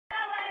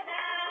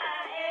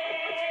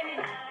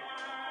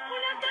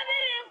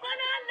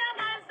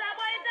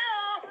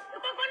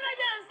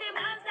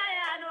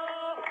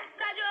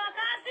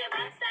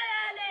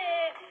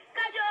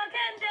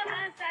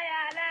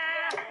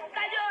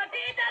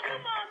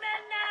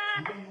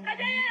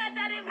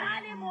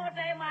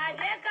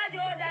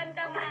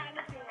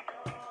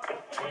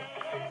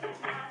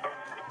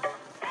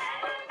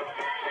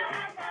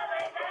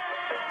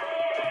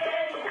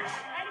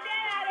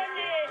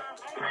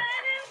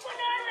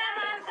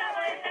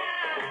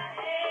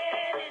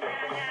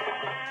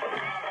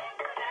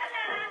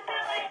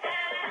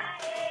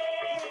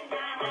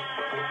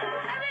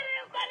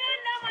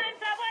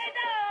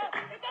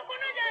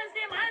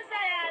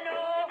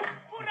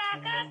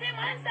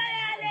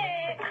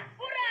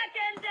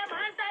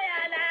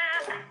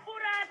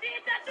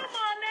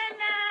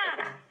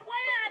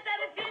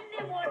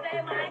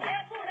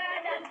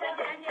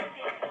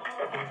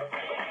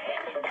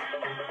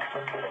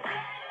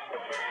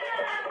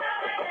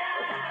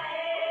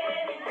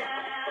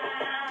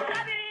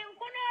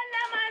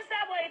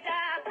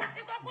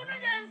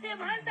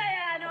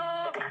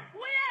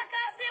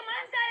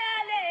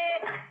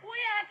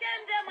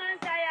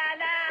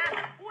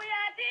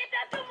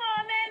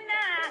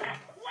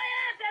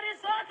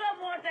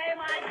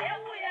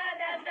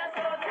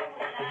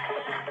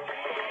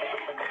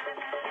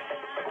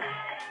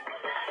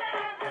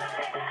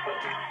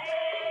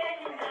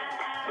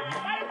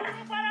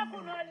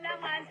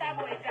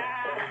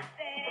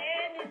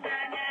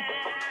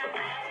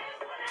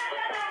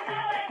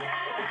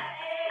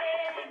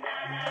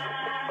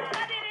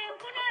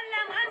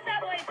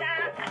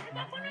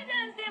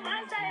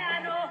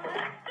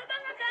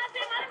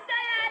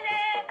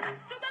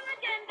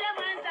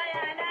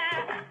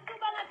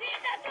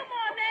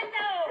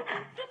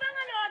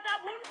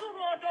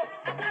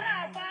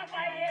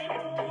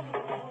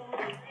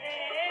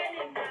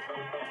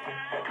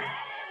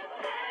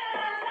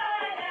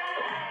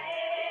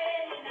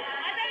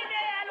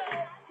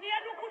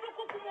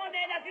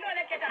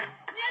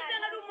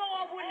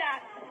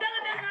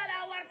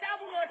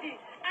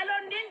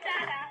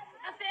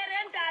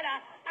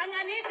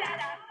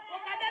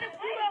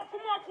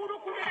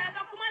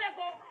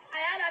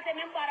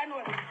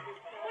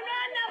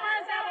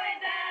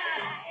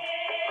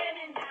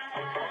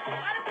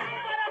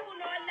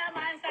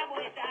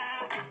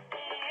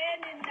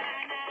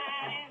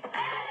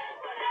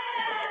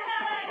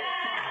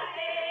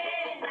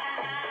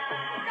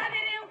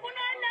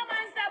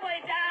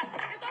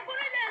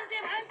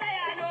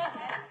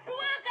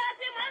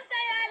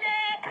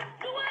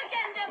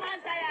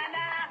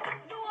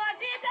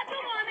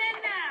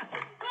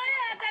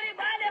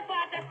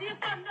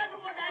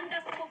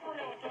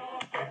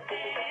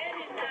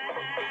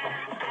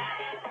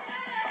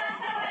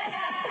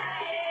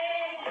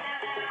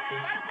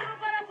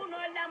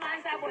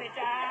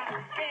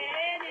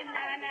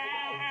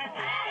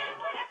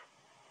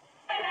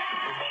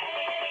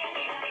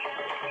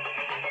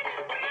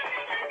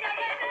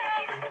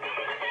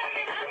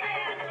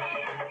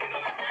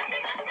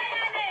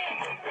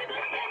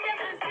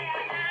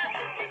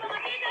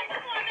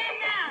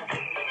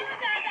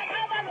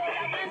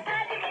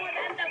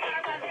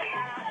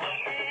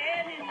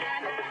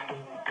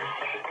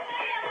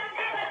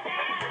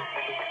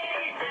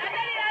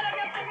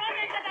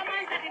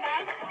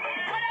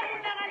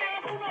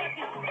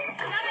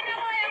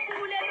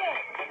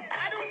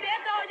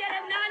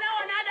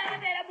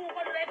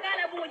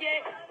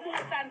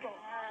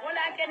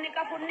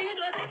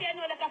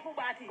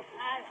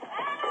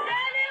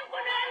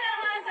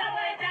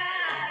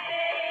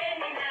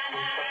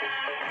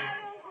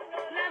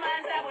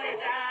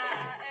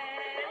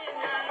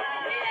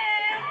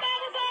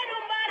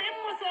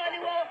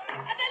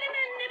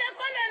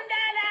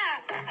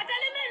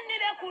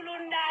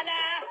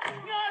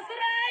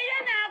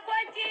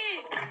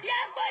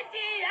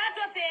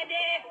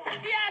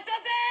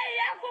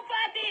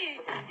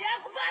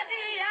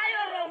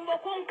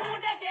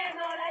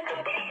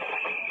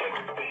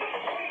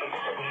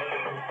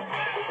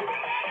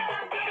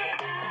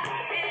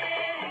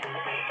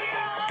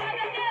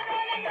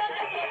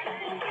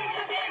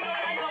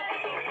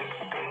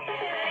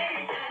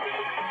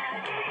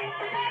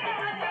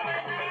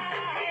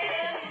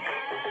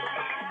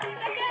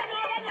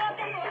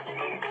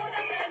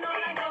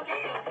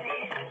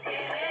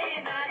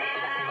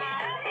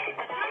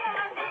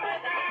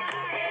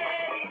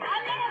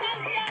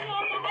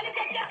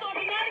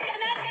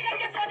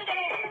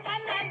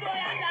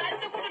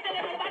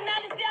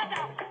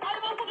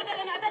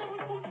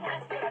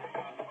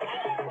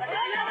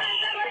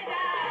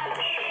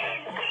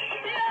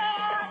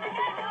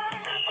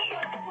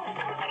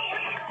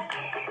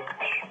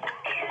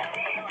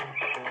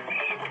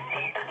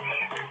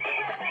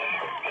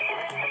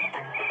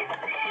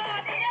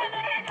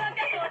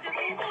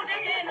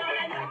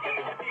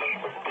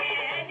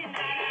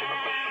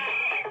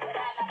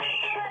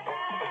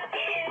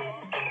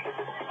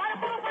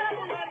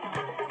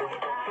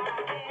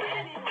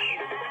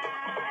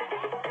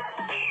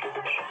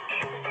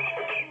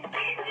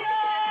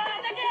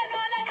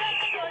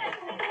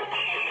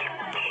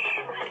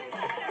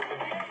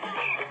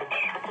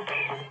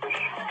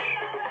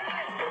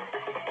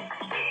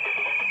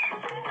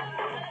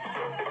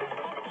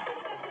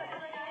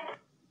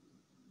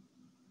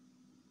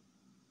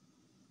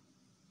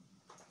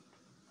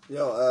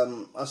Yo,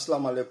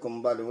 assalamu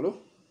alaikum baliwulu.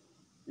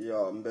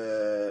 Yo,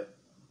 mbe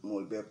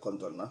mulbe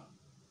kontona.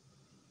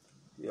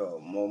 Yo,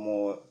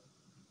 momo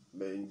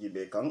be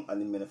njibe kan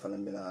ani mene fana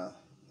mina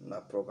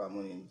na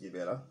programme ni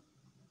njibe la.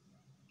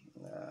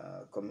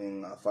 Comme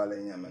nga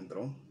fale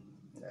nyamendron.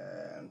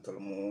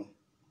 Ntolmu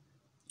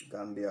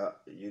Gambia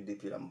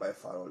UDP la mbay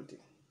farolti.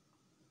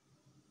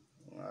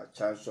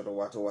 Chance to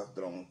watu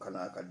dron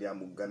kana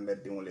kadiamu Gambia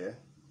dingule.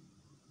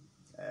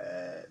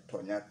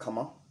 Tonya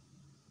kama.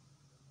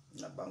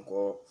 Na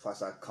banko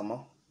fasa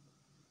kama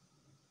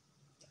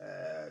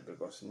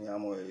because ni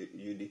amo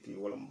UDP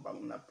wala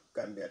mbang na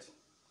Gambia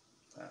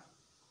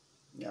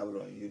ni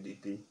amo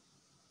UDP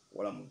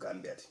wala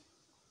Gambia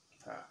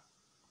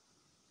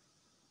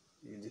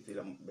UDP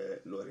la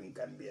be lorin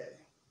Gambia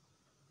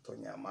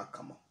tonya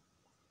makama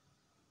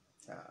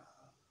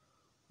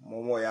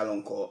momo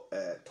yalon ko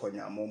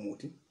tonya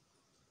momuti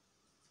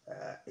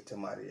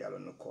itemari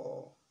yalon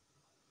ko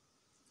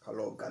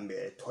kalo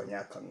Gambia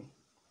tonya kan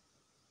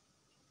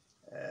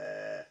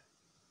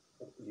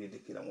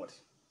UDP la moti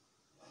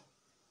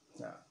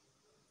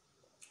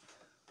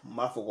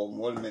mafo ko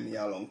mol men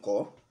yalon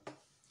ko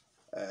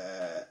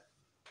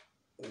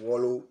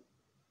wolu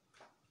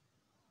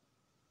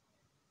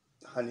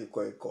hani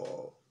koy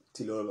ko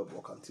tilo lo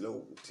bokan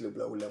tilo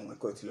bla wala mo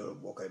ko tilo lo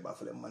bokay ba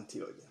fale man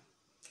tilo je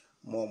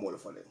momo lo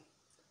fale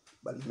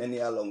bal men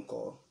yalon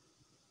ko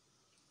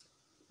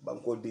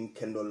banko din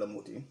kendo la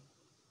moti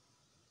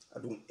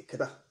adum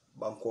ikeda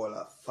banko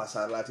la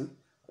fasalati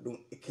adum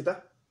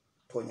ikeda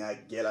tonya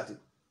gelati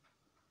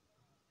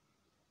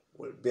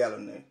wol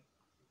bealone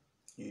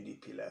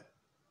UDP la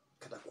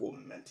kata ko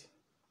menti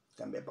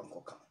kambe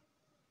banko kam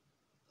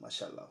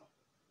mashallah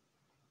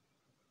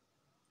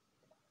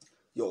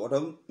yo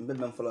odam mbe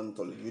men falan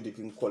tol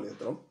UDP ko le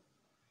drom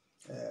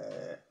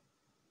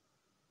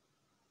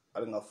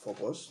al nga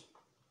focus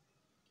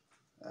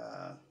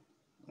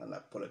na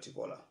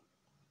political la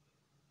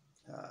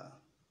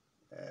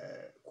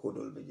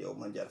kodol be jew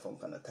man jar fam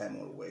kana time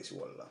always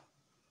wala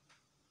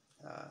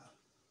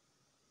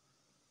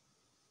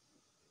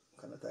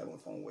kana time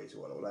from ways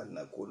wala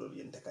na kodol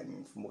yenta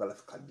kan mugala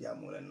fakadiya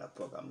mo na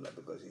program la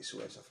because it's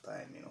waste of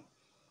time, you know,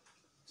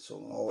 so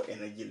more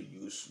energy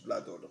use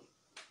blood odo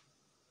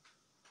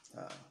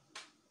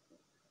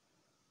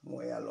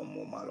mo yalo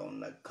mo malon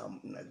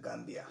na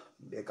Gambia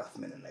be ka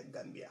fmen na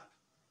Gambia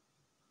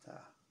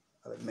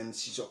ala men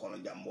si so kono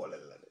jambole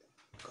la de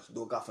because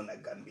do ka fa na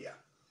Gambia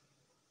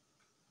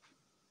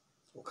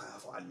o ka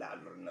fa ala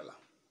na la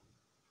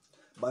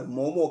but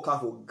momo ka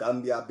fo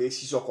Gambia be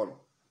si so kono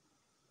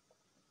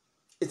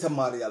ita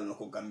mari yalo no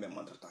ko Gambia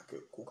mantata ke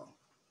ko kan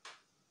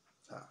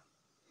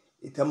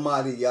ita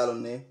mari yalo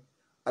ne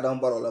adam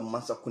barola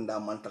mansa kunda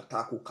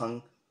mantata ko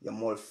kan ya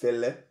mol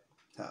felle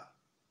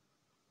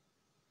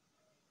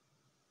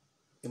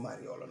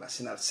imari yolo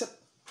national set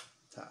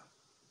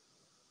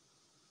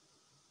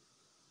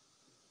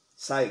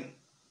sai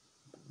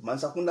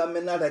mansa kunda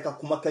menada ka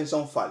kuma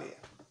kenson fale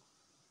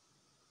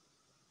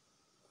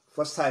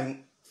first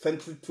time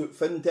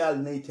fental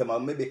ne tema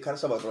mebe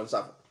karsa ba dron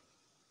safa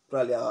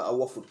prali a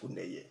wafut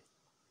kunde ye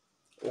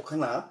o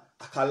kana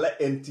akala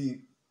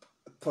empty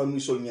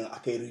permission nyang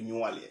akay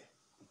renewal ye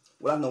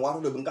wala na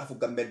waru de nga fu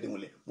Gambia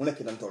dingule mu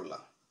nek dan tol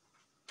la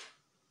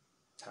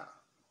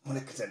mu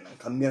nek ten nan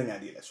kam mer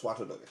nyaadi le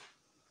swato doge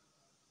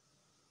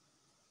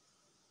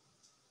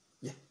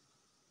ye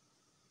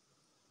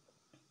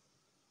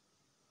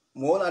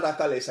mo na da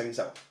kale sangi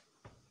sawa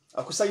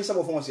aku sangi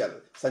sawa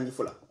foncial sangi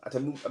fula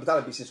atam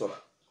abitala bisi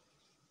sola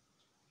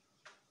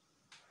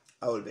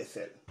awol be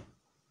fel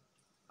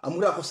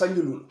amura ko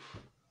sanjulul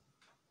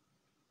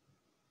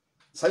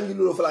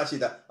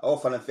flashida aw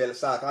fana fel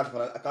sa ka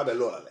fana akabe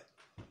lola le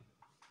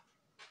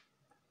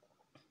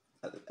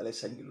ale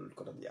sanjulul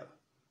ko tam yalla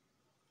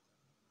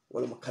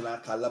wala ma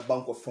kana kala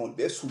banko fond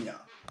be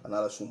sunya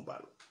ana la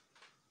sumbalo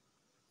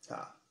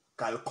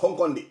kal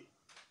konkondi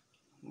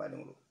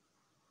manulu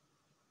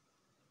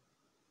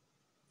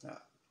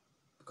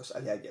because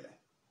ali ajele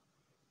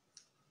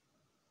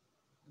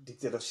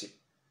dictatorship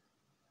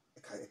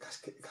ka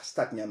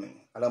start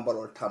nyamen alam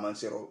barol taman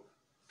zero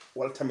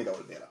wal tamida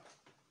wal bela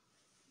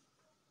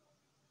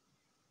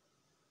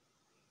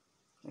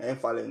ngay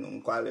fale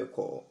no kwale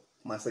ko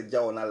masa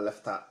jaw na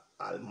lefta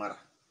al mar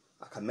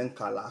aka men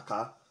kala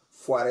aka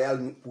foire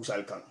al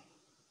pusal kan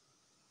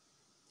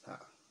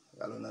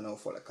yalo nana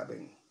fola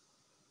kaben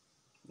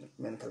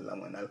men kala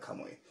mo nal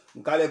kamoy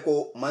ngale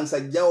ko mansa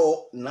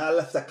jaw na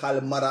lefta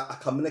kal mara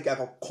aka men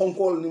ka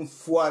konkol nim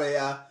foire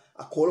ya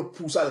akolo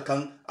pusal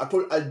kan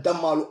atol al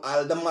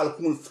damal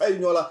kumul fay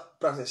nyola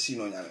prase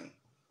sino nyamen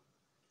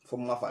fo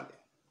ma fale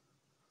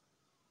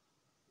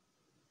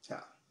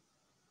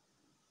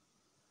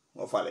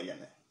mo fale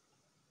yane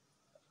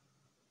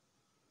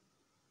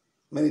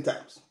many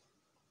times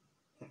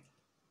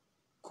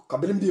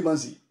kabelim di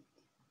manzi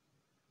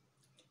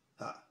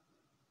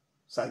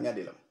sa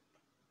nyadilam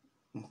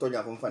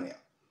mtonya fo fania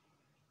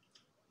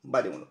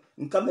mbadi mo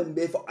nkambe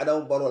be fo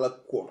adam barola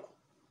ko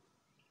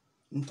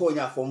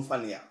mtonya fo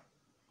fania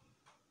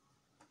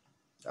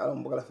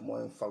alon bugala fo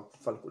mo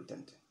fal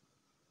kultente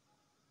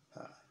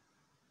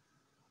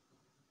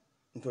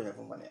ntonya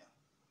fofania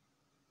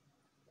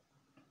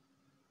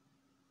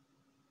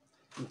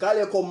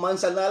ngale ko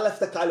mansa na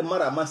lafta kal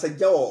mara mansa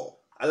jawo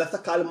alafta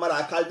kal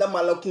mara kal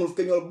dama la kun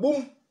kenyol bum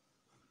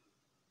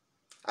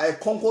ay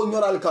konko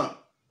nyoral kan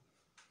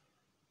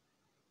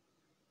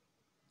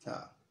ha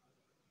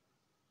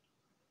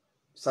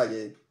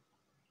saje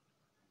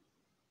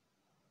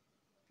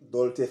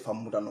dolte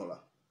famutano la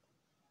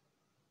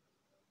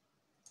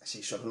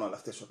si shot no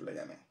lafte shot la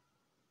yame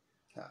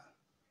ha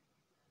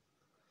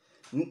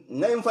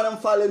ngay fanam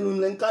fale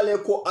nun len kale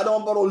ko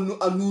adam barol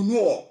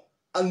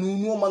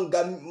anunuo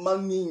man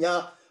ni nya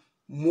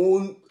mo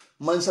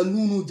man sa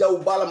nunu jaw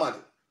balamade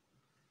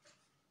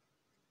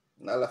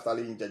na lafta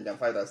li janjam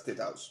fayda state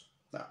house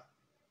ha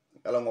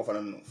kala ngo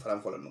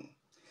fanam fola nun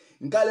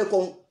ngale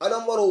ko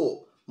adam baro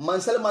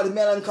man salma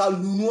melan ka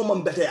nunuo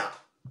man beteya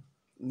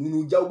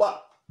nunu jaw ba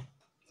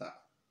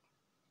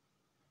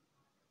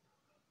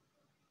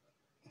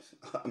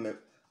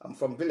I'm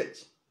from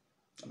village.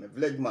 I'm a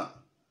village man.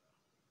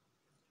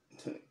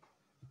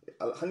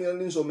 Hani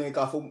nin so me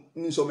ka fo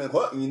nin so me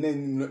ko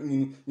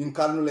ni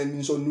karno le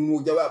nin so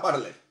nunu jawa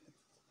barle.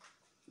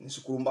 Ni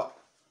sukurumba.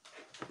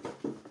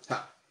 Ha.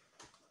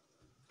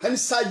 Hani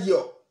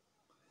sajio.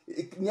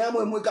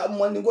 Nyamo mo ka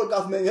mo ni gol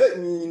ka fo me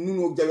ni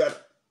nunu jawa.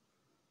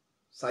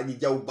 Saji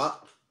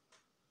jawba.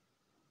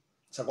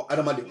 Sako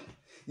adamadi.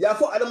 Ya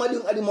fo adamadi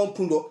adi mon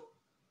pundo.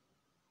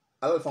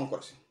 Alal fan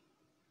korsi.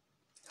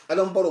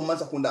 Adam baro man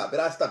sakunda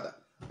bera stata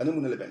ani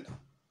munele benda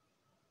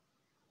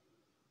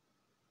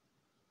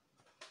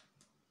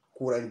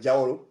kuran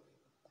jawlo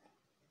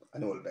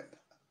ani wol benda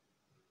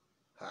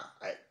ha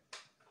ay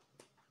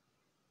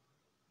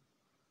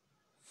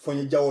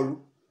fonyi jawlu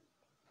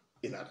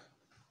inada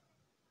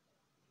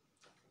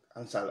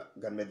ansala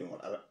gambe di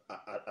wol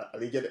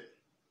alije de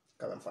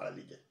kalam fa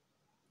alije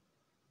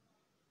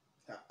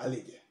ha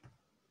alije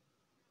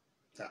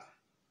ha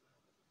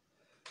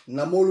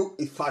namolu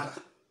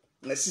ifata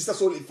na sister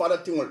sol ifada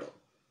tingoldo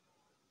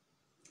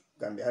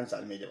gambe hansa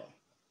almeje ba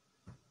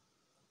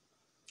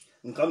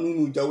nkam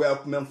nunu jawe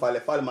ak men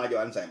fale ma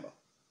jawan sayba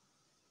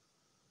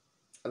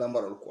ala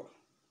mbarol ko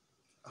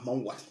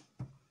amam wati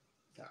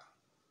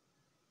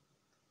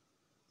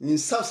min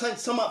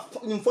sama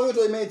min fonyo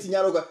to meti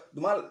nyaro ga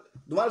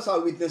dumal sa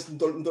witness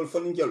ndol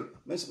fonin jël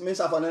men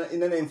sa fa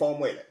ina info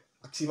moyle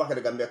ak si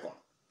vakade gambe ko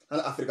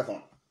ana afrika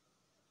fon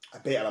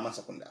ape ala man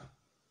sakunda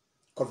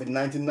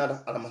covid-19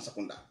 nada ala man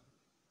sakunda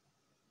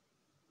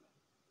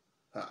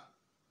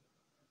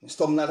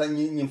stom nata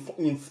ni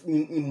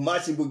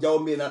masi bu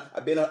jawbe na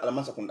abena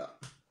alama sakunda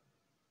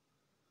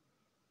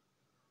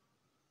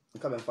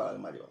nka ben fa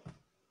alama diwa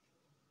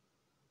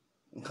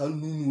nka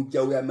nunu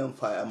jawe men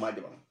fa alama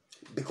diwa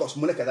because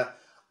munekata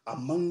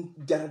amang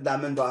jara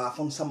damen do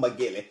afon samba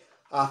gele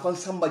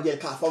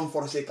ka afon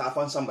forcer ka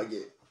afon samba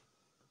gele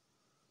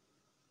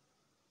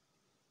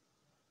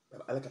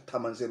alaka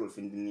taman zero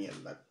fin dunia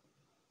la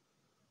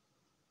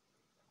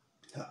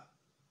ha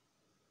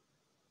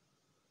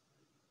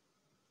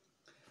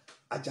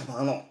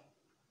ajamano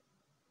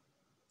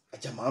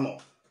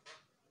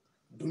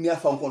dunia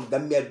fa kon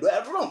dambe do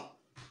ron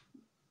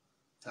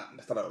ha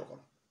ndafara ko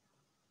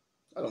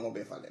ala mo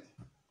be falen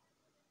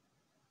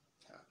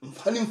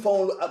mfani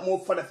fon mo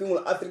fada fi mo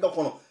afrika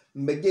kono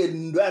mbege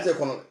ndo ase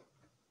kono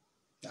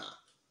ha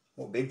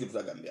mo be gitu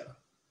za gambia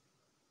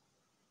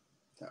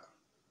ha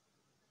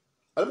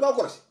alba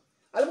ko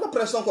alba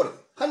pression ko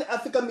hani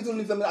afrika mitul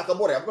ni famila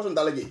akabore ko son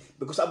dalaje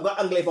because abga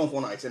anglais fon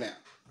fon ay sene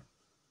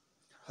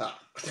ha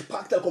te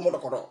paktal ko mo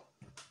ko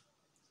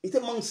ite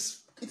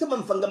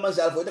man fanga man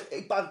salfo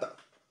ite pakta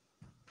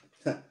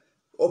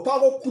o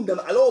pago kunda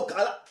alo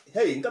kala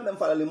hey ngam men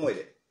fala le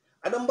moyde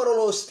adam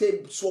barolo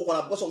step so ko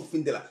na boson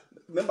findela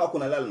même ba ko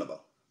na lal na ba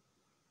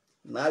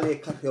na le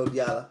kateo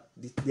diala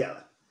di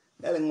diala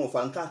dale ngo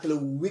fa nka tele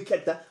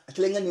wiketa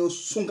atele ngani o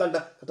sunkanda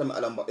katama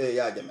adam ba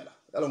ya jamela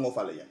dale ngo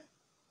fala yene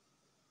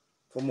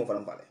fo mo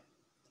fala fala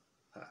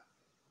ha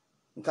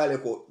nkale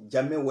ko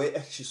jamme way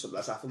exercise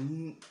la sa fo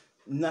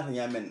nata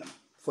nyamen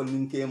fo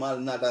ninke mal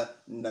nata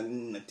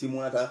na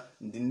timonata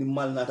ndindi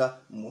mal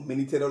nata mo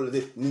militaire lo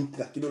de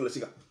ninka kido la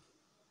sika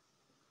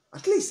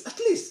at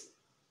least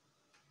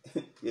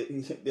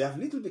they have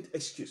little bit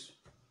excuse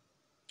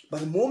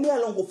but mo me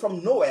along go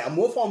from nowhere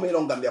mo from me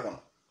along gambia kono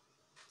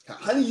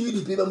hani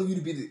yudi be ba mu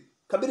yudi be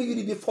kabere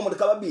yudi be fomo de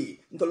kababi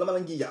ntol la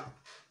ngija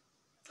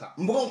ha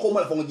mbugon ko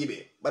mal fongo jibe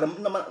bara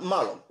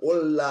malo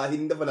wallahi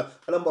ndefana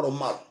ala mbaro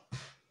malo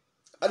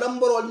adam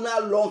mbaro na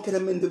lon kete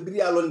men de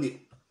bria londi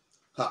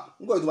ha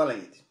ngoy duma la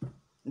ngiti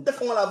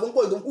ndef wala bon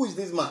koy dum who is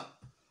this man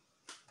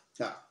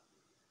ha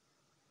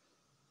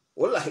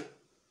wallahi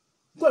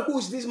who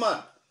is this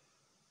man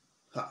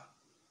ha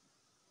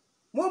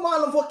mo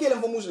malo fo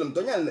kelen fo muslim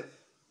to nyal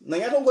na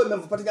nyato ngoy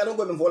men fo patika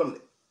ngoy men fo lam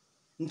de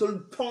ntol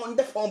pon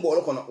def on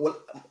bolo kono wal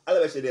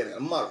ala be ceder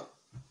malo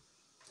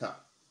ha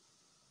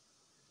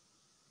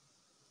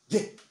je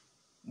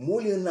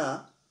molina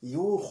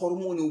yo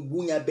hormone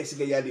bunya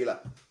besiga yadila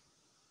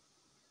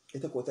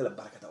ita ko tela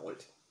barakata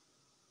wolti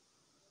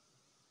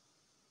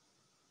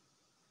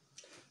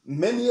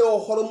men yo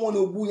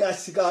hormone bunya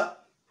sika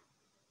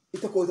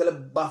ita ko tele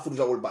bafu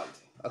zawol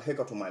balti al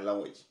hekatu my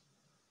language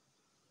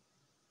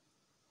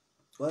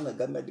wana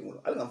Gambia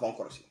dingulo al ngam fon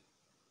korsi.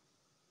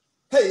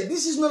 Hey,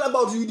 this is not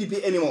about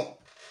UDP anymore.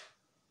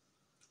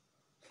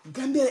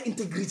 Gambia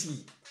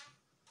integrity.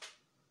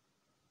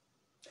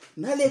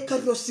 Nale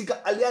karro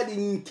siga aliadi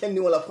ni kendi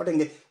wala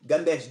potenge.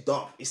 Gambia is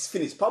done. It's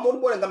finished.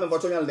 Pamod bole Gambia for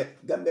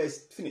Gambia is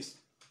finished.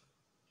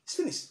 It's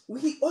finished.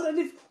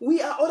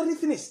 We are already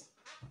finished.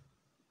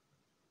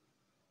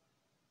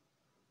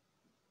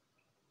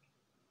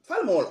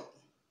 Falmolo.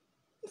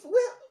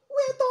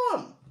 We're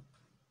done.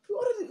 We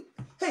already.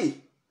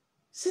 Hey,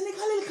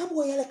 Senegal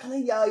kabo yale kana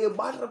ya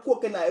batra ko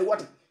kana e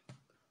wat.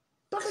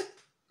 Taka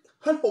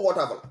han po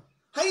whatever.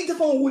 Hay ita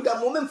fon wulda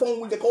moment fon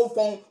wulda ko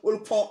fon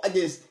ol fon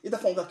against ita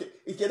fon ka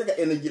ite daga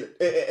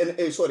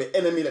energy sorry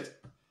enemy let.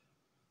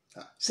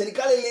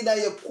 Senegal le da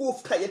ye ko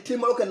ka ye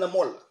timalo kana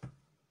mol.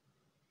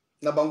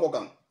 Na banko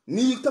kam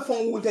ni ta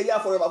fon wulda ya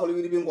fo ba fo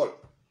wi bi ngol.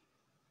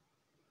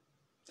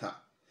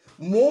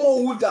 Momo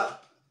wulda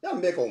ya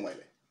mbeka o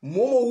male.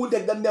 Momo wulda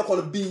Gambia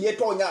kono bi ye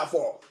to nya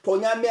fo to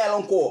nya me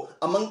alon ko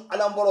among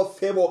alamboro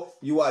febo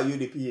you are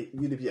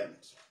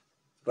UDPians,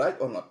 right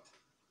or not?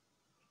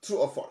 True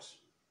or false?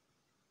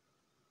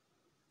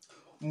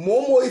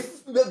 Momo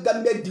if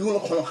Gambia diuno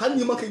kono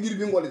hani manke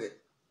UDP ngol de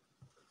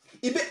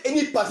ibe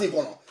any party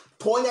kono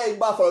to nya e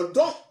ba fo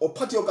don o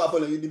party o ka fo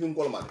UDP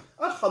ngol man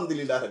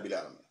alhamdulillah rabbil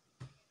alamin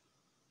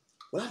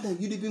wala da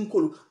UDP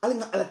ngol ala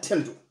nga ala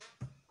tendo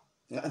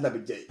nga anda be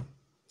jey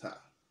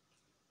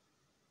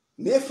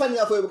ne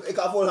fanya fo e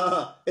ka fo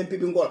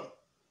MPP ngol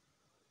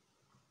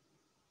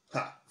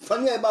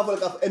fanya e ba fo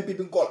ka MPP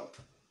ngol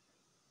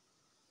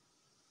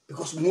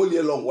because moli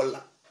long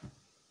wala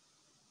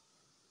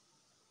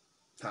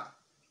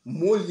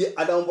moli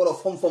adam boro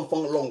fom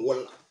long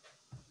wala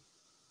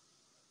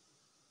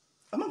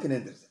aman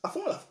kenende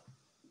afon la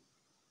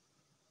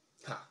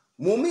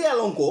momi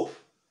alon ko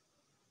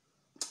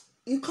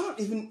you can't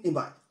even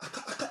imagine.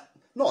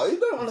 No, you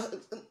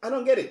don't. I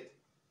don't get it.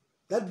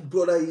 That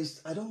brother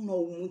is, I don't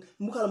know.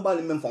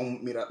 Mukalambali men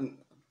from mira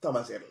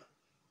tamasela.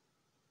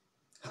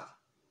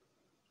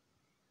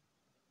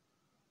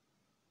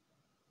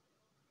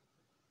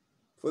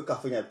 For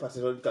kafanya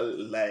pathological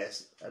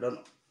liars. I don't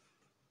know.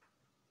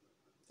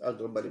 I'll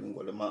do body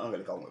mungo le ma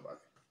angale ka mo ba.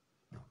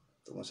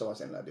 To mo sama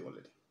sen la de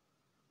wolede.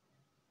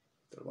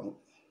 To mo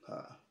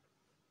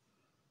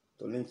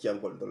to len ci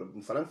angol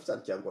to faram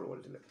fi ci angol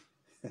wolede le.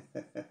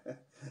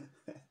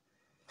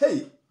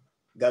 Hey,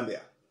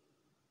 Gambia.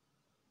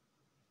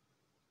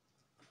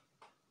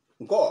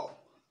 Go.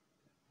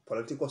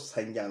 Political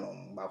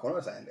sanjano bakono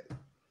sande.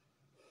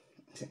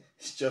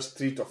 It's just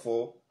 3 to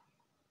 4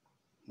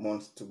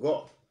 months to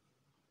go.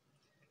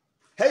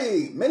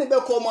 Hey, many be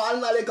ko ma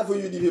alna le ka fo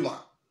UDP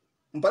ma.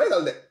 Mpare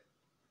dalde.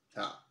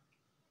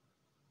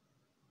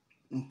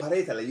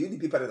 Mpare tala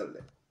UDP pare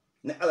dalde.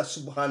 Ne ala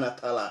subhanahu wa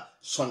ta'ala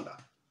sonda.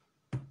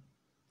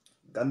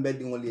 Gambia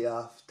dingoli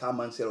ya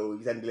taman sero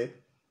yitandile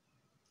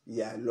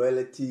ya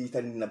loyalty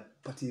tan na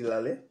parti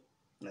lale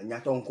na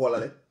nyaton ko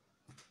lale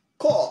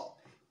ko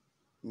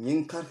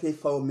nyin carte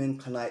faw men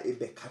kana e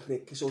be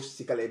carte keso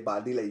sikale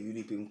ba dila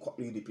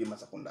UDP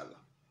masakundala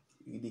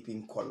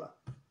UDP kola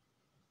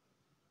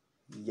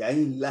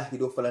yayin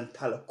lahido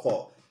falantala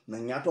ko na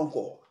nyaton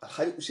ko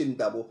alhaji Usain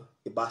Dabo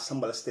e ba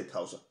Sambala State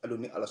House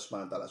adoni ala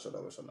subhanahu wa ta'ala so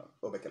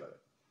do be kelale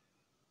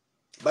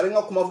bari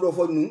nga kuma do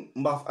fo nu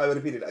mbaf I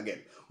repeat it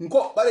again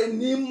nko bari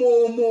ni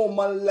mo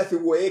malafi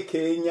wo e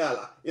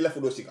kenyala ila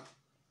fu do sika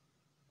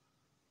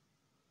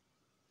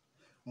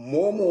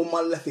mo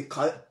malafi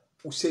ka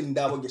Usain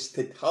Dabo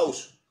State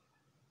House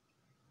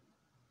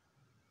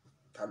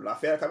kabla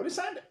affaire kabla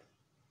sande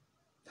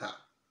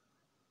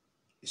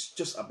it's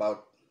just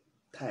about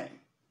time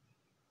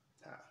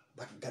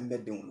but Gambia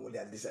dingul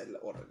wala decide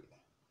already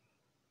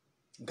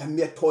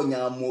Gambia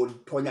tonya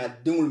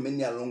dingul men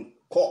yalon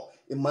ko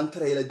e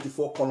mantra ila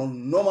difo kono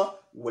noma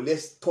wala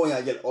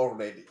tonya gel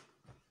already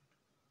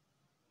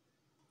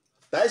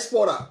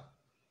diaspora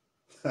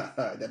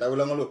da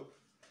wala ngalo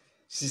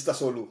sister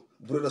solo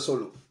brother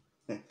solo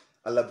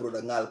alla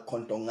brother ngal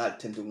konto ngal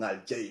tendu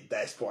ngal jey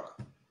diaspora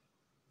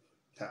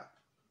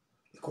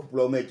ko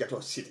blome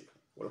jato city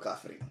wala ka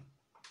afrique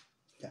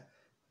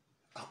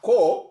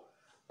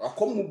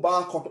ako mu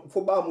ba ko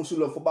fo ba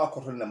musulo fo ba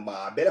ko na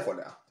ma bele fo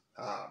da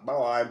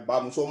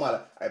ba muso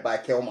mala ay ba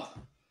kewma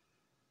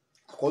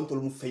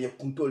akontol mu feye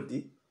kuntol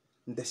di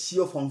nda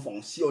sio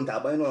fon sio nda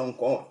ba no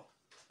encore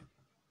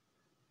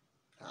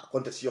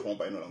akonta sio fon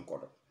ba no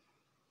encore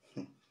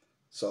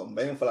so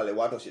mbeng fala le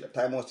wato sida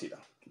time o sida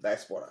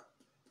diaspora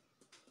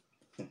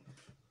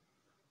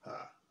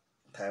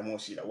time o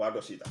sida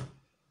wato sida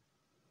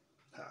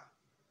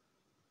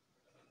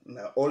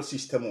na all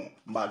system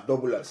ma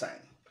double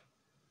sign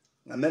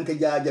na men ke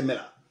jaaje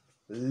mela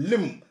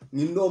lim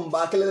ni ndo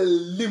mbakele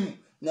lim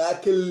na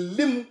ke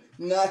lim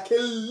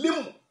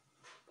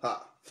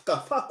ka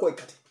fa ko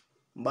kati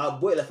mba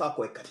boy la fa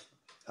ko kati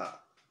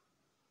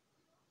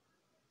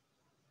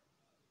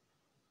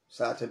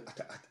sa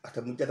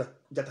ata mu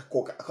jata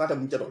ko ata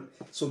mu jatol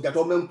so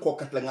gato men ko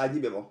kat la ngaji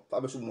be bon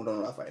fa be su mu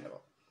don la fay na ba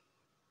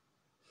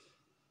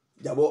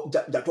jabo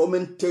jato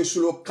men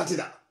tesulo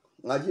katida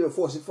ngaji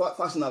force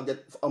fast na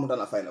jet amuta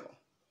na fayna ko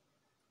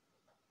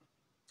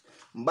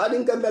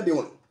mbadi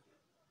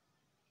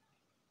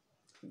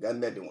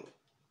Gambia dingol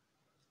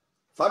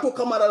Fatou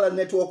Camara la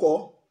network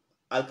ko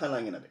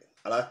alkana ngina de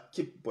ala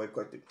keep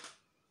boycotting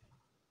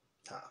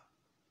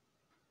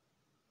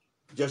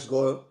just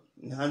go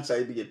hand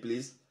side big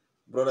please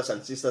brothers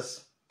and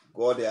sisters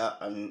go there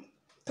and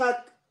tag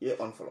ye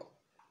unfollow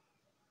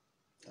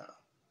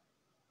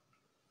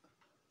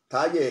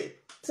tag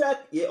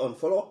ye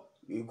unfollow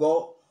you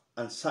go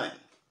and sign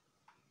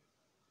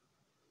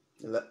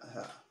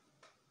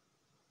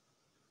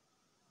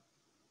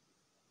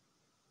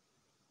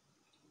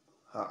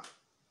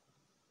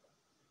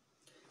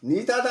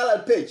ni tata la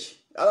page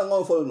ala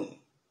ngon follow no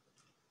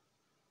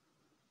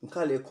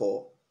nkale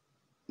ko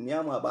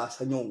nyama ba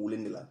sanyo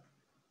wulindila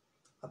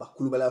aba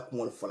kulubala ko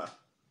mol fola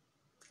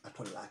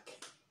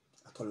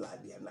atolla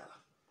diana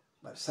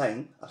but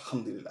sign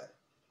alhamdulillah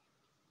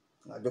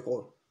na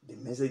joko the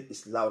message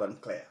is loud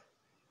and clear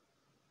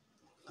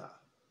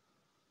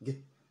get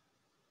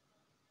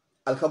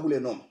alkabule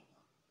nom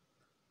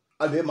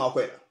albe ma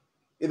ko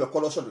ibe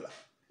kolo sodla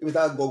ibe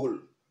ta google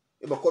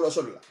ibe kolo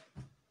sodla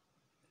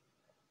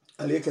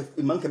aleke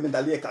manke men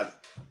dalie kan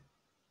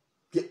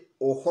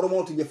o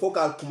hormonto je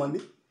focal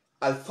commandi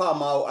al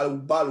fama o al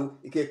balu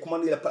ke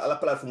commandi la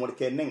plateforme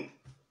ke neng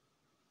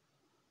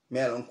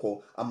mais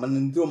encore amman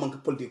ndo manke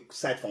politique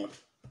side fond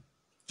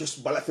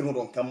just bala firmo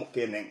don kam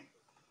ke neng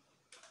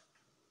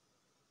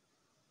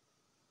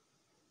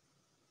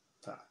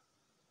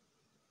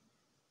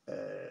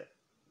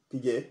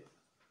PJ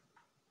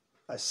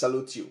I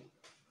salute you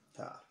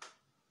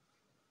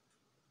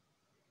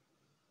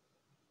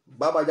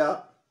Baba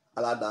ja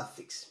ala da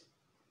fix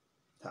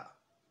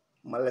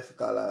malef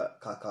kala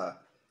kaka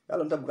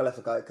yalla ndab gala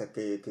fika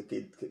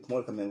ke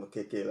mol kamen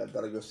ke la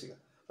dara josiga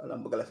ala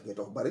mbagala fike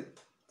to bari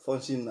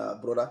fonsin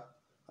broda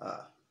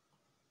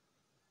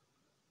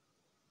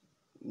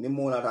ni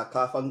mona ta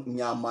kafa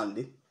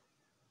nyamandi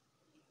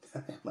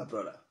my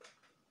brother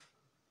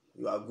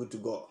you are good to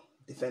go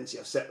defend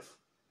yourself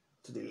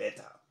to the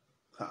letter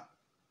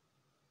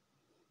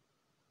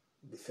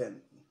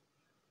defend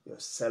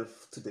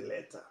yourself to the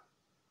letter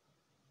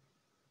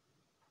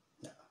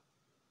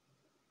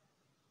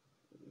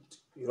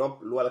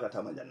Europe luwala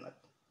katama jannat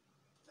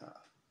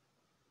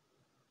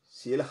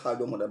sila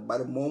khado mo da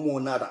bar momo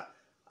nada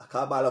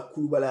akaba la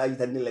kulbala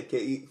ayitani le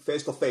ke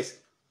face to face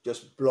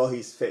just blow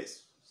his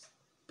face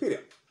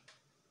period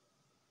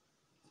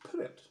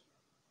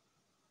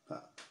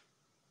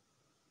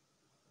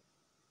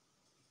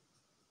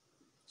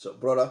so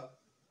brother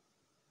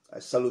I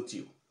salute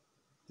you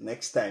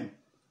next time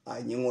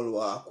I nyingol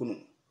wa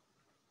kunu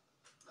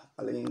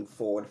alin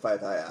forward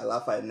fight I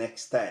laugh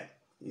next time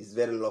is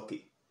very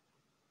lucky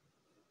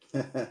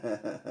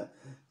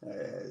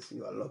yes,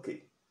 you are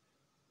lucky.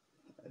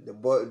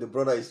 The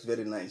brother is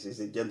very nice. He's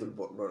a gentle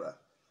brother.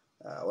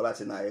 Wala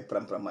tina e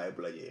pram ma e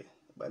blaje.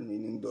 Ba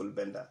ni dol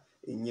benda.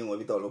 E nyingo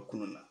vitolo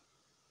kununa.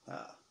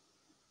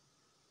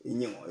 E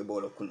nyingo e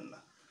bolo kununa.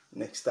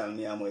 Next time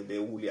ni amo e be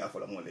wuli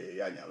afola mo le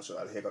yanya so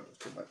al heka to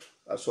too much.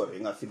 Sorry,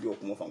 nga video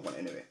ko mo fam kon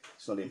anyway.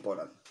 It's not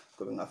important.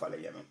 Ko nga fale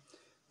yemen.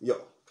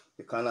 Yo,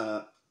 e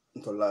kana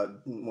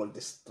ntola mo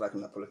distract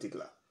na politique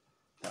la.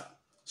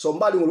 So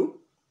mbadi ngulu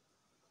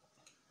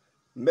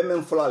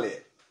Memem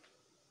flale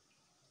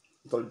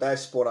tol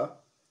diaspora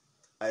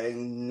ay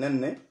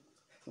nenne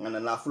ngana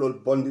na flol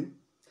bondi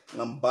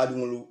ngam badi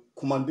ngulu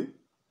commandi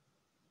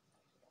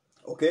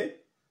okay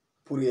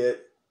pour ye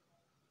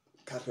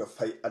carte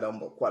fay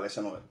adambo kwale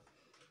channel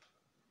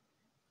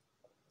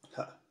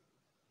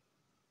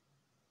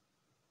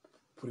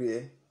pour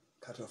ye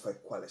carte fay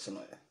kwale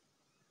channel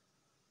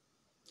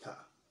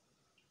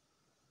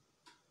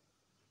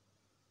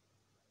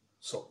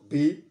so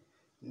bi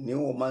ni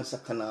o man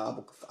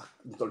sakana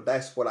tol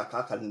diaspora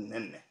kaka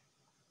nenne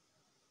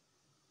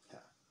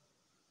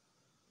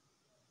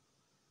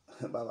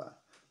baba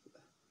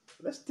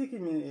let's take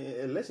him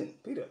a lesson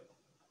period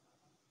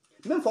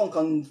même fon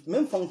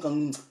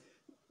kan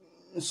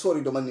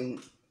sorry demanding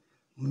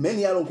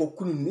many alon ko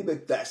kunu ni be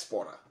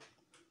diasporians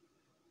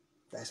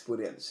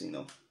you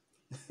know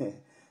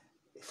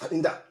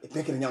fadinda e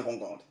pekere nyankon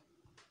kon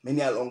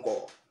many alon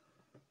ko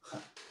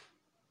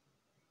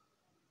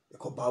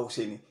ko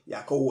bawseni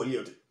ya ko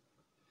woliote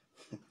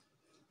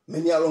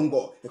many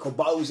alongo e ko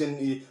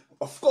bawseni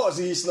of course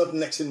he is not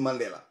Nelson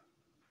Mandela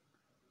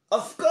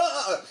of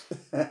course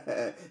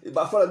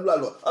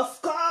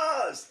of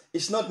course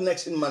it's not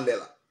Nelson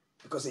Mandela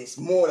because he's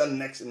more than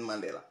Nelson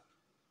Mandela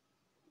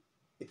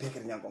e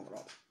pekere nyan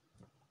comprendre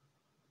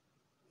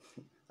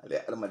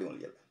ale almadi on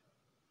yel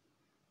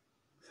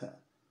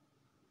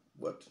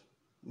but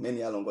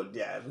many alongo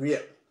they are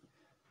real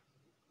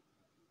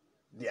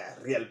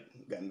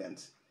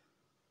Gambians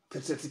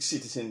patriotic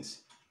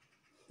citizens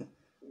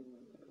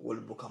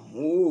will become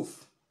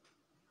move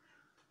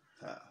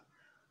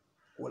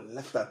will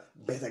left a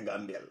better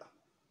Gambia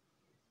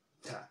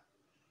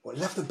will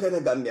left a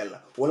better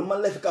Gambia will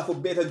man left ka for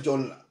better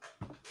John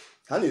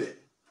hanide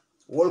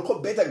will ko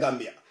better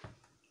Gambia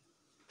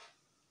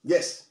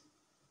Yes.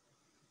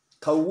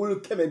 Ka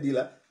wul keme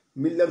dila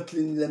million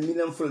clean dila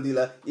million full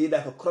dila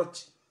ida ka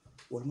crotch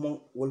wol mon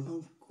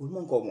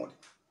ko mode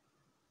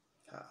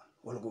ha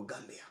wol go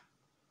Gambia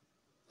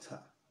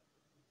ha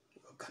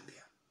go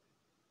Gambia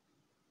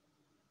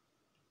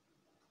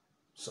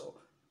so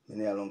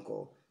many along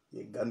ko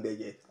ye Gambia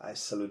je I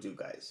salute you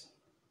guys.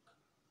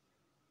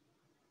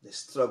 The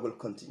struggle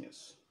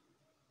continues.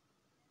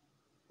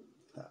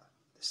 The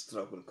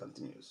struggle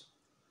continues.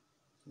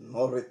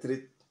 No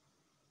retreat,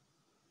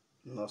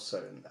 no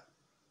surrender.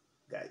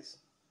 Guys,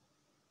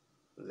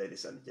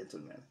 ladies and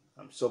gentlemen,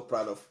 I'm so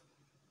proud of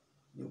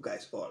you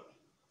guys all.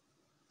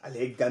 I'll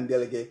hate Gambia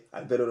again.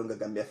 I'll better on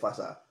Gambia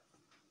faster.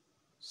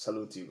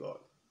 Salute you all.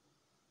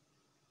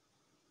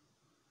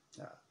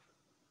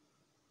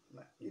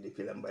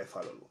 UDP lamba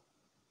follow.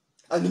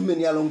 And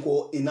many along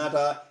go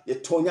inata ye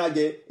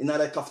tonyaje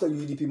inata kafta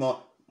UDP ma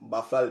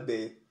bafal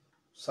be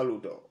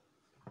saluto.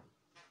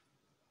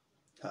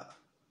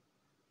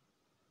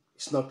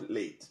 It's not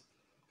late.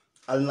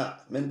 Alna,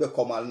 men be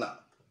come alna.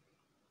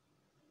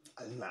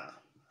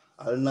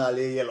 Alna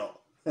le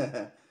yellow.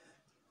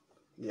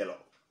 Yellow.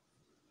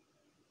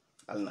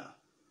 Alna.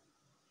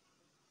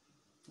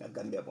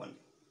 Gambia bondi.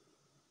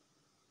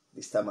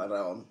 This time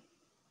around,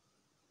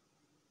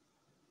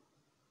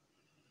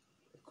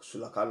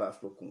 sulakala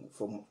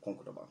from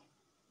Konkotaba.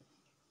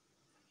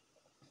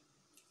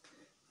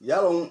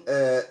 Yalong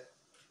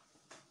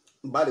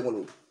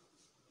Badingolo.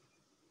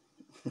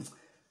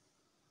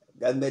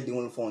 Gambia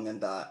dingol phone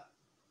yanda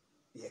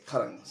ye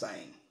karang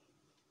sign.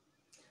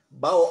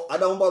 Bao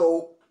Adam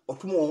Baro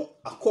otumo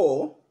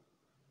ako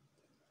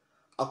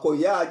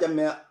ya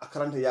jame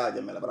akaranta ya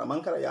jame la bara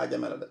mankara ya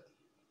jame la.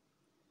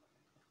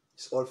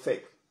 It's all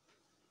fake.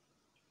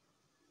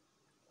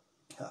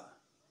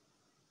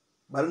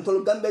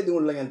 Barantol Gambia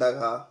dingol la yanda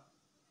ka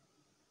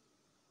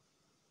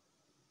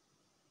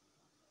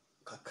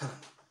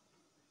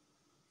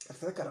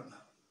karang.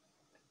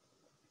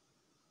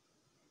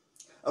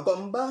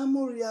 Akomba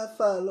muria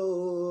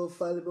falo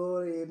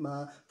falbore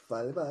ma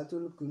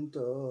falbatul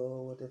kunto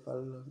wote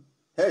fallon.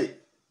 Hey.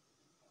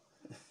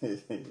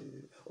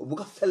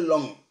 Obuka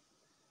fellong.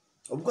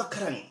 Obuka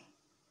karang.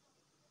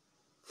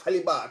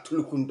 Faliba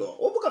tulukundo.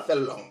 Obuka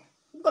fellong.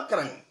 Obuka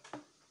karang.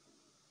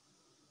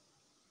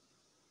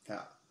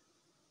 Ha.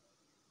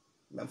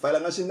 Mem fayla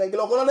ngasin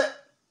dengilo kono de.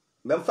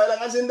 Mem fayla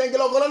ngasin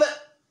dengilo kono de.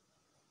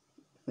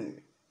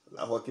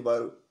 La ho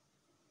kibaru.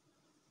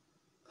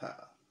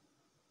 Ha.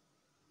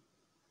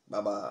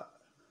 Baba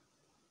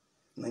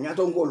na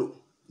nyaton kolu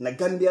na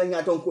Gambia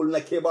nyaton kolu na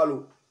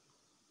kebalu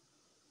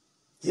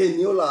ye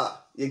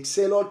niola ye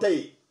selo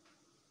tay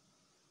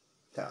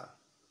ta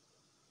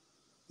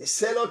ye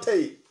selo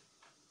tay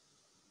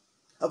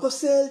ako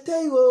sel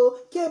tay wo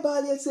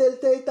kebal ye sel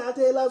tay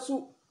tate la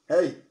su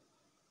hey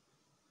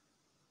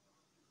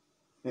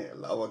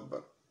Allahu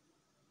Akbar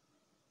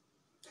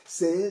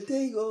sel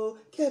tay wo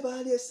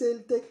kebal ye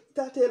sel tay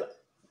tate la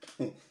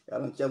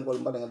yaran cangol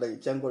mbadanga day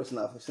cangol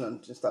sna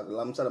start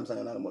lam salam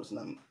sanga na mol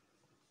snam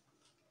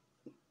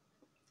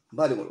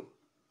bali mol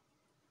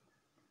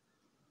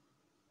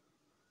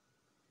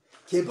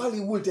ke bali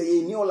wulte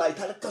ye ni ola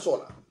itala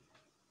kasola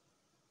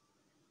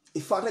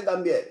ifata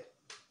Gambia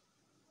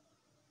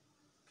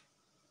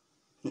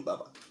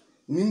baba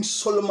nin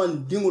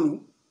Solomon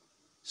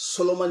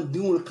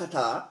dingul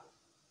kata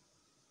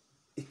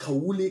e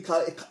kawuli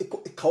ka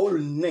e kawul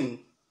neng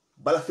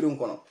bala firum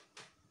kono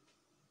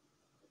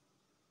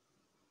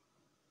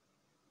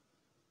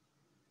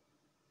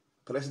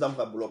President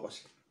ka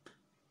blokosi.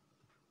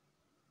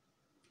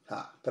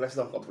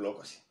 President ka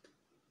blokosi.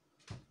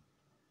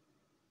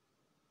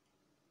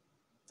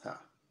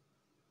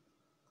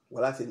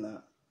 Wala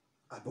tina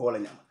abola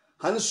nyama.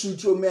 Han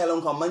suti o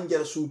melon ka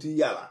manjara suti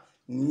yala.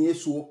 Ni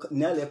yesu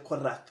ni ale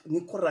korak,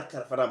 ni korak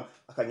faram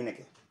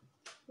akanyineke.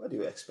 What do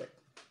you expect?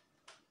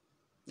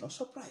 No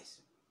surprise.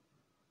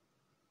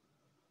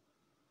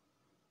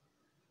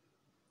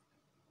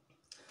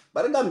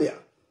 But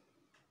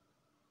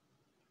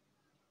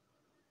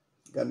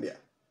Gambia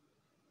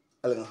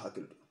alanga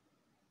hakil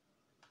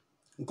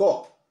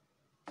go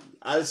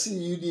al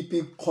si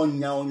UDP kon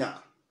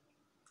nyawnya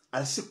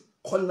al si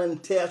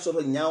konante so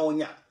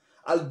nyawnya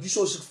al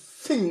giso si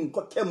fin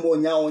ko kembo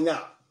nyawnya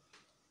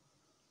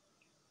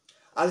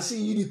al si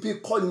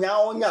UDP kon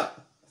nyawnya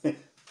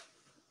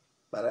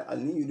bara al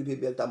ni UDP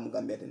belta mu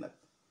Gambia nak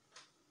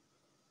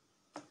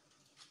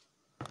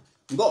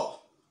go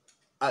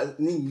al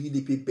ni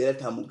UDP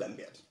belta mu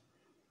Gambia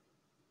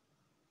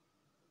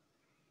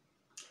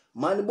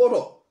mani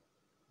boto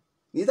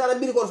ni tara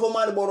biri ko fo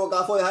mani boto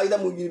ka fo hayda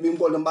mu jibi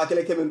ngol mba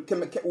kele keme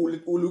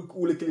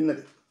uli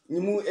kilinade ni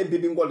mu ebbi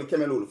bi ngol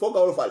keme lolu fo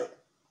gawol fale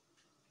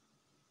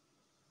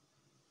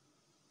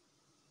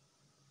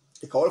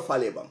e kawol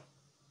fale bam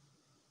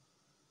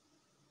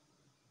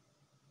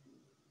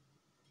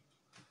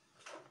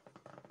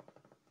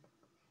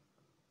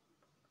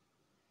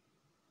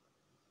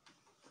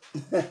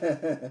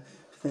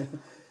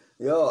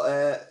yo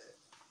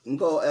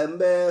nko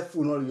embe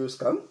funol use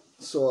kam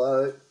so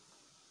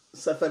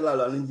sa fer la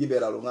la ni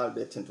jibera lo ngal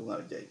be tentu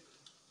ngal jey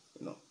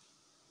you know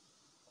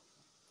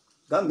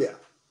Gambia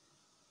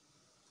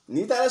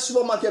ni tara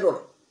supermarket do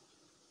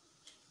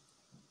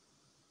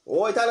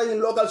o itala ni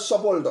local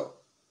support do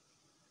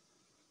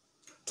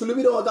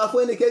tulubi do ga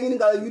fo ne ke ngi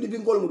ngal UDP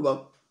ngol mu bam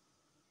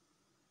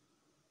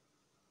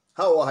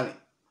hawo hani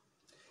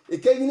e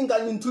ke ngi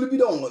ngal ni tulubi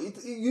do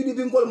UDP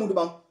ngol mu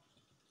bam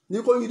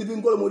ni ko UDP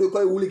ngol mu ko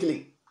wuli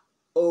killing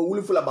o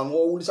wuli fula bam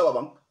o wuli sawa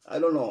bam I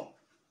don't know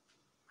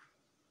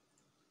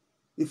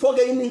il faut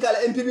que ngi ngal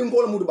MPP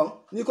ngol mu bam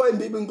ni ko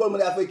MPP ngol mu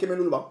da fa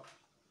kemelu bam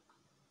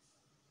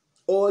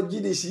o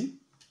GDC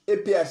e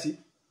PRC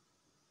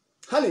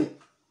hani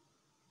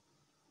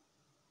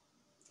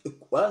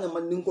wala na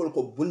man ningol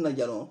ko bunna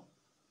jano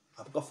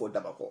abuka fo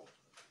dabako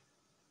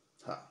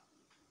ha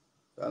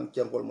dan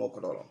kengol mo ko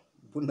dolom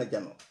bunna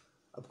jano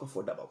abuka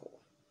fo dabako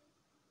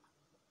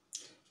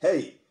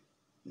hey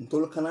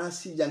ntol kana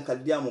si jankal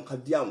diamu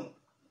kadiamu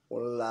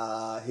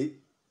wallahi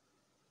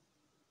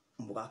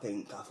mbuka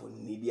kay ka fo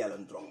ni diala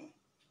ndrong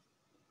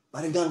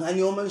bare ganga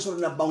nyoma so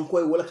na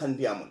bankoy wala kan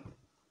diamu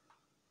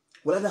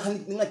wala na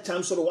hani nga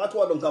chance ro watu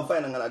wadon kan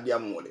fayna ngala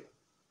diamu wole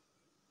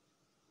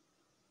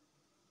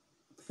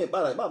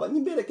bara baba ni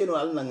bere keno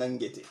al na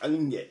ngangete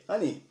alinge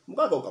ani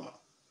muka ko kama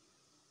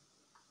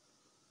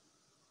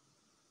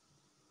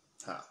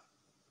ha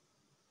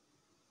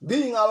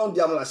being alone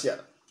diam la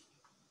siara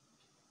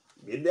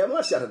be diam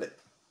la siara de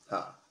ha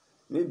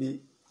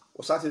maybe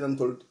o sati dan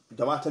tol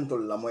jama'atan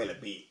tol la moyle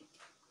be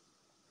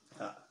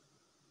ha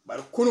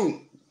bar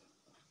kunun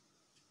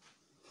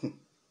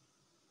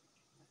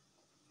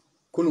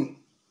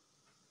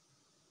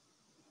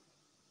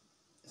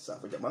sa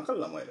fo jama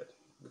kala moyle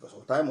because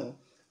of time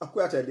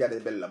akuyata dia de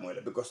bella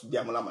moyle because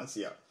dia mala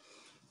mansia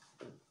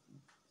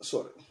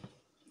sorry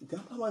dia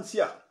mala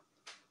mansia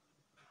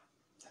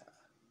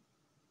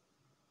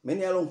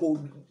meni alon ko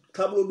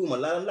tablo duma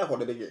la ko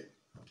de bege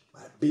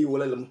be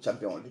wala le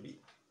champion de bi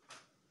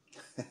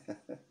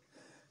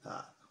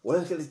ha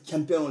wala ke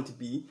champion de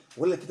bi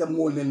wala kita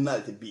mo len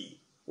nal de bi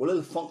wala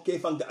le fon ke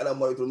fon ala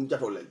moy to mu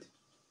jato lelde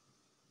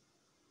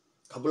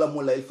kabula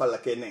mo la il falla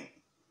kenen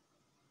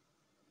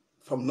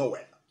from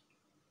nowhere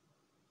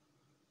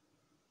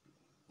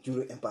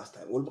during impasse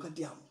time wol baka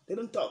diam they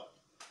don't talk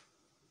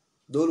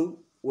dolu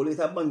wole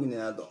ta bangine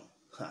na don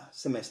ha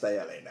semester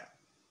ya laina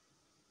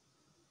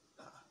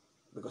ha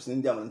because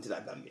ni diam lan tira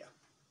Gambia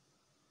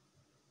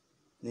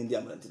ni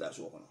diam lan tira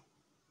so kono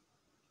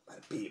ba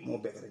be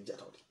mo be ka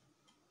jatodi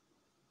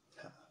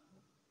ha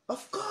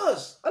of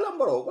course ala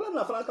mboro wala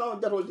na fala ka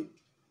jatodi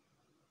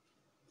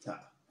ha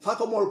fa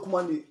ko mol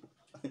kumandi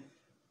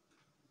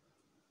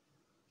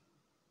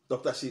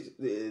Dr.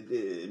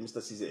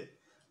 Mr. Cisse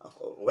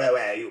where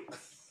are you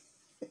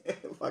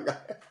Faga.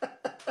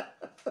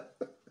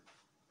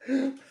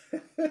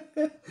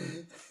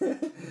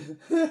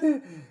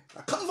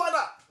 Come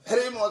father,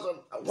 Harry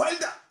Morrison,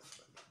 wilder.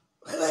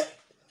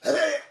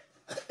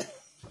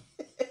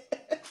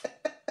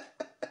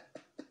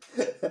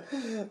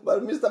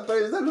 But Mr.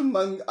 President,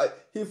 man,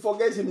 he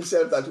forgets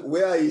himself that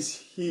where is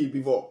he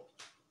before?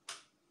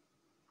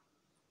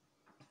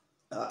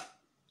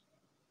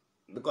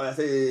 Because I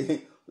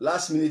say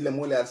last minute le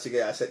mole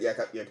arsiga I said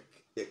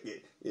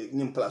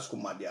nim place ko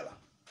madiala.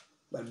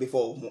 But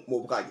before mo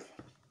bukaje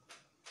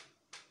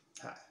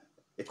ha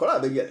e kola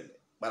be yele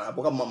bara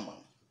abuka mamma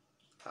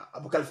ha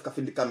abuka ka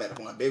findi camera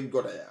ko be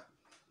goda ya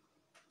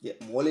ye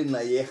mole na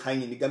ye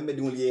hangi ni gambe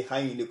di ye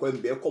hangi ni ko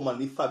be ko man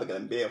ni fa be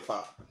be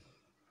fa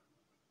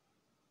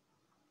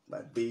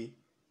but be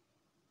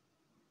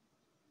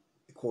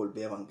e ko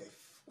be man ge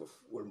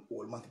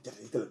wol man ka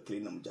jare tel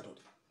clean am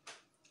jarode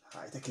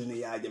ha ita clean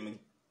ya jami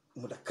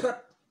mu da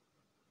crap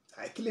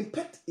ha clean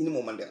pet ini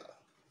mo mandela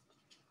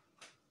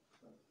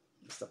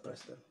Mr.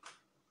 President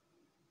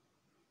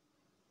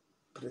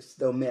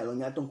melon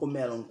nyaton ko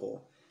melon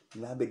ko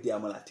na be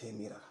diama la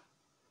temira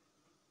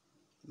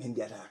men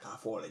dia ka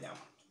fo la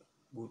nyama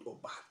good or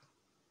bad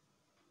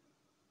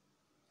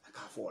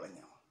ka fo la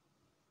nyama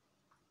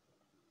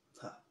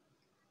ha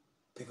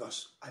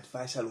because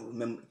advisor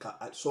mem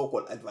ka so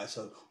called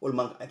advisor all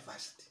man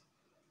advice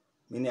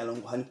men ya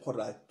lon ko han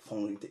korra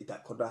fon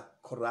ita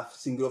korra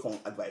single fon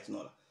advice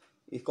no la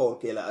e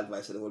ko ke la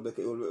advisor wol be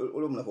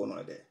wol na ko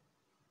no de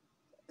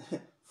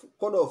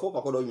kodo fo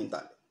ka kodo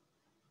nyintale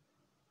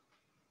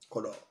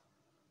kodo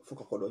fo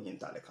ka kodo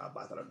nyintale ka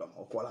batala dom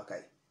o kola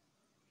kay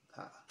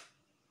ha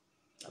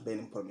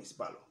aben promise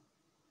balo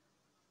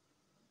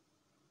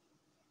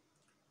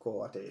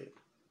ko ate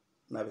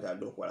nabita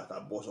do ko la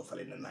ka boso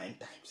fale na 9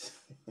 times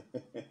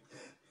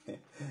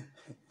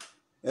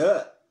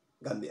yeah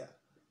Gambia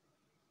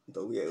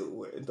so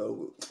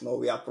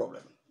we have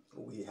problem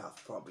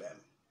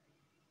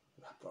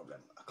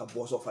aka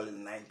boso fale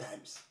 9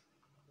 times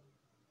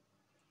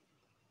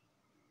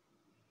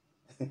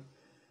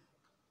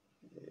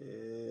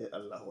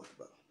Allahu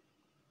Akbar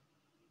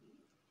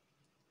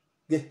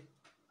ge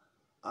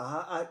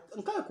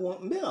nka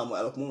ko mbe amo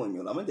ala ko mo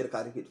nyola man der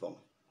kari kit fam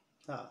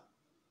ha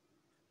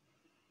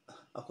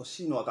ako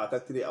sino aka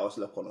 3 hours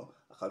la kono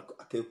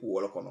aka ku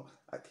wala kono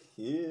ak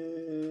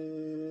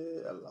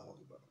Allahu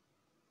Akbar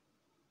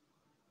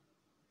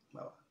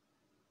baba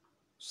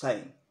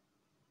sign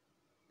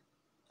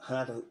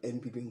hanata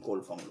NPP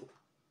call fanglo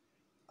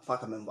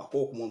afaka memba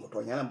ko mon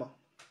to nyala ba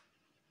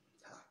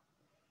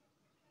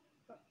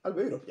albe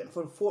Europe jan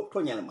fo to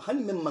nyala ba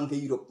hani mem manke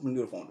Europe mun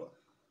yor fondo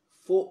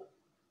fo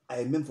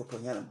ay même fo to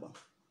nyala ba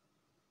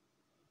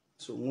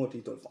so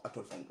ngoti to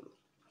atol fanglo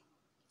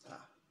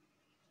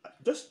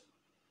just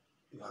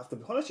you have to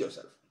be honest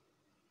yourself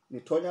ni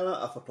to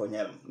nyala afo to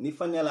nyala ni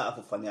fanyala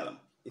afo fanyala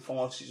if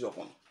on si so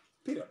kon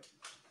period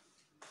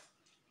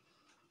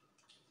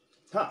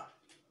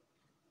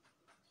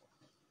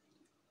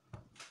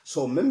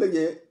so membe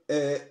je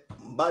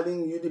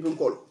bading UDP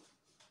call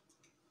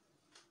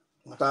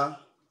mata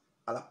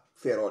ala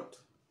ferod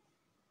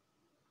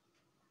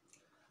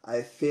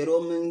ay fero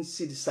men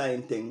sid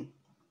sainting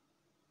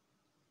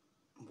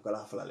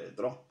bukala fala le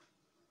dron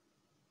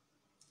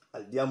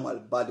al diam al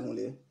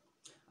badingule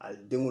al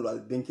dingulu al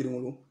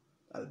benkiringulu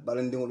al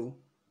barandingulu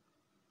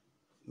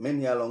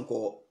men yalon ko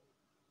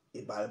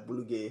e bal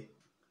buluge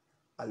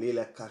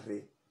alila carré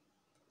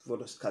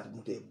photos card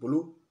mute bulu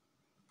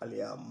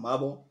alia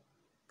mabo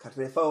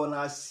carré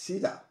fauna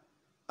sida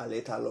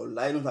aleta lo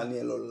line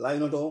tani lo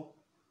line to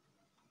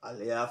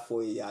alia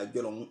fo ya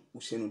jolon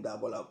usenu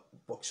dabola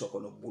box ko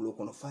no bulu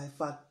ko no fa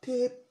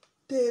tape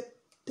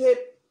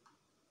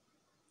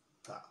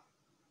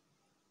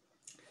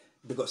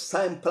because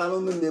time plano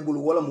men me bulu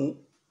wala mu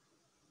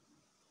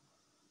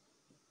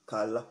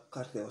kala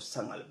carré o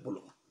sangal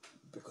bulu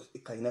because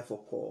ikayna fo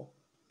ko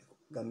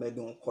gambe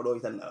don kodo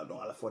itan na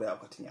don ala fore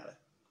akati nyala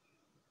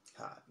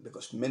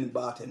because men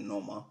bate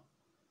noma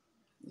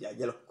ya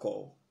jel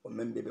ko o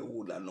men be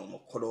wuda noma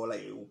kodo la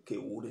e ke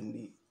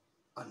wudindi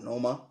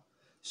anoma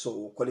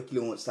so ko le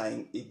kilon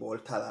sign e bol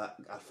tala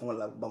al fon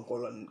la banko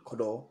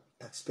kodo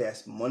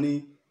taxpayers money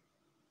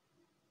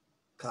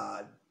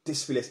ka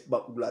displace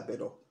bla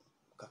bedo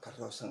ka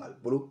karro sangal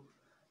bulu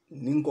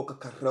ninko ka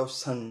karro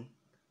san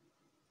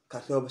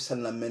karro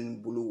san na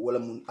men bulu wala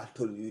mun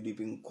atol UDP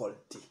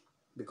kolti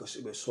because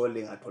it was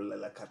solely at all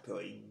la carto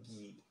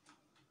gi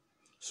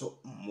so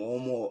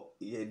momo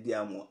ye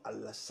diamo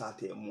alla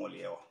sate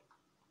moleo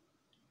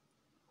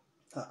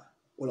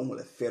wala mo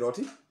le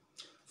feroti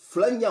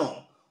flanjan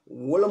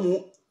wala mu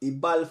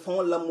ibal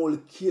fon la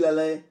mol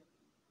kilale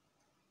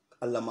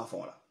alla ma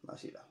fon la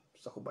nasida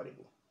sako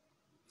barigo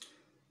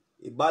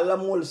ibal la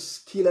mol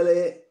kilale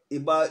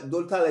iba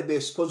dolta le be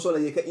sponsor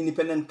ye ka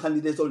independent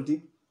candidate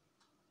olti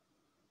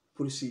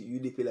pour si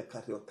UDP la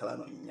carto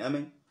talano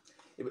nyame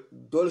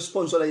dol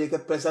sponsor ye ke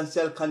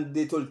presidential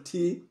candidate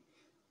ti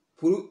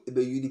pour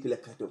be UDP la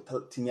kato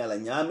tinyala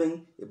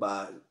nyamen e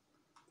ba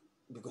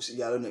because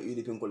yalo na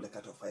UDP ko le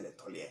kato file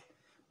tolye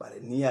bare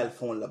ni al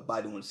fon la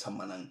badi mun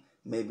samanan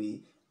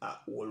maybe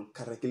wol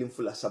karakilim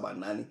fula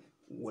sabanani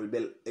wol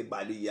bel e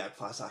badi ya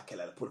fasa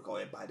kala pour ko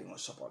e badi mo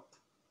support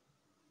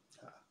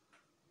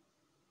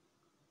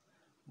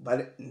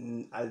bare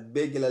al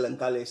begela lan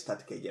kale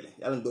start ke jele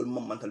yalo dol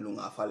mom mantal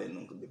lunga fale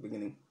non ko be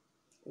beginning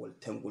wol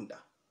tengunda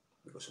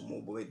because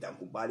mo boy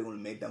danku bali wol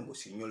me danku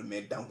signol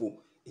me danku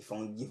if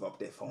on give up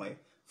the phone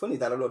funny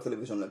that a lot of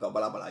television like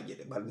bala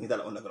get but ni that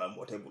underground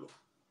what table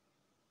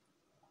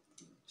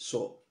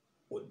so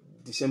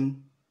the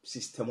same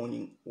system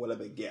on wala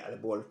be get al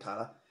bol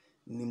tala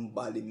nim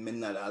bali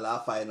menna ala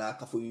fa na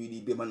ka fu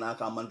yidi be mana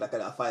ka man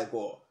takala fa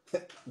ko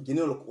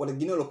ginelo wala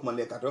ginelo ko man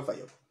le ka to fa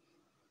yo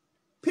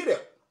period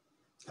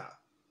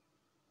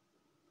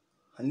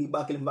hani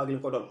bakil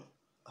ko don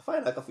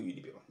afa na ka fu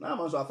yidi be na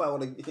man so afa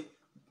wala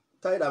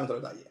tay da to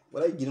daje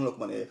wala gino lo ko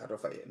man e ka to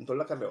faye to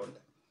la ka de on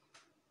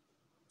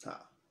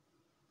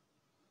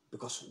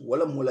because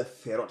wala mo la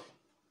ferot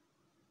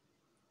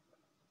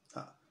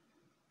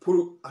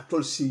pour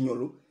atol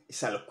signolu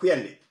isal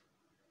kuyandi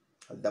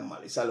al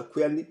damal isal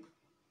kuyandi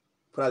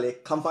pour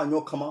aller campagne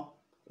kama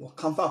o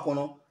campagne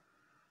kono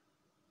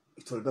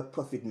itol be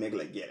profit meg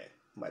la gere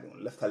mbadi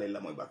on leftale la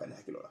moy bakane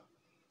hakilo la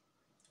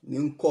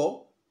nin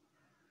ko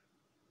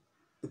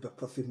it be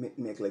profit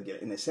meg la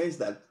gere in a sense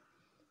that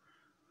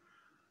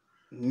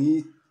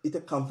ni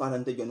ite campagne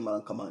ante joni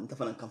malan kama nta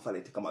fana campagne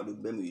ite kama do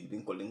be mi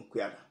bin ko len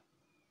kuyada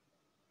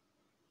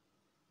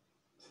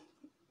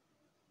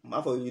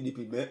ma fo UDP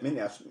men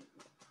ya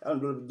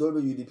do be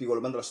UDP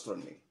ko bandra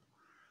strong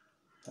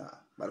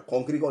bar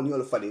concret ko ni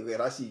o fadi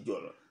rasi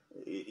jolo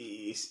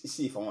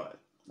si fa wala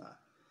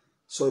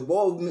so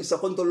bo sa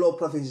konto lo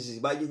provinces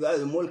ba ji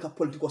mol ka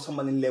politiko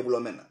samani lebulo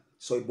mena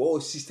so bo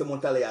system on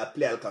tala ya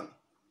play alkan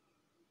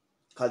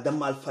kal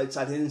damal fal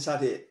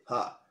sate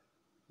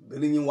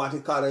beni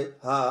wati kare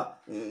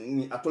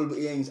ni atol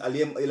yen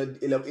aliem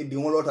ila di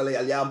ngolo tala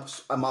aliam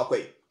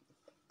amakoy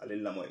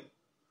alil la moy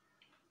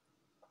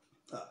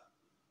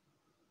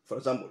for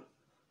example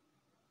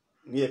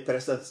ni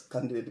president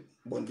candidate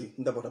bondi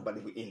ndabota badi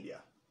bu India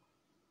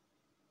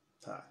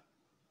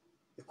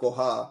ko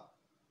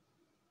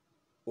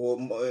o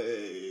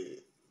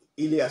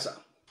Iliasa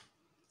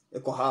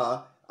ko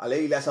ale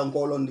Iliasa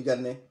ko lon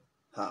diganne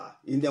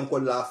Indian ko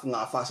la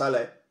nga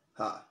fasale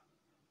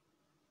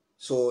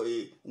so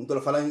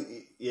ntol fala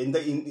yenda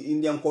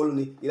Indian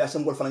colony ila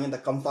sambol fala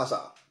yenda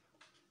kamfasa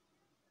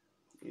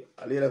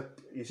alira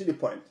you see the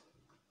point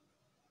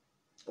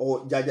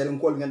o jajarin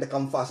kol ngende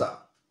kam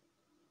fasa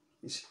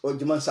o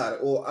Jumansare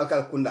o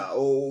Akal Kunda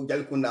o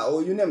Jalkunda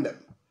or you name them.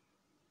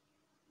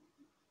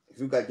 If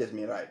you guys get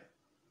me right.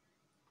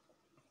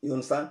 You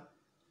understand?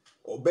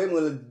 O be mo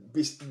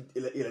bis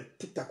il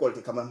tikta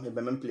quality kama me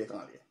même play kan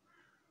ali.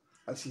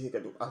 Al si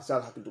hekedu al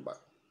sal hakidu ba.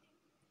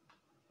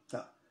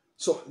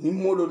 So ni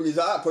modo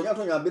liza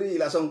tonya biri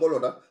ila san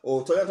goloda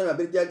o tonya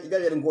biri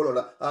jajarin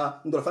goloda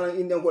ndol fana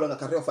indian goloda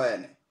ka reo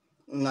fayane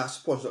nga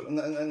sponsor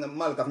nga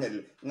mal ka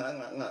fanyel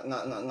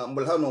nga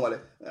mbol ha no wale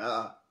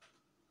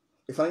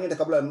ifana ngende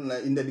kabla na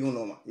inde dingo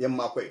noma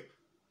yemma koy.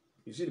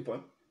 You see the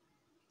point?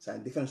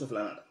 Sign difference of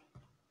lanada.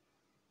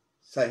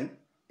 Sign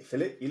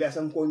ifele ila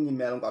san ko ni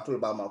mel ko atul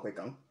ba ma koy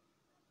kan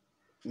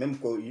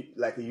même ko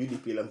like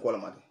UDP lan ko la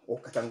mate o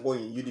katango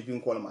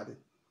UDP ko la mate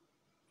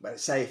but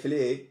say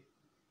ifele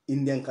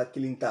Indian ka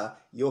kilinta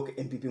yo ke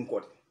MPP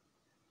kote.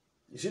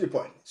 You see the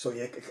point? So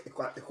ye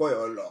ko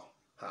yo lo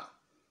ha.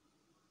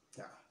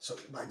 Yeah. So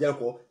ba jel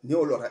ko ni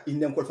o lora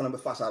Indian ko fana be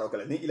fasa ro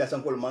kala ni ila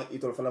san ko ma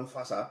itol fana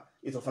fasa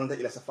itol fana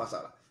ila sa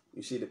fasa.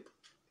 You see the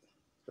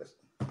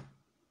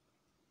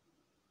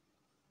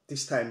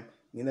this time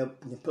ni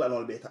plan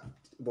all beta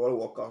ball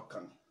work out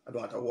kan I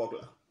don't have to work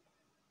la.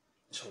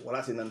 So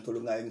wala sin nan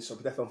tolu ngai so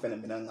bita fana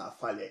mina nga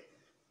fale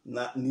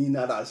na ni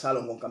na dal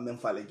salon kon kam men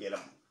fale gelam.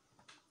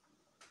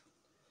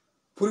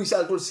 Pour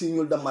isal tol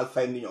signal da mal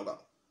fay ni ñoga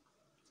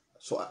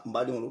so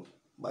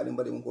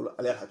mbadi ngolo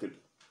ale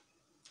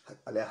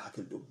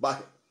hakil do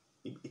baake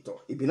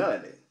ito ibinala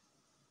de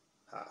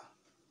ha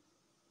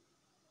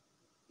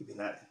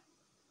ibinala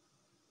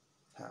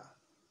ha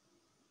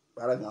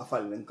bara nga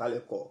fal len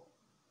kale ko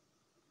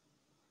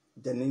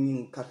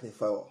janin carte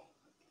fawo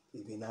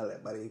ibinala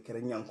bari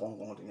kere ñan kon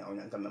to ñaw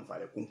ñan tam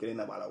fale kunkele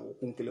na bala wo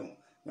kunkele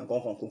ñan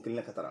kon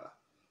kunkele katara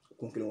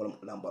kunkele wala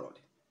lam barode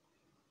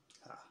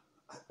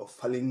o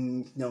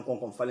falling ñan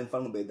kon falling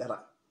falmu be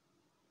dara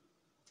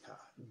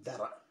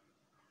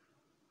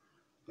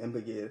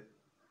membe je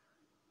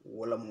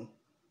wala mu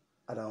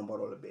adam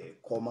barol be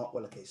koma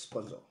wala ke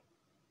sponsor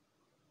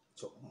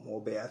so mo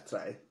be a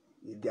try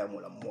yi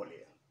diamu la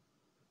mole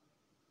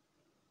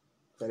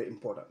very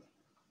important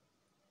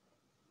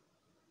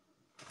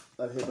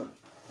alheba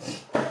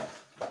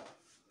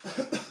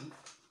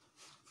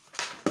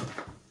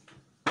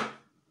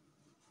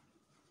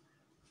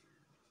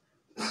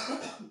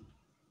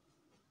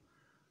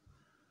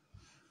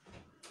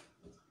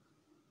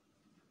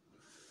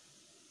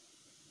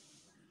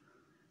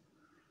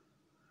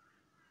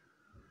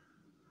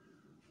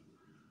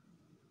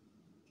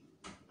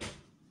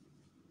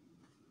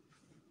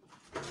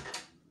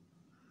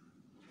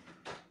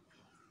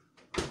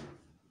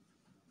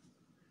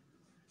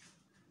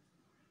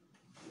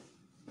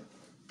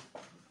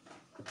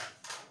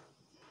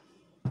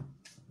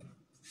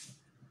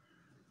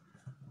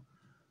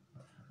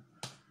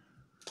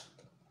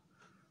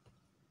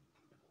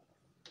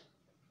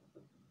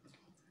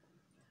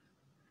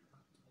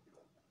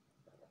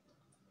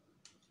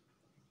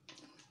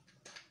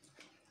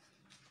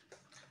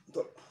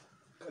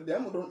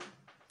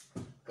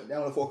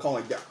Kadiamo fo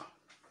kan ja.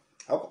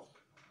 Ako.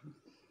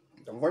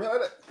 Dam ko nyala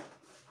de.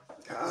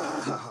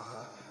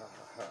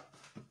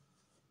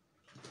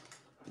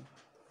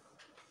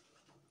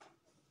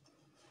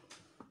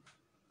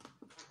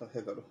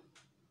 Okay, garo.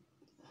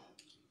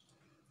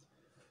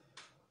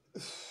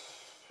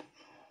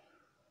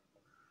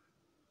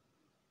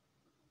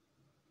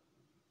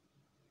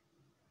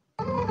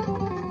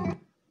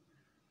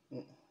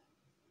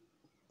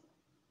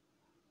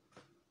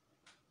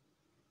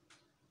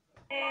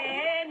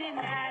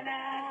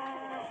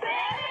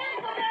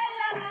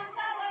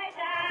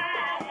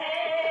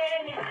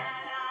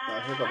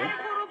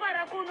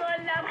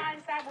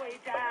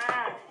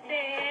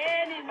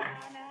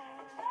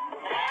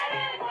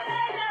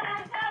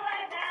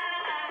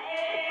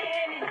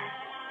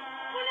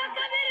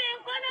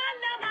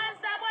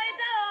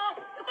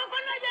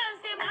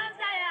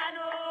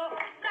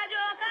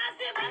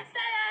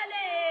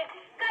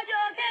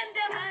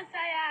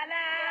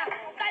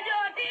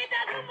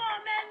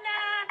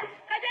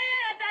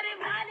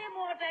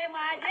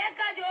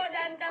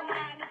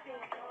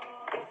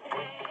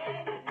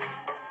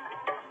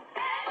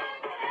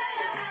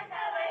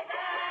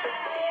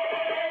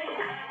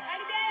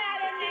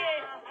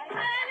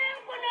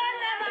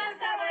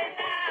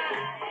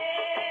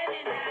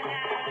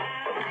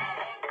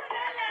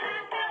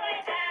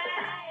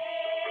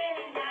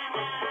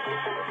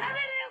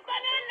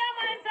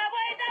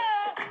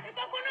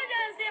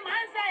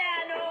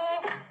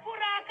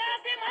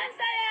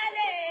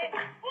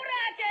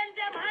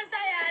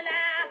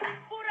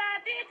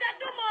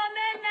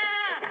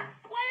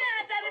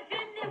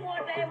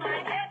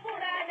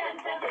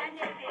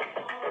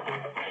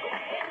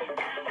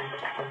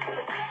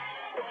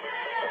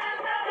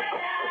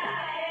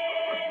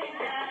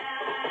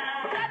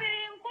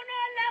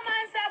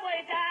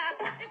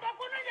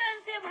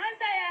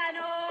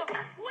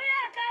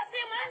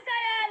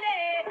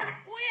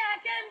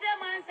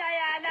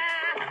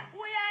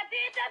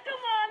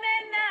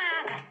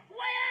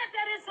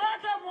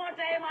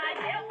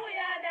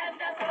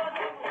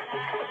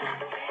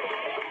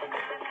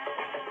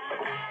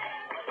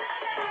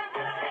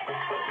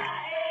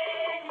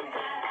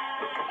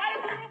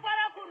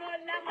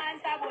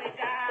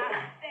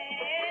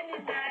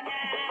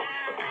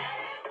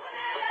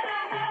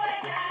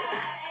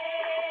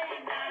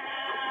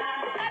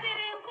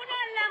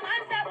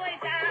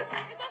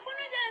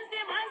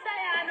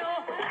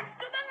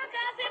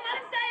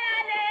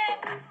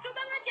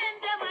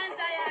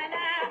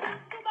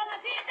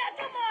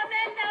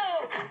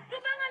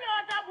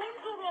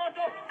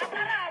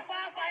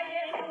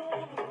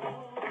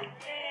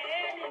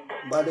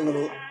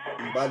 badengolo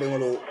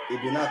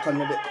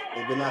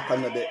ibina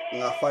kanade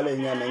nga fale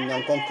nyame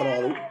nyankon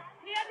kono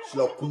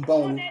silo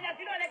kumpawlu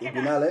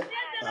ibinale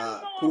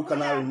pour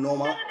canal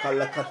noma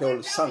kala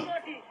katewol sang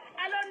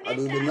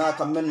adu ibina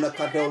kamen na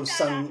katewol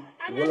sang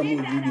wala mu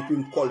yudi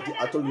pin kolti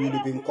atol yudi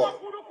pin kol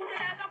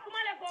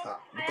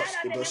because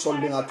ibe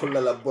solding atol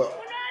la bo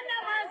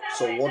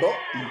so wodo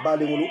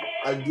badengolo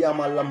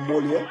aldiama la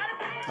molie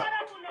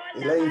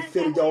ila in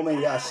fer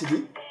jawmen ya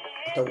sidi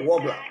ta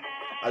wobla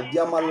al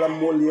diamal la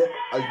molie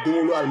al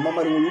dewlu al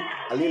mamarulu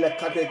al ila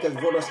kate ke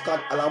vodoskat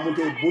ala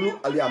monte bulu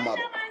al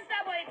yamabo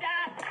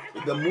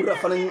be murra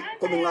fanan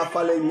ko mi nga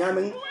fale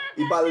nyamen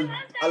ibal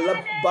alla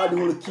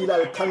badul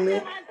kilal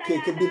kanne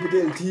ke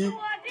député ti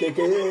ke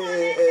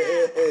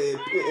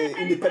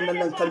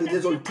independent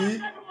candidate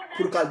ti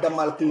pour kal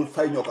damal kun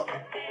fay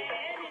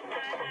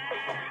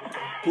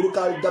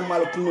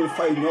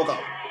ñoka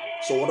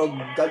so wodo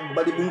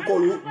badi bun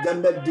kolu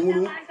gambe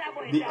dingulu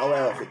be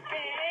aware of it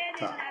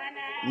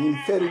ni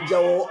feri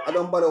jawo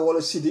adam bare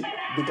wala sidi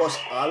because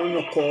alu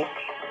no ko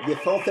de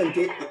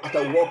fanfente ata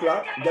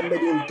wokla gambe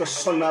di to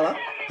sonala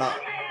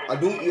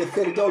adu ye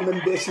feri jawo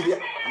men be sidi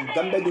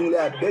gambe di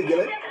ngula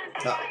begele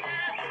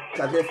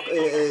ka def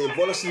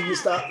wala sidi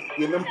sta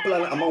ye même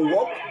plan amon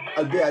wok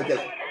al be atel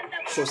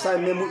so sa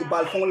memu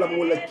ibal fon la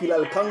mo la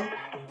kilal kan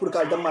pour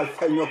ka damal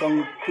fanyo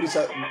kan pour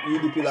sa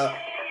yidi pila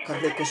ka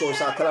de so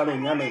sa kala no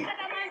nyame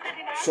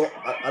so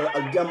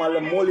al jamal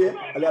molie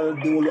al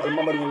dingulu al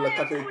mamarul la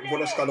kate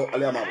vodoscado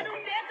al yamamo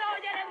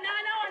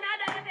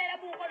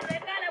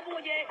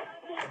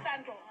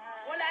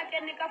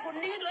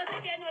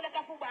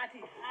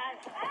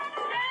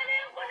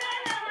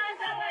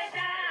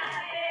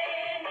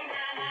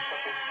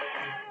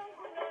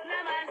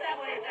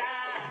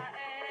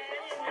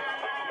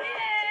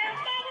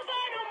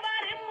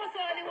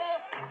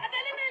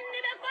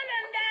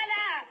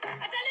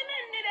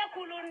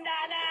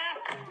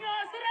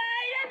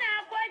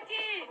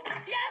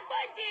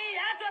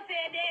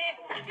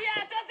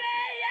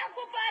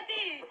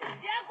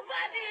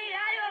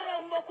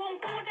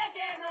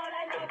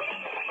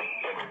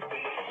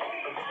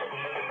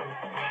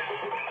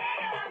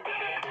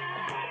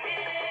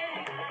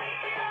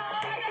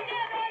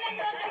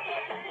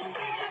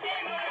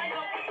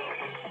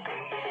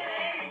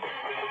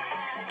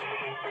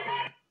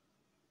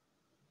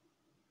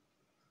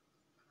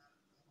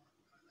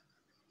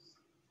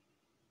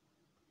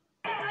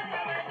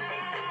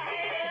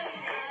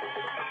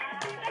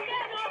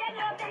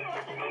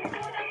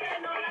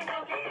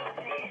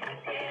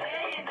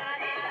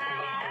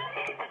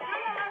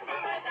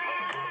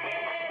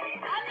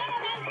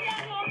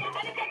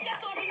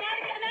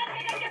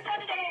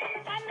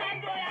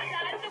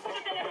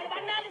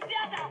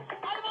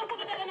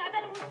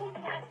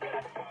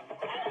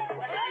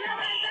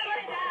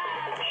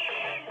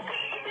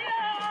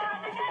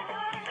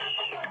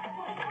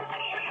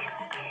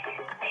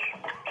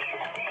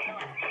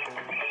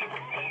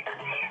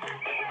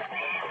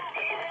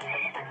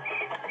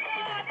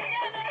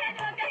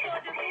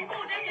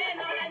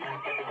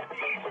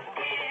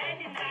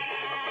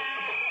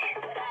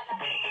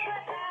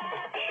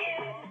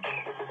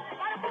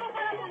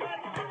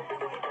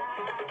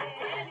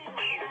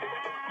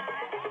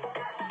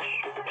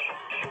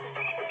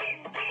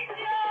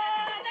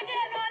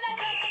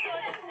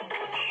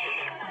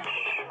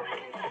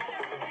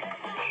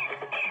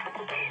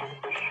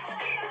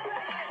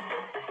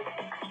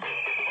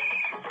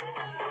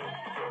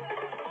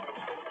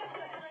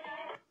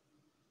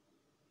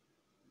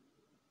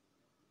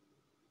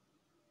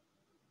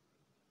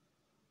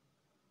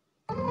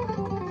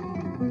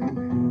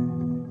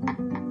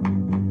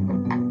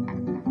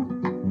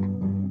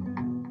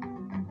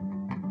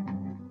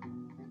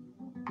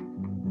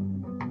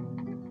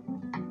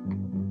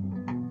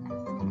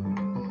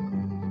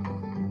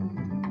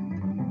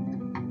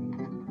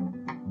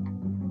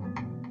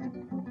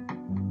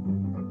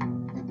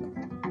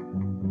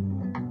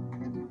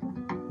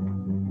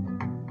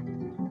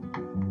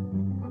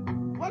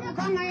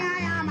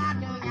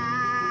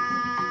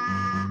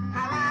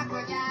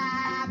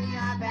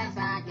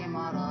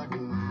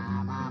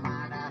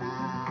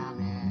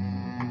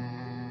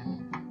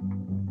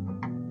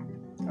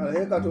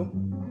kato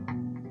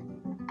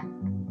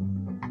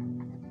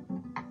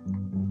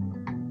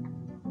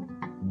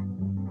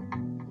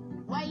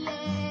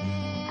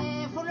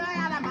waye fulo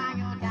ya la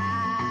manyota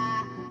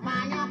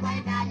manyo kwa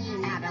itani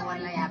nyada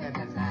wala ya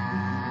bebesa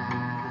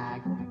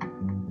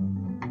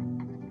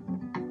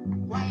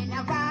waye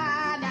na fa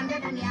dande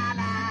dunia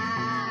la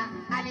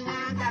alinga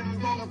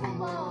kamjele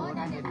kumbo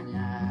dande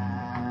dunia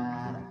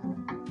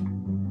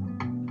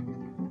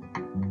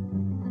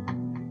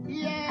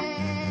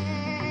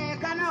ye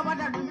kana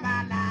wada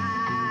dumbala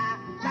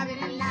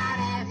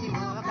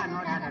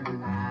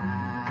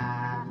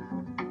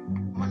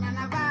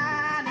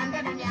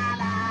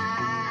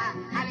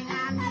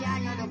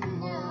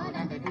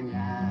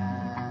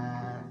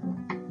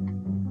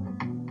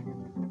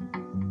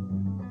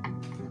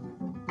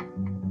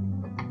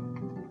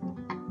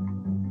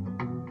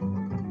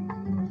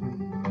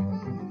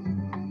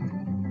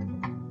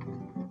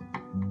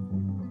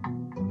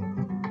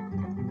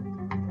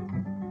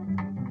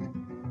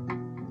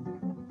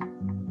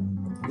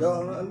Yo,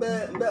 be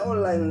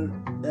online,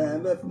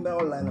 be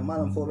online.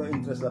 Man, for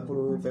interest, la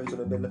pour faire sur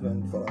le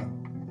development for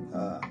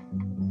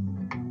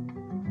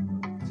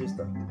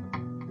sister.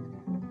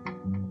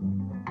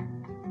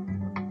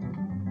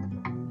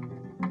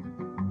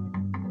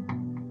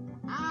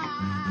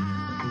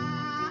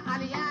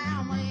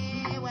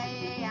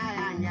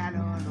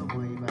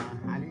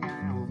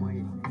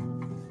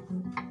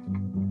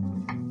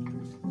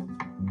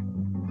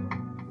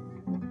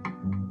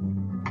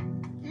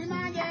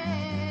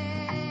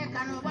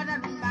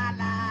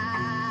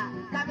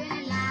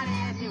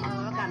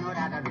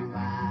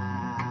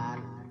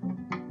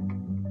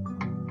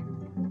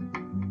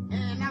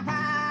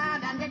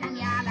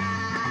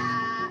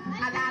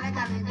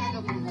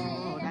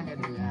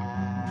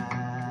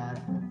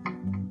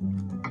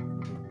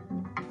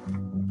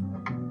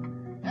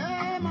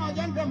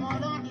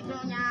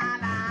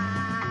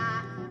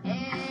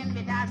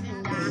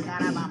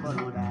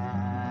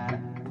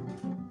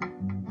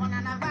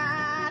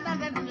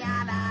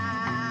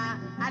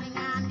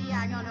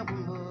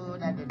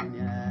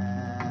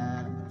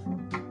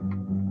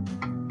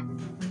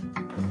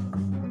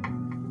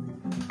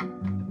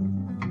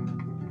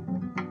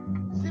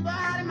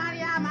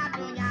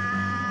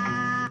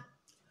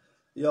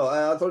 Yo,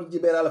 I told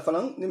Jibera la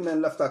falang ni men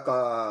lafta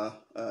ka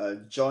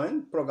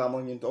join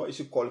programme ni to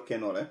isi call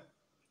kenole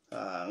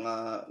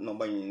nga no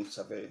bañ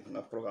ça fait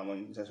na programme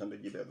ni session de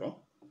Jibera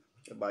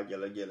e ba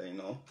jela you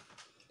know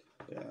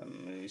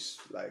it's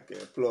like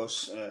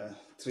plus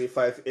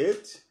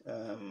 358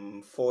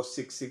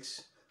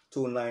 466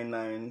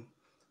 299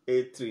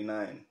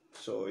 839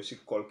 so isi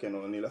call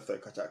kenole ni lafta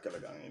ka cha kala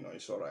gang you know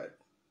it's all right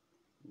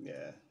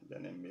yeah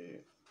then me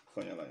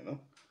fonyala you know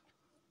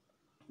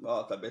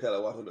ba ka beta la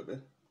wato de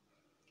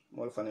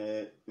mol fane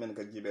men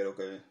ka jibero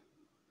ke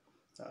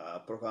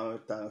programme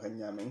tan ka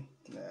nyamin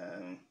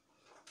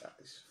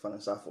fana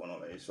sa fono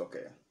la is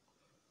okay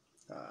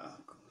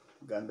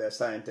ganda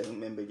science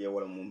membe je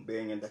wala mum be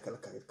ngenda kala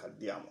ka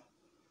diamo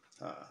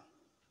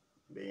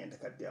be ngenda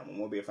ka diamo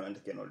mo be fana te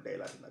kenol de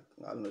la nak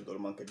ngal no dol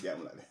man ka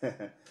diamo la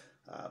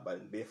ba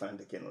be fana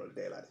te kenol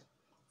de la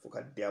fu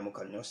ka diamo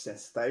kan no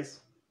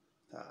sensitize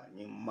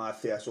ni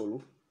mafia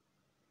solo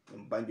ni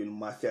banjul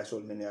mafia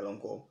solo men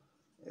yalon ko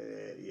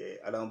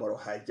ye Adam Barrow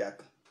hijack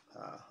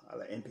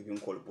ala MPP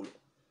call bull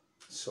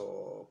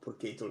so pour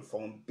que tout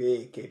fond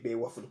be ke be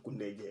waful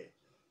kunde je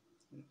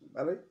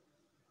ale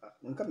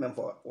nka même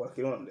fo wala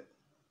ki non de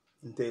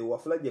nte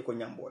wafula je ko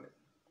nyambo le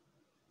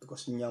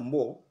because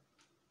nyambo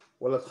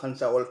wala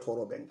khansa wala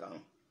toro benkan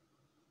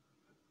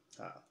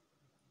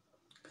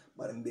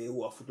bare be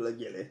wafula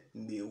jele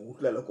be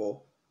wutla la ko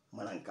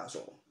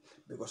manankaso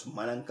because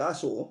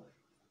manankaso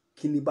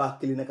kini ba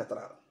kilina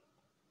katara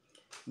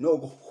no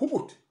go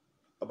hubut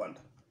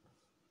abanda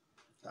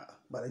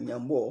bara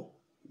nyambo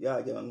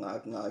ya jama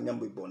nga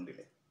nyambo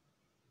bondile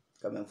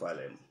kamen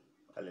falem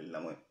ale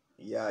lamoy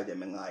ya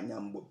jama nga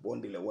nyambo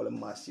bondile wala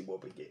masi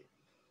bobeje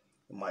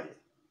maye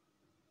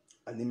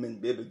ani men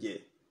bebeje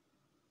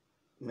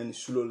men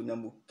sulol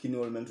nyambo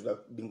kinol men tuda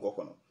dingo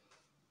kono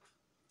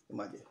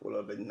maye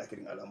wala be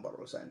nakiri ala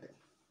mbaro sante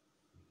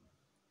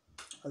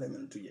ale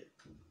men tuje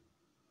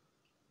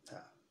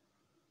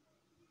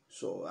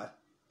so at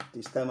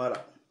this time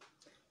around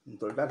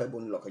ntol data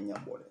bon lo ko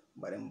nyambole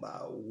bare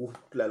mba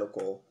wutla lo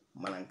ko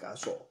mananka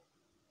so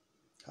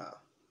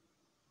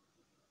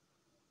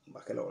mba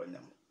kala wala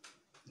nyam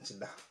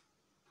sida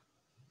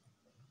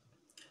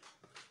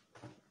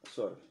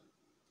sorry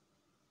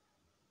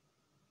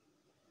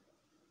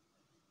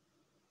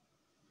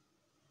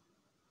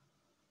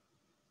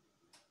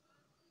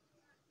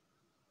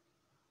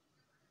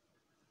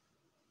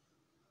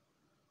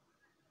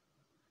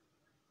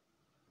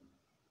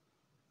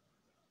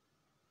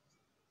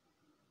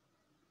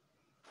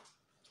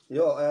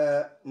yo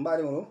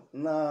mbari mo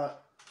na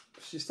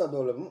sista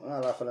dole na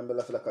la fala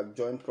bella fala ka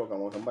join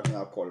program on mbati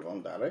na call on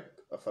direct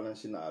fala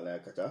sina ala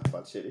kata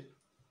fal seri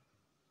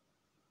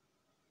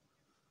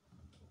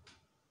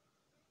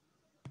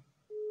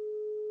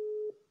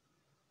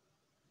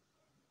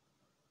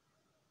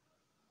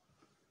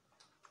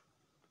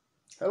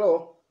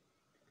hello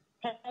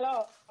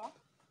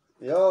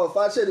yo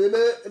fal seri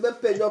be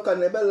pejo kan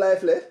be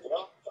live le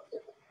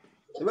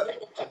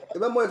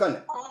be moy kan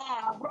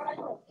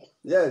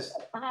yes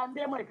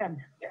Ande moy kan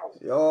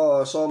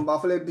yo so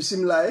mbafle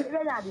bismillah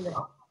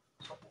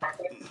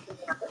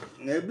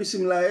ne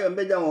bismillah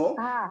mbe jango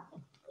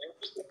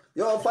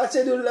yo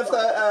face de left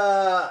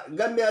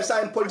Gambia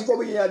sign political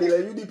bi nyadi la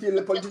UDP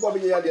le political bi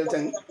nyadi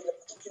tan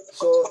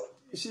so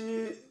si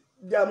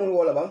diamul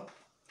wala bang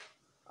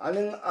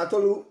anin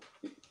atolu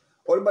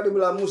all badi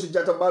bula musu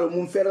jata balu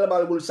mum fere la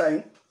balu bul sign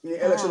ni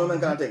election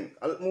men kan tan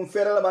mum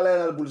fere la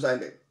balena bul sign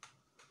de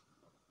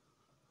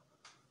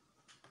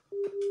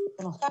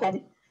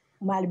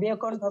malbe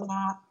kon na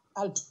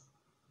alto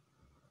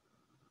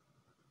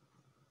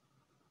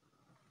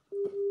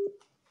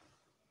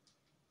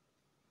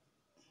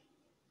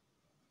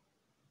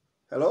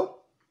hello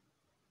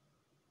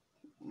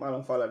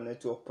malam fala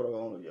network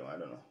problem I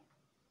don't know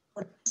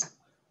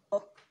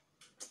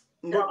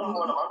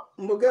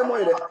mbuge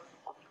moy de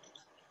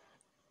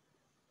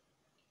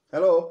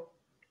Hello.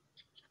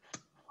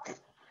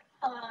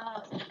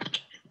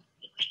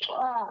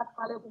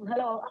 Assalamualaikum.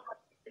 Hello.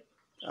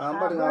 I'm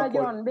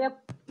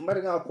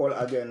going to call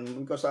again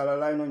because I'll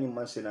line on your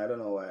man. I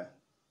don't know why.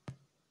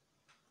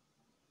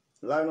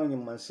 Line on your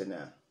man.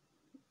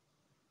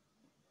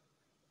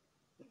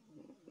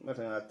 I'm going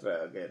to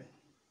try again.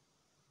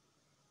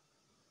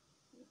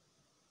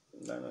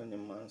 Line on your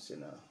man.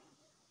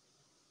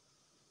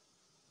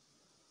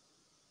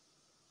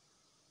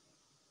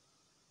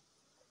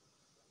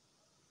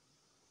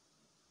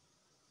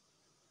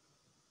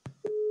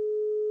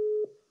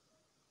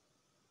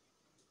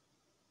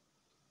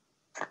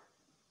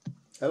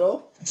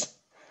 Hello?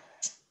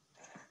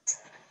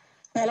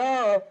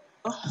 Hello.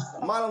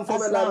 Malum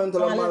fobe la men to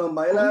malum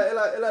ba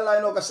ela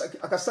line o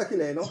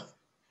akasakile no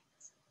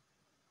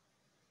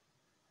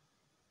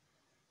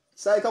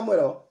sai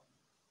kamwero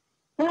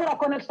Pura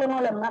connection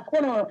ole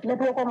makono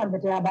network ko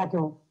mabete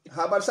abato.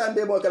 habar sai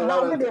be mo kan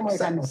la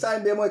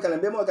sai be mo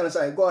kan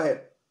sai go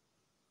ahead.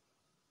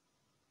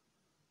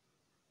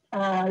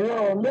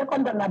 Yo me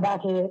konta na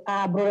bake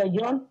bro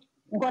John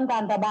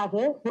konta anta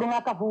bake pour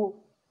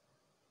ngakafu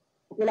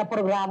ila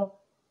programme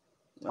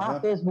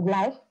Facebook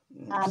live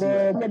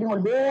ade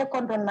medingol be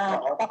kontona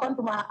ta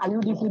kontuma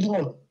UDP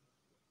dingol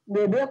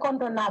be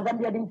kontona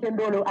Gambia ding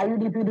tendolo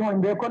UDP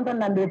dingol be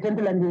kontona be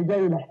tentulande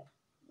jayila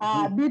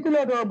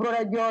bitulo do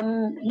brother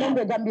John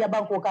membe Gambia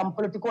banko kam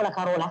politiko la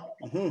karola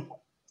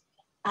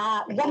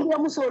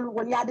Gambia musol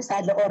wol ya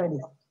decide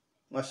already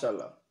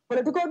mashallah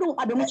politiko dum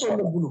abe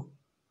musol le bulu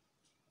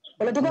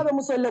politiko be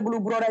musol le bulu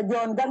brother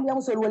John Gambia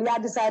musol wol ya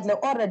decide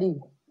already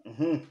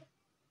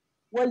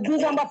Well,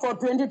 December for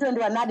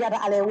 2021, Nadia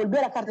Ale will be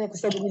a carte to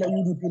study in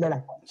UDP.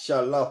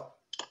 Inshallah.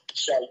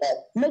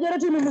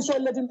 Majority of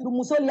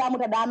Musol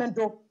Yamuta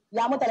Damento,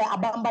 Yamuta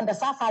Abamba,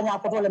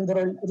 Safanya, Potolem,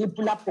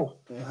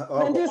 Ripulapo.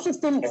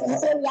 2016,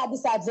 Musol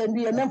Yadisat, and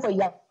be a member for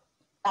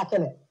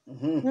Yakele.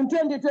 In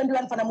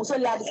 2021, for the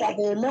Musol Yadisat,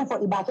 a member for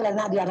Ibakela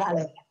Nadia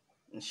Ale.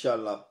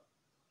 Inshallah.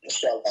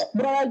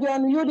 Brother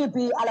John,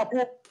 UDP,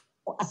 Alapo,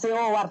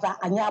 Aseo Warta,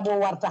 Anyabo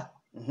Warta.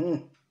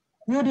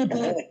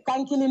 UDP,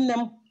 can't kill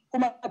them.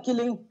 Kuma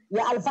killing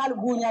ya alfal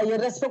bunya ya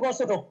respect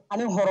soto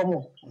ani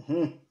horomo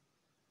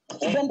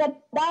benda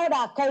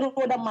dawda kayro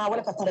da ma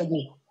wala ka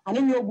taraje ani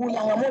yo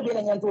bunya ngamo be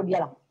la nyanto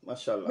diala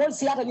mashallah mol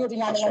siyata nyoti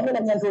nyama ngamo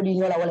la nyanto di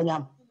nyola wala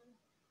nyam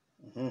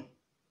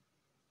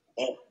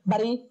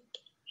bari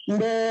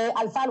mbe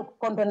alfal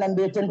konto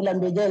nambe tentu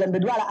lambe jeyla mbe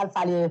duala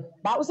alfal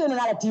ba useno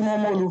nala timo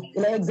molu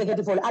ila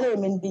executive ol ale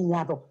men di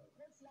nyato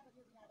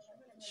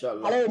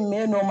inshallah ale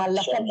meno malla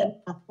kam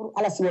pour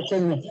ala siwo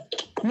kenyo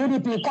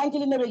UDP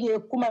kankili nebe ye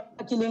kuma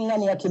killing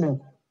ngani ya killing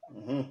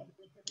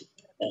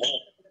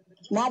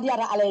Nadia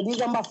ala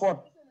December 4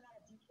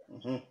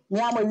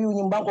 nyama wiu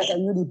nyimbanko ka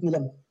UDP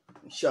lam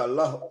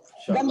inshallah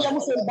Gambia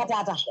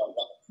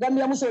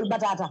musul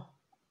batata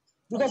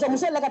because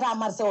musul lekata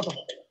marse auto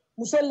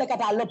musul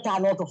lekata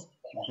loptano to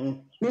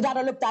ni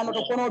data loptano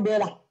to kono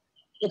bela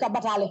e ka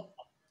batale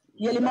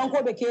yeli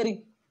manko be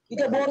keri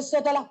ite bor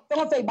setala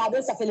to fay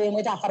babe sa fele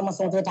ngeta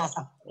pharmacie to ta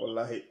sa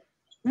wallahi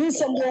ni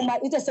sembo ma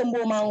ite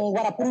sembo ma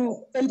wara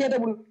pour tentede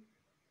bul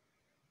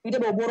ite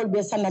do borol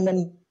be sanna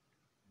men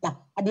na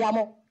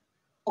adiamo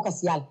o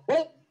kasial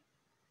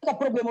ka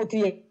problème o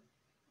crier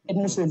et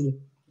musoli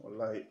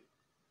wallahi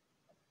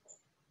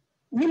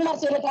ni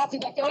marché le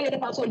trafic ke o yede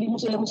paso di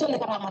musole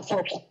ka marché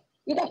o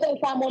ida ko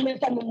fa mo men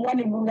tan mo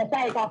wani lu na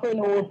tay ka ko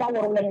no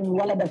power la ni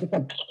wala da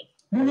tan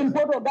ni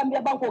poto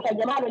Gambia banko ka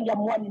jamaalo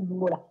jam wani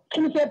lu la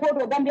ni se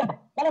poto Gambia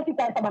bala ci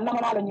tay sama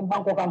namalo ni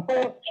banko kan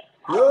ko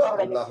yo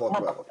Allahu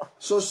Akbar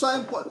so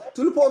sign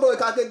tout le monde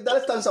ka ke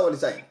dal tan sa wali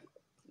sign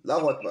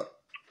Allahu Akbar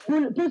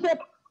tu se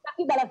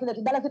taki dala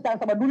ci tan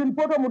sama dulin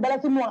poto mu dala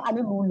ci mo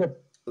ani lu le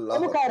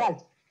mu kayral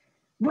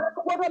bu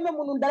poto me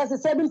mu dala ci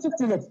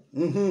 750 net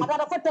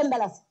ata fa $10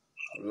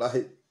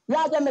 wallahi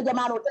ya jamme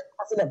jamaano te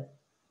asilam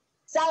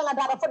sa la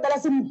dara fa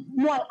dala ci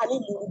mo ani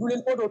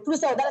dulin poto tu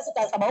se dala ci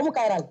tan sama mu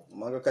kayral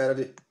ma nga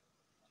kayrati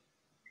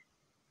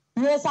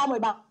ye sa moy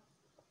ba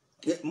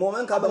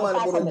moment ka ba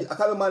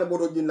mane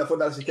bodo jinna fo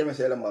dal si keme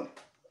sele mam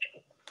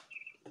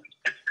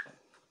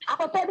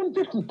ako tedum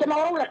tukki kema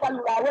wala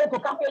kallu la we ko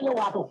campagne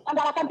wato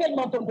andara campagne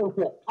mon ton ko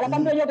ala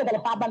campagne yo dal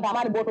fa banda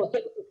mane boto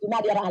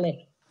na di ara ale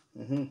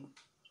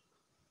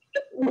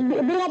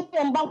bi na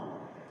tem bank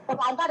ko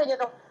andara je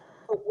do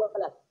ko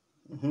wala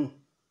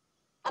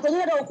ata ñu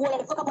do ko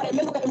wala ko ka pare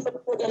même ko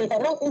ko dele ta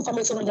ro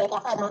information de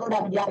ka fa no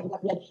da di ara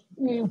ngam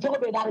ni jogo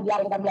be da di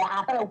ara ngam la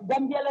ata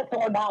Gambia la to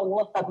da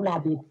wo ta na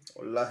bi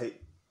wallahi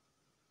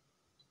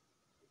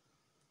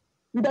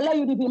ndala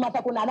UDP mata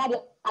kuna nade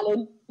ale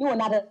ni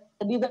wona da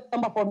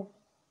December for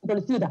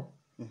dolcida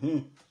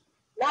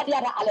nade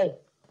ada ale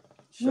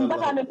ni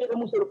bata men be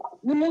musulu kan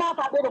ni ma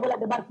fa be bola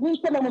de bar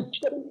ni teme mu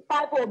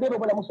pa ko be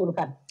bola musulu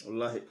kan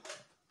wallahi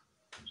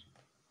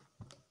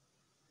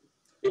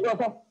ido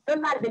ko ton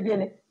na de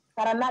jene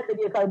kara na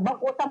de ka ba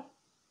ko tam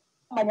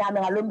ma nyame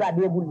ngalonda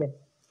de bulle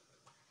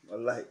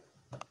wallahi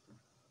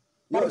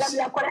yo si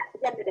ko le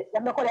yande de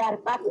jambe ko le ari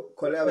ba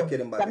ko le aba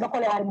kere mbake jambe ko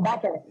le ari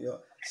mbake yo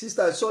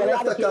Sister, so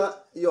left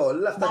ka yo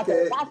left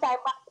ke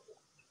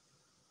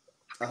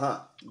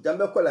aha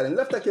jambe ko la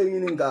left ke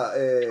ni nga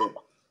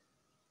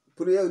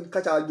pour ye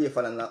kacha ge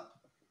fanana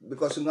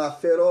because nga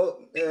fero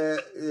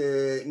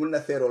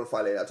na fero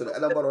fale ato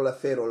ala baro la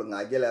fero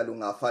nga gele adu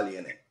nga fale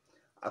ene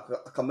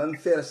aka même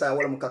faire ça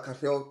wala mu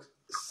kakateo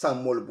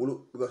samol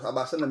bulu because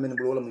abasa na men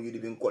bulu wala mu yidi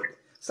bin kol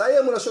sa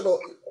ye mu la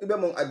soto ibe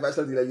mon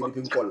advice di la yidi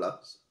bin kol la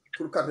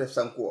pour carte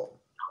sanko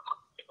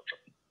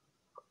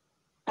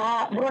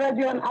brother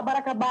John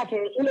abaraka bake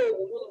ile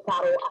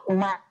karo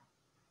akuma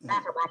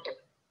nata bake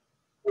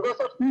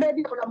because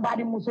maybe ko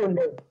mbadi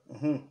musonde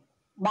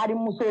mbadi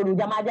musolu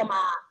jama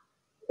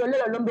to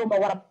lelo londo ma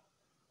wara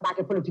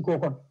bake politiko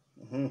kon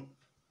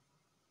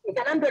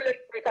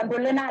kan to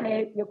le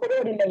nane ye ko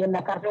do le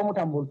na carte mo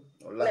tambul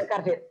le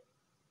carte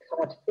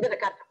sot ide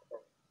carte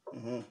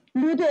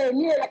lite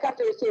ni la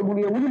carte sebul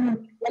ye wuli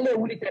wala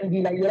wuli tan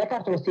di la ye la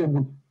carte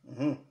sebul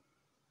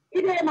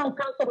ide man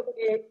kan so ko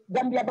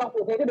Gambia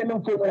banko ko ide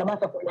men fo la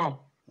masa ko yaay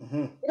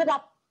ide da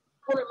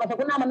ko masa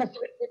ko na man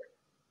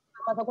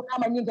masa ko na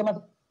man nyinga masa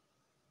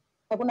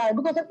ko na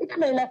because ite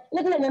me la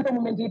le nyanta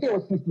mo men ite o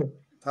sisle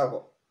hako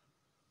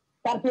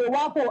carte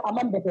wafo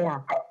amambe ya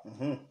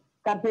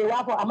carte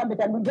wafo amambe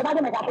tan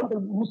jamaade me ka ko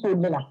muso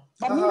lela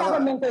ba mi la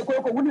men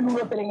ko wuli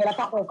nulo pele ngela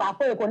ka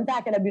ko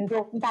nta kala binto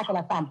nta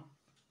kala sam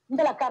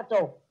ndala carte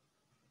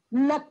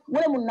nak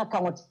wala mun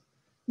nakawot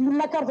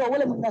na carte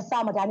wala mun na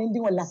sama tan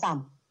ndi wala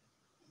sam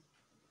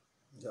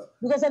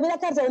because abila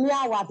carte ni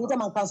ya wati ta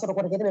man kan so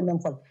ko kede men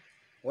fol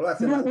wala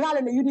wala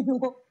ne UDP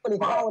ko ko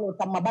ka wala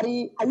tamma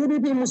bari a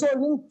UDP muso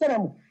ni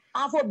teremu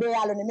afo be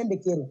yalo ne membe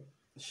kere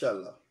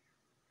inshallah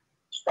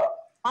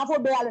afo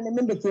be yalo ne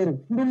membe kere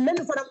ndum men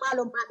fana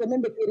malum pa ke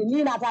membe kere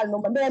ni na tal no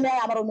be me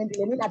ya maro men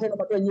ni na tal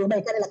no to yi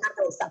may kare la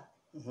carte o sa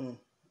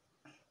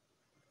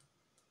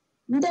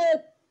nde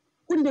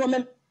kundi o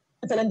men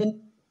telen din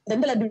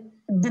ndela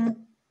din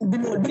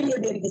biye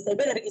de register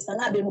be register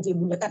na be muti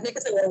bulle carte ke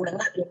se wala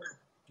na be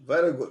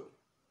very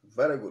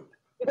good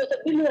because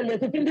billo le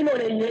to tindino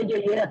le yeje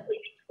yera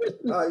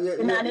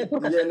ne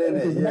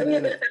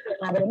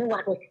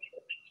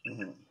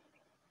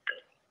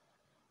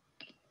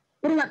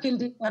pour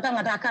makindi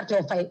ngata carte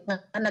o fay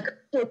ana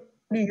to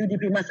ni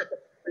UDP masa ko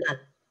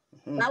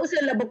na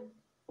usel la bok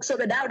so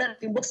be dawda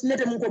ti box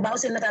nete mun ko ba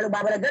usel natalu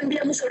babala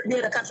Gambia muso de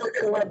carte o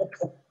ko wala bok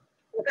ko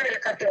kare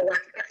carte o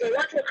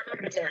wato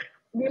amabita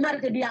ni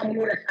marite dia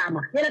mu la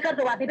sama yela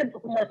carte wa tete ko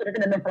mo so tete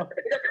men fa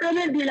ko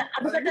men di la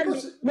abuka tan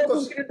mo ko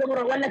kiri to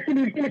wala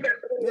kiri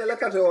ni la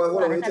carte o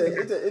wala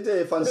ite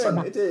fan san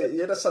ite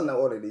yeda sanna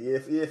already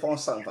ye fan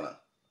san fana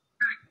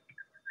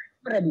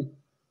ready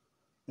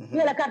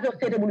yela carte o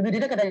tete bul bi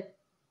de kata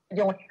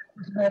jongo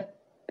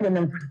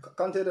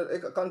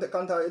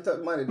kante ite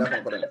mari da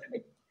ko ren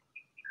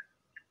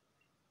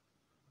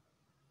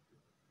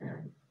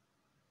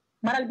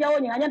maral jawo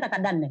ni anyanta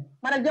kadanne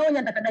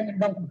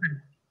banko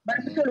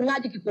bari so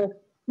ngaji kiko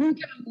ni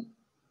ke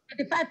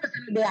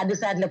 85% be a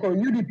decide le ko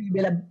UDP be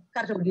la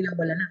carte di la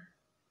bola na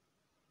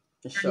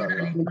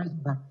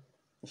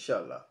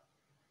inshallah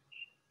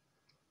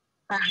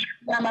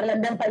yamar la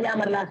dem pa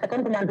yamar la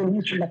second man to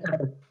yusu la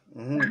carte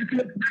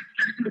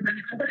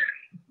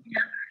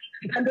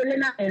kan do le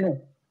na eno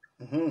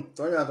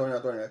tonya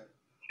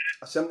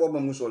asembo ba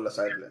muso la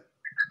side le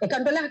e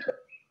kan do la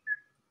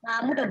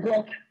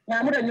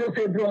muta nyo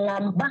fe bro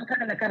ngam banka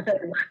na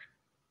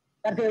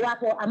carte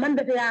wako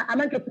amande ya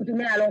amanke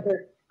tutume alon ko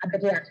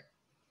abete ya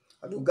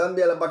adu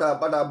Gambia la bata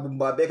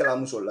bumba be kala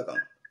muso la kan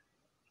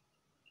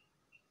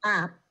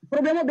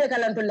problème be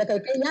kala to le kay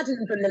nyati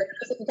to le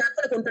parce que ka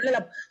ko to le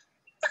la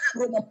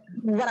bro mo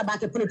wara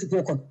ba ke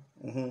politique ko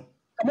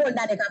kamo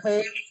ndane ka fay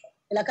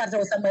la carte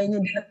o sama ni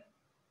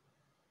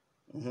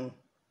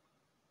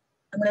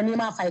amna ni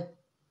ma fay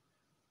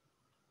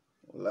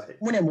wallahi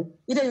munemu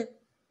ite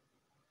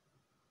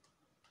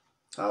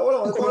wala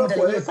ko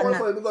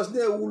because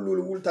ne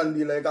wulul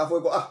tandi la ka fo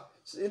ko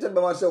ite be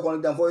marché ko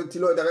dan fo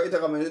tilo ite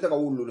ka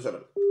wulul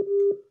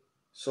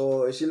so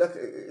sila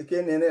ke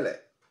nene le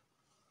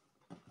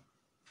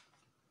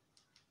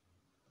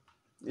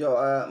yo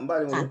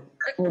mbali mo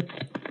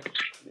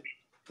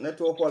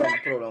network wala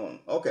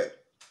problem okay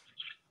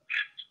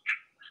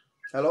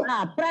hello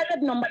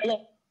private number le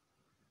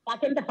ka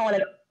kenta fawale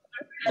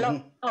hello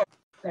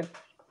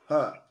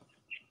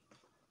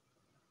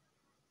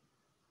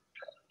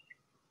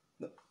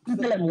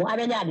tele mu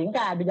abe nyaadi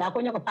nga bi ja ko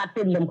nyako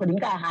fatel lem ko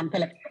dinga han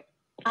tele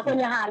ako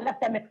nya ha la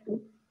tamet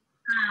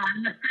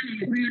na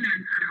tele ni na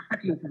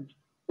pati ko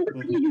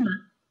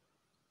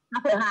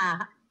ako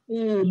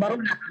baru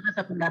na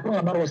sa ko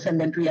na baro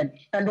senden tu yan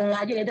tando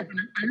ngaji le def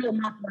allo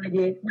ma ko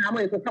je na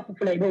moy ko kapu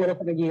fulay do wala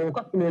ko je ko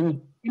kapu ni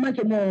man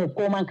ke mo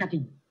ko man kati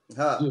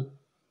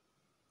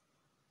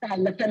ta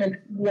la tamet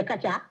ya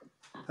kacha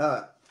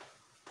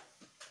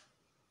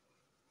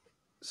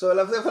so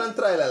la fe fan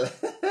trial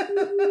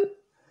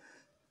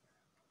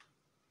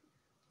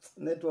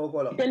network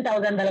wala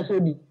 $10,000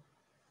 sodi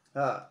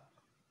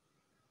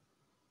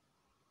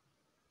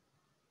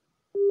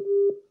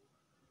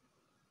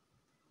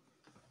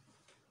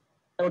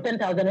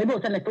 $10,000 ibo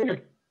sana to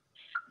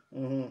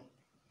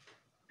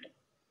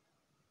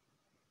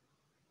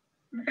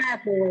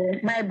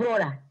My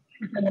brother,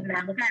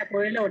 ko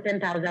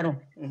 10,000.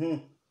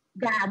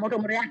 Ga moto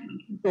mo ya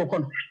to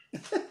kon.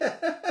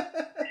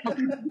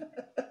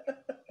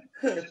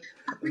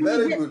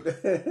 Very good.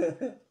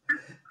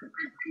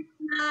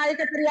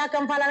 Ika teriya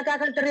kam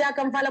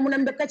fala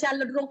munam be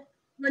kacalla do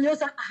no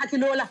sa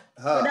hakilola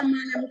dam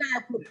manam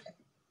ka ko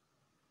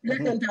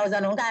 10,000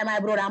 ka my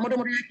brother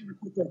moto mo ya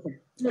to kon.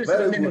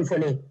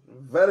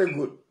 Very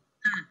good.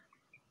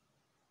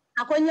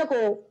 Akonya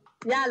ko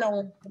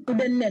yalong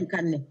tuden nen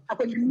kanne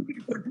akonya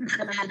ko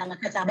kana ala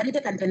kacha bari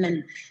te kan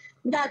tenan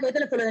nda ko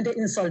telephone de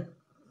insult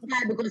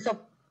nda because of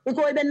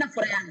ko be na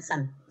for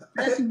yansan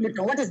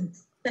what is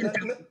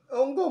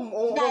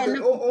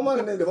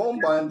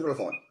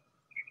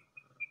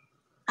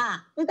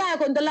nda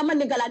ko ndola man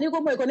ngala ni ko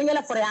moy ko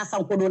ngala for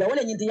yansan ko dola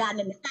wala nyinti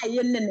yanne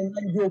ay yenne nen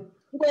jo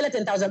ko ela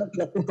 10,000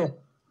 ko kuto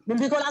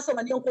mbi ko la so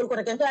man ko ko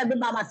reken ko be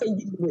mama fe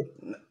jindi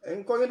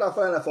en ko ni da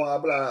fa na fo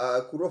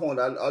abla kuro fon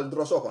dal al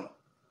droso kono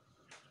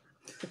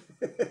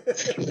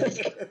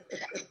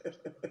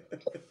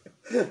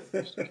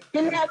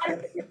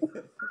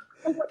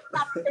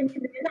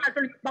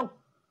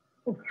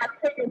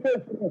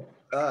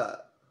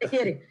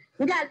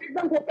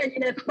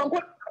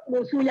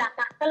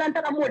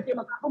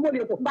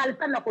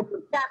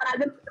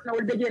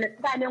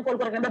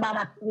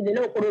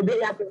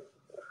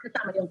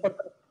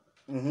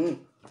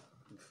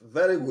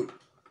Very good.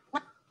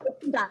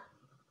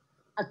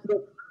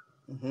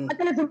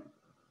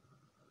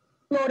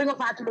 No ringo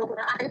fatu do ko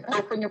ay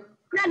ko ñu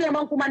nani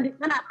man ko mandi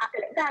nana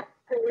apel da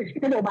ko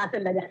no ba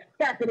sel la ja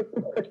ta te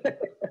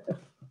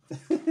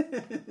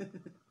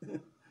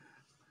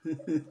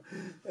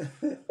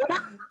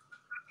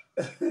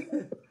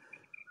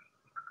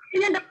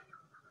ina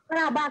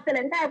da ba sel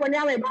nda ko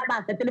nyawe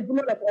ba sel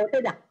telefono la ko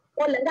te da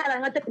ko le nga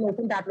nga te ko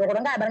kunta ko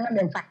nga ba nga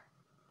men fa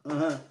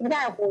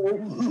nga ko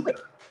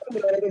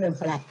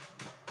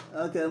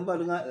okay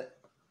mbadu nga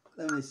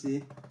let me see.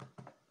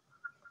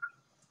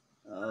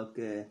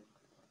 Okay.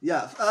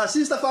 Yeah,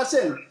 Sister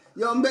Fatsen,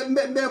 yo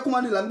mbe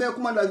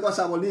kumanda kwa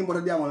sababu ni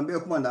mbona diamo mbe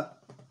kumanda.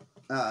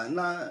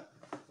 Na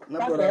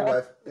brother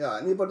wife.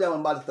 Yeah, ni mbona diamo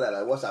mbali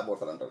trailer WhatsApp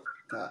for anto.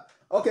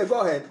 Okay,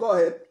 go ahead.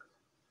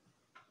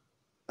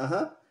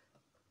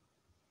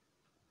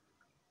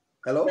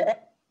 Hello?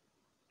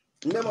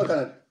 Mbe mo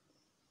kana.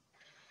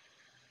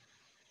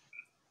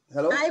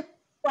 Hello? Ay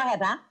ko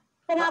heta.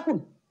 Ko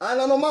makun.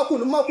 No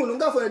makun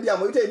nga fo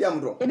diamo ite diamo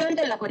dro.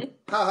 Ibente la ko di.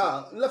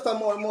 Left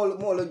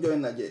more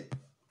join na je.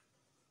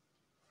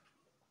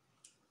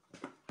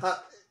 I'm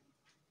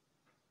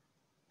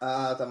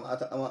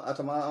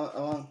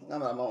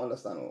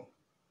understand.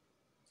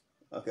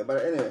 Okay,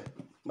 but anyway,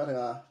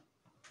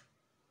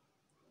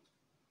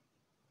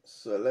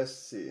 so let's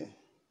see.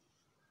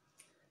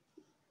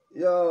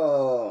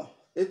 Yo,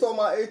 ito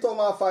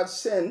ma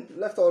Fatsen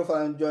left all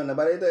for join,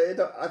 but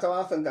ito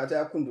atama fenga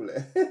ta kundule.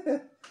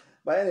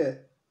 But anyway,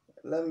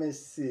 let me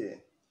see.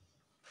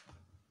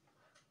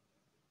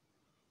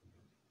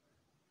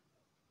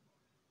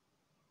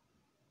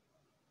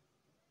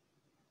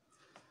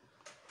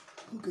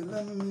 Okay,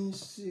 let me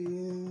see.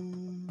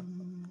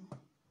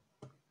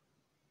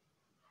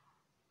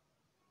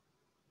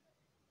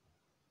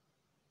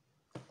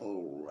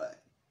 All right.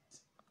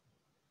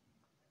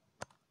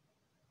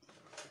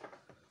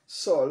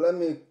 So let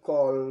me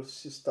call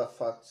Sister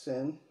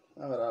Fatsen.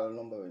 I'm gonna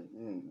number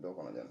in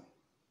document.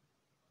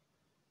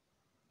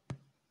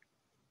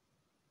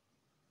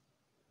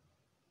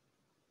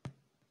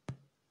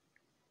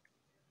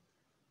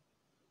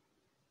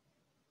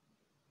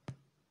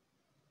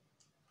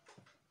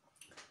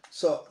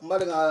 So,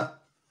 madanga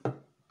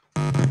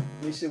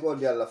misigo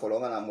di alla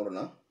folonga na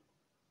murna.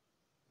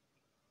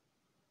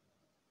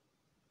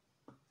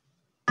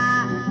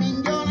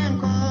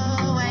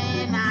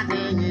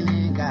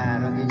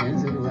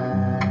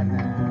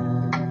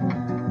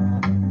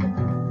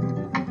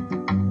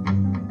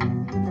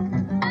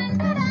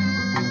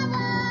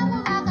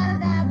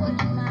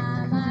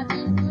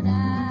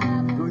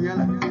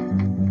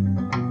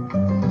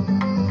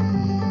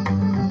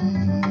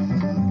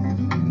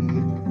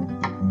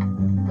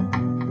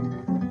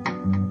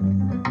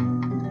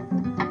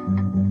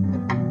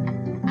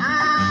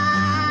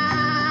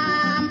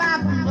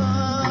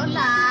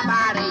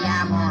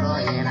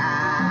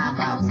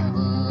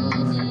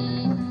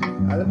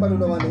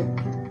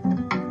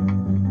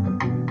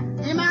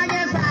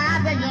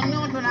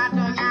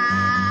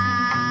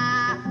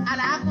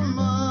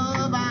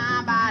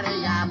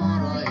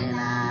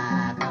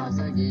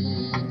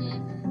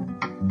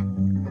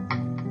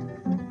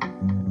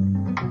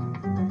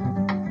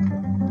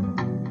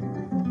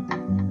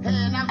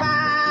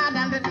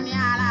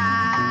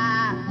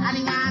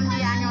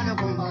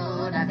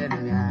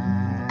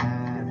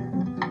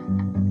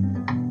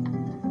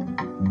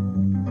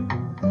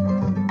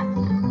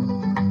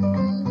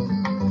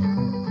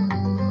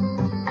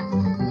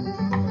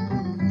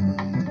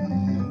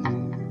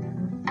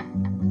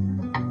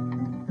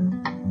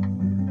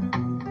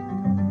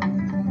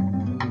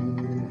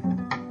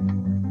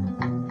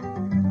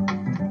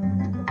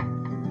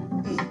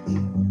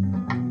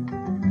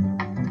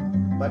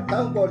 but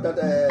thank God that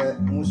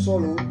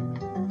musolu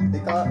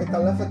eka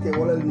lafa ke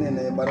wala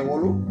nene bare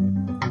wolu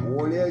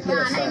woli ay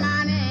kala sa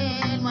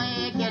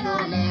moy ke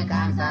dole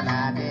kan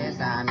salade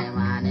sane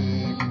mane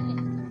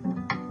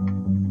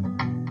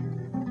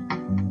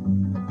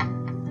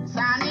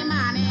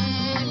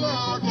mo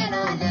ke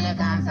dole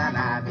kan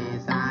salade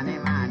sane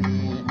mane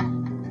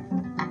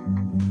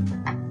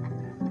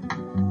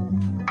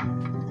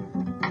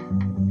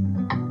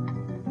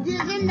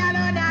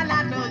Jizindalo dala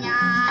dunya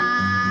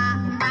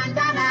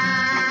mandala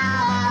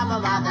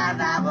baba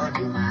da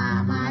boduma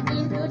ma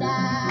binduda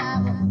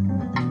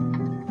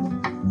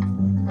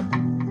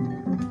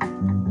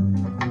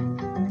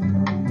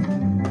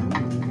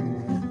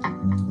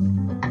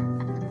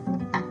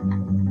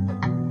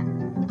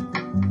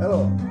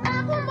hello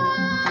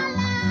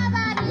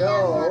yo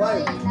why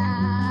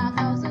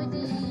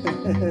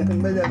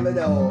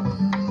media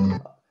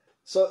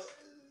so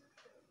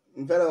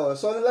pero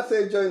so la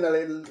fe join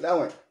la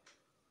one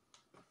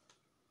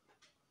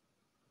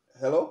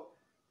hello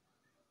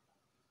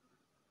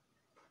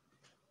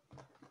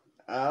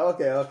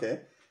okay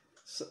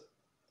so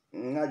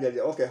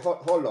okay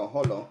hold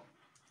on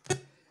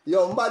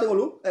yo mbadi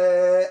ngulu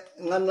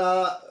ngana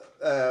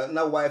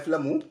na wife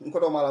lamu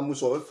nkoto mala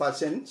muso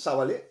fasen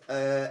sawale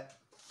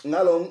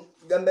ngalon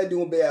gambe di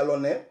mbe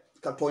alone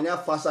ka tonya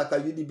fasa ka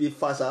yidi bi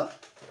fasa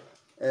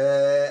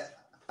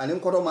anin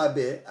koto ma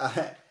be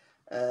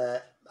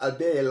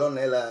albe elon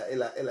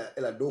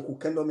ela doku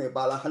kendo me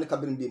bala hani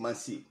kabirin bi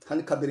mansi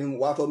hani kabirin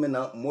wato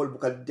mena mol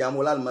buka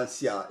diamolal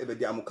mansia ebe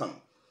diamu kan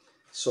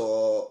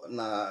so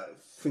na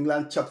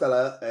Finland chapter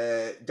la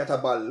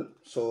jatabal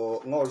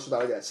so ngol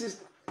sudara ja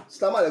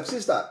sister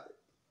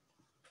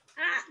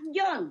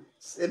John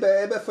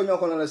ebe fonyo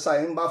kono le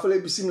sayin ba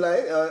fele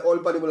bismillah all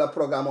body bula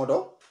programme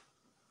do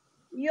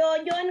yo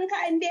John ka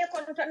mbe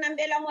konton na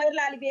mbela moy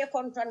laali be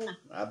konton na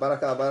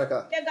baraka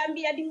be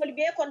Gambia dingol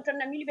be konton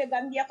na mili be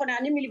Gambia kono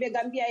ani mili be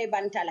Gambia e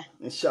bantala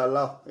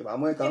inshallah e ba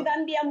moy kan be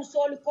Gambia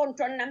musol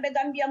konton na be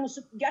Gambia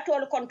musu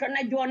jatol konton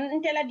na John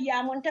ntela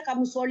diamon ta ka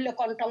musol le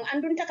konton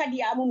andun ta ka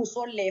diamu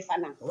musol le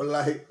fana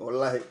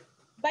wallahi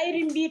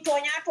bayrin bi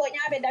tonya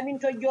be damin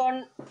to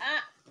John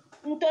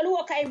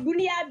ntolu kay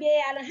duniya be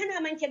ala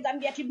hana manke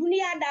Gambia ti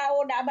duniya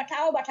dawo da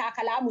batawo bata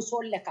kala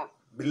musol le kam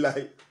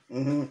billahi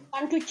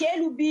antu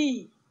chelu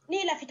bi ni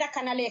la fita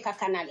kanale ka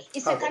kanale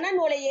ise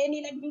kanano le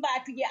yeni la bimba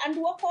tuje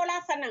andu wakola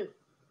fanan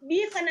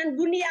bi fanan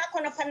duniya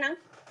kono fanan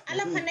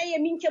ala fanan ye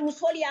minke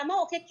musoli ama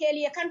o ke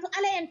keli kanto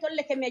ala en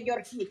tolle ke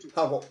majority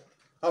hago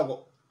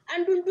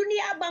andu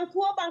duniya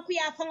banku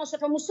ya fango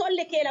soto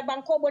musolle ke la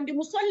banko bondi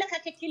musolle ka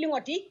ke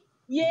kilingoti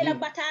ye la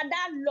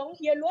batada long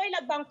ye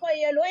loyla banko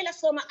ye loyla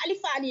soma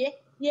alifaliye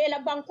ye la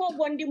banko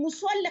bondi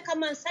musolle ka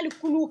man sali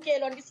kulu ke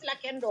lo disla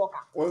kendoka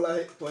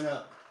wallahi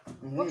tonya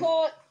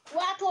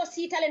wato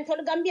sitalen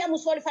tol Gambia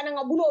musol fana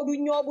nga bulo du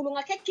nyobulu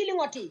nga ke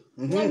kilingoti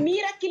nga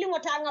mira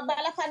kilingota nga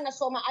bala fanna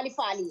soma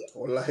alifaliye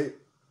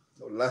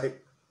wallahi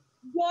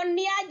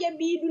Jonni aje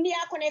bi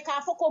duniya ko ne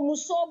ka foko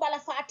muso bala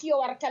fatiyo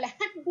wartale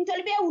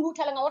ntol be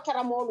wulutala nga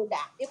watara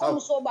moluda e ko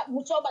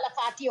muso bala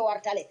fatiyo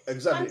wartale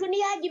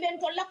antoni aji ben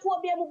tol la ko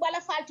be mu bala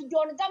fati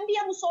jon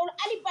Gambia musol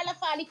ali bala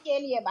fali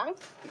keliye bang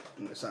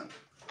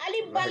ali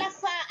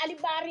balafa ali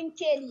barin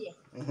keliye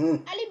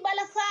ali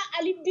balafa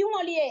ali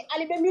dingoliye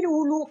ali be mil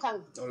wulukan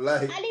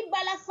wallahi ali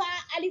balafa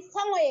ali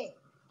fangoye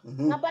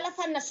nga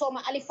balafa na soma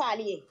ali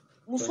faliye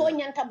muso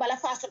nyanta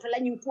balafa soto la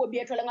nyin ko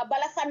be to la nga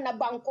balafa na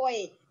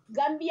bankoye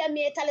Gambia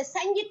metale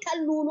sangi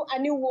talulu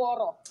ani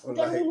woro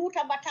to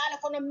luluta batale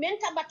kono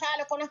menta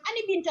batale kono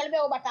hani bintal be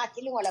o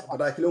batakili wala ko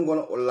batakili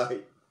ngono wallahi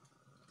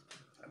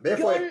be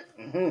ko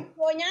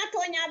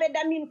tonya be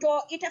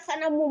daminto ita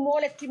fana mu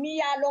mole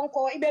timiya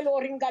lonko ibe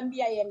lorin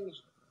Gambia yenni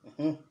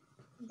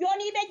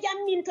joni be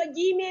jamminto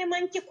jime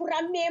manki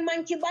kuramme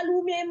manki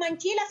balume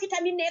manki la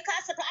vitamine ka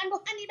sato ando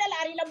hani be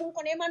lari la bun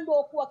ko ne man do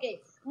ko ke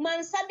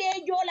man sabe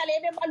jola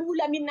le be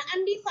balula minna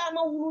andi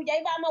fama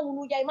wulujay ba ma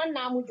wulujay man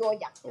namu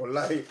joja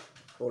wallahi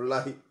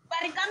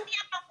bari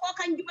Gambia ko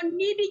kan jon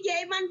ni bi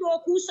jey man do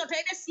ku soto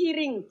be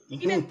siring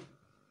ibe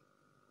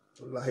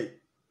wallahi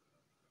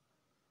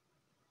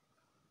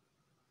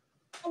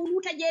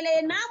wuluta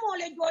jele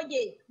namole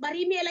joje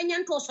bari me la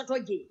nyanto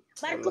sotoje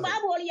bari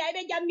tubabol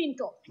yaybe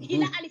jamminto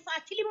ila alifa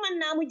kiliman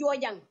namu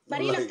jojang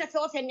bari la ta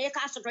fo fenne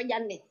ka soto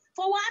janne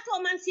fo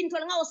wato man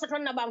sintol ngaw soto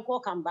na banko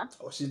kamba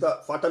o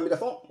sita fata mi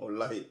defo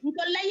wallahi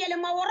ntol la yele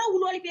ma wara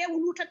wuloli be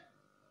wuluta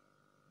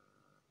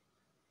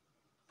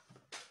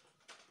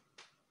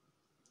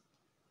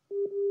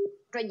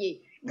toje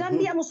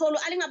Gambia musolo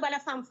alinga bala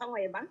fam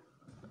fangoy ban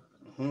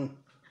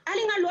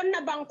alinga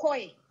lonna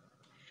bankoy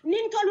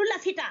nin tolu la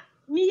fita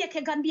mi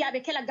yeke Gambia be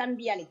kala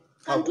Gambia le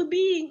kantu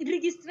bi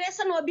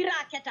registration o bira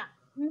keta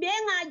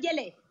mbenga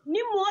jele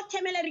ni mo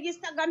temele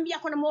register Gambia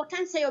kono mo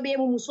tan seyo be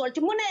mu musolti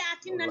muna ya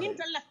tinna nin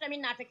to lafta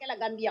minna be kala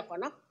Gambia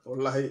kono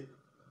wallahi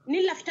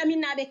ni lafta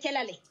minna be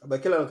kala le be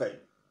kala kay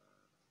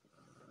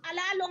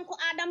ala lon ko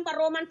Adam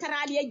Barrow man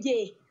tarali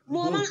je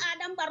mo man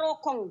Adam Barrow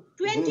kon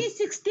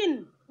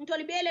 2016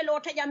 ntol bele lo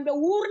tajambe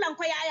wurlan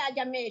ko yaya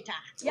jammeta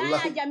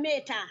yaya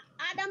jammeta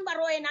adam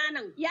baroye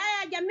nanan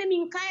yaya jamme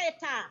min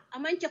kayeta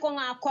amanke ko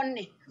nga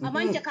konne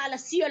amanke kala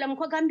siyolam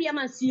ko gambia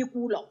man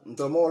sikulo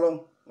ntol molon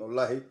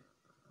wallahi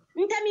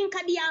nta min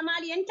kadi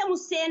amali enta mu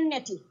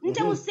senneti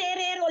nta mu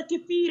sererol ti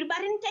pir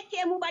barin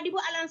tekke mu badi bu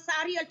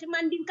alansariyol ti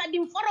mandin kadi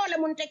forole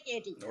mun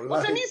tekketi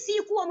oto ni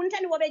sikuwo mun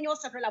tani wobe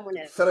nyosoto la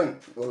munel sereng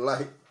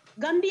wallahi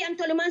Gambia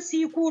ntoliman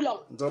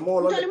sikulong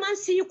ntoliman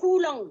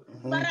sikulong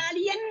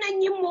barali yenna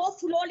nyimmo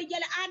fuloli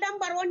jele adam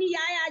baroni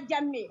yaya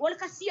jamme wal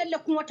kasiyel le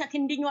ko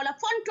takindi nyola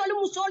fontol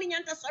musoli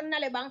nyanta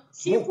sonnale bang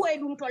siku e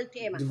dum tol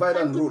tema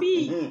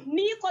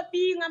ni ko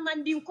bi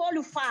ngamandin ko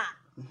lu fa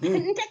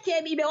nte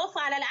kebi be o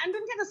fala la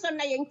andun te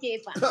sonna yenke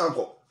fa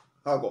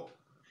hago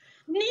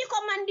ni ko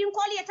mandin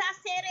ko yeta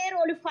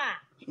serero lu fa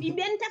bi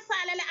benta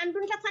fala la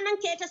andun te fanan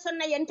kete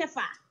sonna yente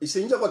fa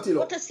isinja ko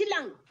tilo to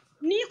silang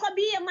ni ko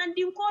biye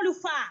mandin ko lu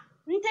fa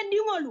nte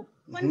dingolu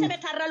konte be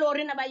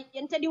tarralori na bay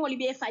ente dingoli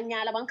be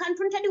fanyala ban kan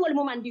tunta dingol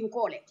mo mandin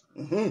ko le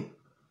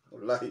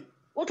wallahi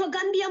oto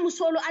gambia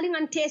musolo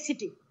alingan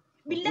tesiti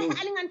billahi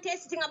alingan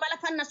tesiti ngabala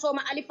fanna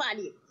soma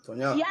alifali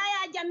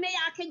yaya jamme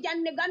ya ke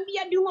janne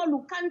gambia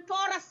dingolu kan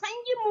tora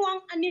sanji muwan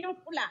anin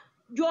kula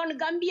John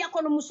Gambia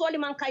kono musoli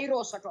man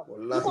kayro soto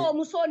ko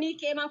musoni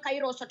ke man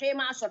kayro soto e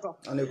ma soto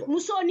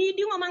musoni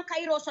dingo man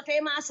kayro soto e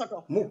ma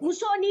soto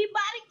musoni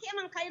bari ke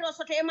man kayro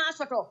soto e ma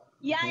soto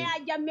yaya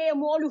jamme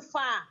molu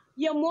fa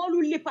ye molu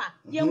lipa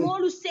ye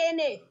molu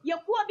sene ye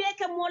ko be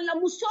ke molla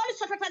musoli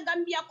soto ta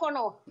Gambia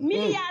kono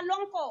miliya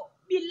lonko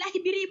billahi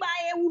biriba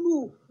e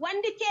wulu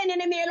wandi kene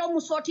ne melo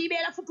musoti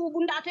be la futu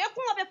bunda to e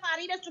ko be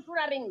faride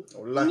sutura ring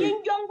nyin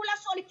jongula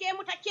soli ke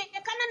muta ke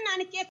kanan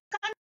nani ke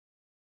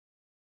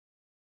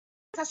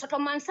soto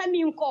man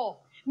samin ko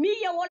mi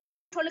ye wol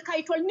tol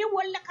kaytol ni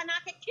walla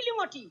kanake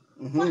kilimoti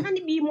ko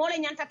hani bi mole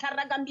nyanta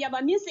tarra Gambia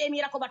ba min se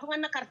mira ko batu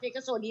nganna carte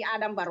ke sodi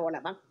adam barola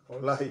ba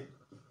wallahi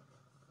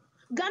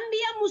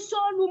Gambia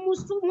musolu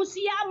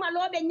musiya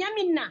malobe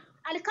nyaminna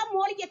al kam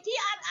mol je ti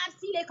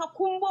arsile ka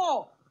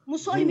kumbo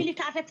musoli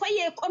militate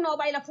faye kono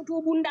bayla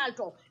futu bundal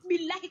to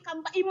billahi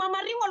kamba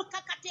imama ringol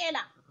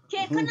kakatela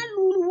ke kana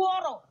lulu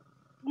woro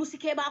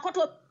musike ba ko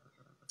to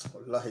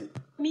wallahi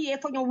mi e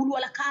fonyo wulu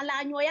wala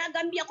kala nyoya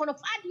Gambia kono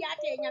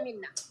fadiyate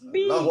nyaminna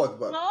bi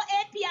no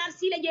APRC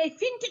le je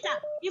fintita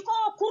iko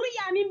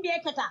kuriya min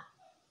bekata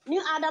ni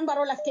adam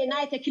baro la te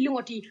nay ke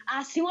kilingoti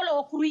a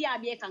singolo kuriya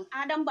be kan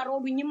adam baro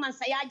du nyimman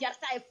sa ya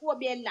jarta e ko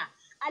bella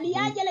ali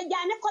ya jele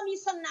jane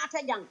commission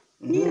nata jang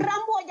ni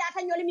rambo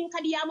jata nyoli min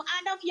kadiyam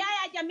adam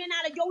yaya jamme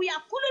na la jowya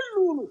kulul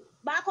lulu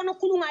ba kono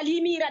kulunga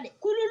limira de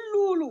kulul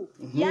lulu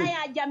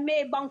yaya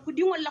jamme banku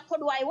dingol la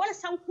kodway wala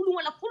san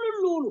kulunga la kulul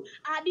lulu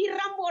a di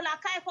rambo la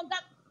kay ko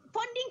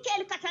fondin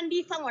kel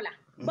katandi fangola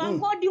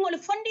banko dingol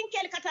fondin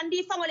kel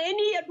katandi fangola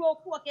eni e do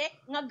ko ke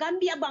nga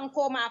Gambia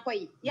banko ma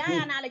koy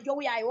yaya na la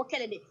jowya e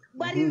wokele de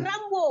bari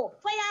rambo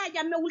faya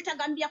jamme wulta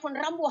Gambia kon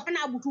rambo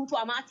hana bututu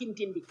ama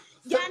tintindi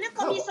jane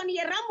commission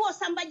ye rambo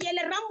samba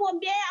jele rambo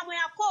mbe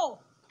amoya ko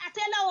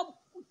atela o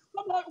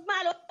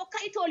malo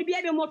kaytol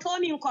biebe moto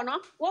min kono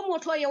wo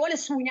moto ye wala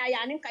sunya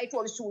yani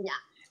kaytol sunya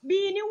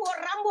bini wo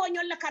rambo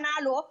nyolla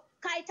kanalo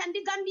kaytandi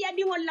Gambia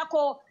dingol la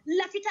ko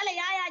la fitale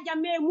yaya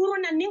jamme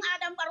muruna nin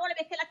adam baro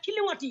be kala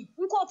kilingoti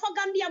ko fo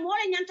Gambia mo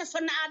le nyanta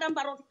sonna adam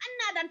baro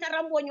anna danta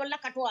rambo nyolla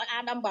kato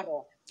adam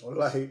baro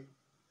wallahi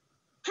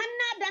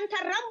hanna danta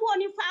rambo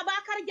ni fa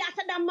bakar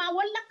jata damma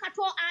walla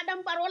kato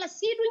adam baro la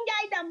sidu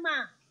njay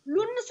damma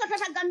lunnu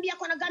sotata Gambia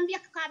kono Gambia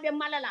kaabe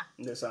malala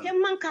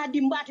temman ka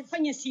dimbati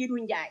fanye sidu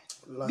njay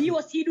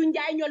biwo sidu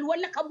njay nyol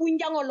walla kabu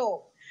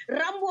njangolo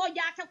rambo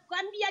jata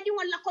Gambia di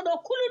walla ko do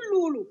kulul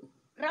lulu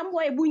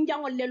rambo e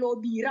bunjangol lelo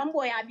bi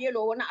rambo ya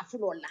bielo wona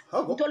afulolla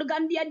ntol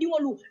Gambia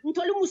dingolu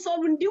ntol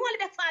musolu ndingol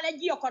be faala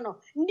jiyo kono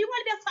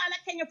ndingol be faala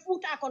Kenya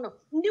futa kono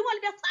ndingol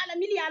be faala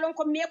miliyalon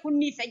ko meku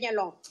ni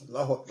fenyelon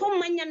fo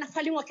manya na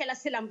falingo kala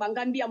silamba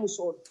Gambia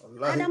musolu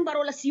adam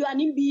barola siyo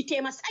anim bi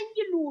tema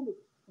sanji lulu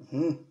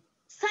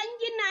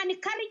sanji nani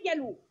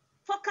karijelu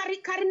fo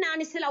kari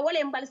nani sila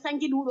wala mbal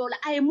sanji lulu la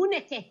ay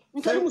muneke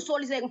ntol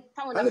musolu ze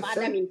fango na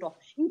faada minto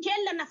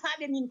nkella na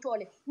faabe min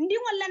tole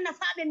ndingol la na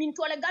faabe min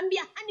tole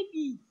Gambia hani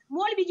bi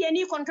mol bi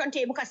jeni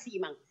kontonte buka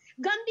siman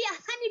Gambia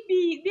hani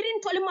bi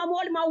birin tole ma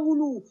mol ma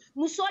wulu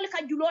musol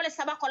ka julole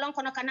saba kolon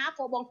kono kana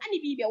ko bon hani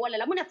bi be wala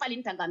la muna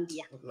falinta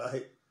Gambia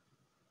wallahi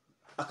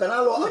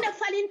akanalo muna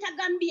falinta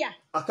Gambia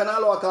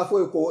akanalo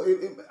akafo ko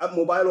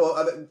mobile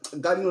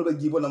gadi no be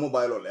jibo na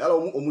mobile le ala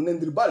o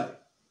munendir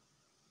balde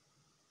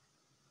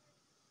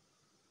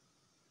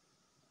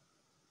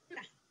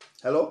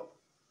hello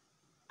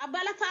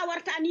abala fa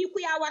warta ani ku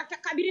ya warta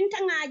kabirin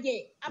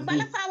tangaje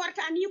abala fa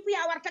warta ani ku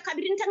ya warta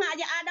kabirin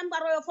tangaje adam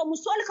baroyo fo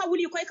musol ka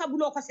wuli koy ka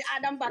bulo ko si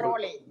adam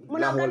barole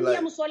muna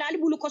Gambia musol ali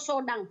bulu ko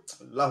sodan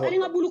ali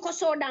nga bulu ko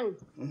sodan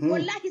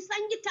wallahi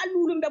sanji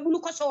talulu be bulu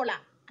ko sola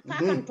fa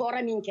kan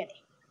tora min kede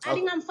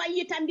ali ngam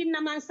fayita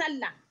ndinna man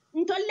salla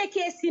ntolle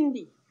ke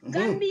sindi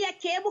Gambia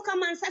kebu ka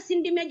man sa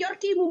sindi me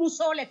jorti mu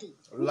musolati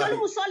ndol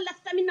musol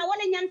lafta minna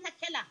wala nyanta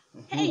kela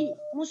hey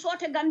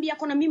musote Gambia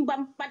kono min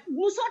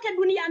musote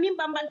dunia min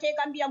bambante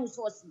Gambia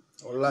musosi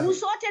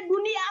musote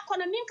dunia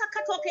kono min ka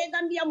katoke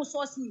Gambia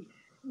musosi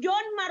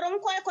John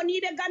Marong ko ni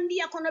be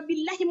Gambia kono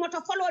billahi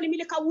moto fololi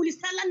mili ka wuli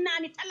talan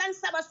nani talan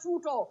saba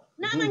suto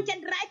na man ke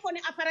drive ko ni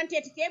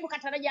apparentete ke bu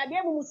katara ja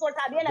be mu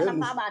musolta be la ka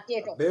ba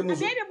teto be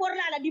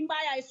borla la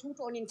dimbaya e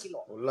suto nin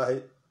kilo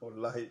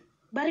wallahi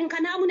barin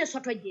kana mu ne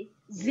sotoje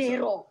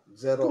zero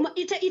kuma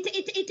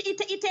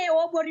ite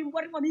o bori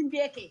min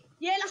beke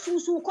yela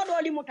susu ko do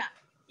limuta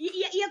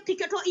ya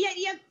tiketo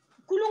ya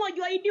kulungo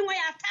joyi dingo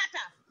ya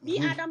tata bi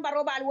Adam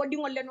Barrow bal wodi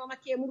ngol le no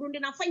make murundi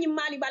na fanyi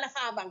mali bala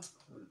fa bang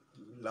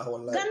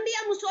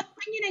Gambia muso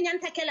fanyine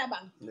nyanta kela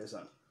bang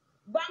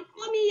bang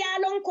komi ya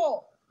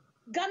lonko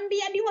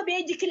Gambia dingo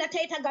be jikila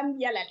tayta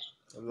Gambia lal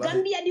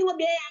Gambia dingo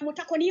be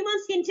amuta ko ni man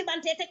sinti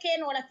bantete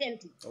keno la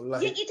fenti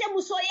ite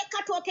muso ye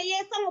katoke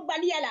ye fango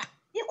baliyala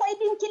iko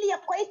idin kiliya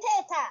ko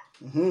iteta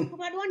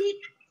kuma doni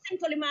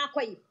santoli ma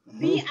koy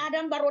bi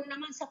Adam Barrow na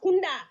man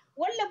sakunda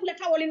walla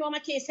bulata wali no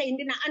make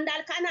sayndina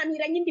andal kana mi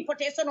ranyindi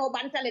poteso no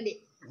bantale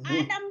de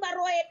Adam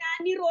Barrow e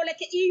dani role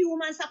ke EU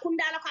man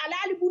sakunda la kala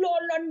ali bulo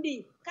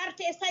londi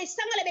carte say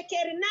sangale be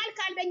keri nal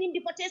kal be nyindi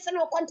poteso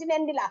no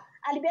continent la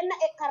ali benna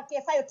e carte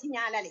fayo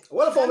tinyalale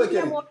wala fo be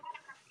keri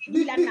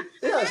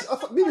yes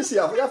BBC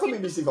ya fa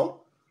BBC fo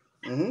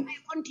ay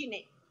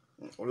continue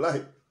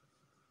wallahi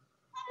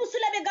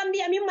musula be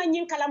Gambia mi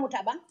manyin kala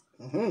mutaba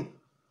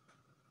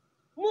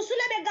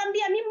musula be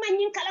Gambia min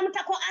manyin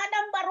kalamuta ko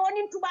Adam Barrow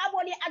nin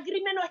tubabo li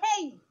agreement no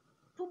hey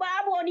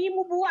tubabo ni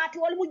mu buwati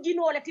wal mu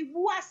jinole ti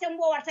buwa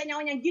sembo warta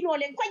nyawnya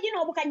jinole ko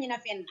jino bu kanyina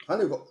fenna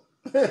hani ko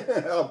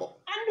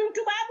andum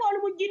tubabo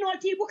mu jinol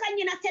ti bu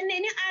kanyina fenne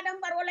ni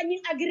Adam Barrow la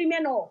nyin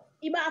agreement no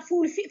iba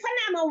ful fi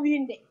fana ma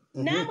winde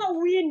na ma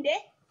winde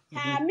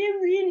ha min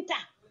winta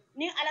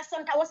ni ala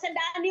sonta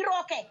wasenda ni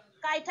roke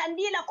kay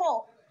tandila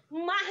ko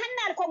ma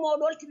hannal ko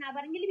modol tina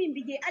bar ngili min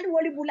bije ali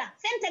woli bula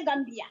fente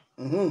Gambia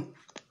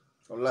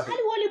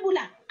ali woli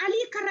bula ali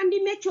karandi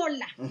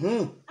mecholla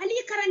ali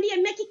karandi e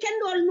meki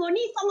kendol no ni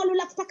fangolu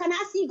lafta kana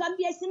si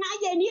Gambia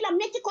sinaje ni la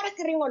meki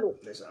korekringolu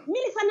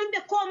mili fanambe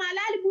ko ma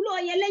ali bulo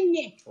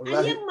yelenye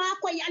ali ma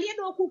ko ali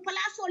do ku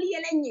place oli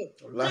yelenye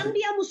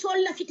Gambia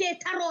musolla fite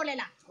tarole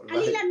la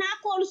ali la na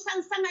ko lu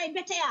sansanga e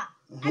betea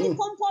ali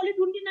kompoli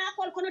dundina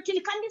ko kono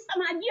til kandi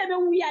sama jibe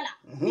wuyala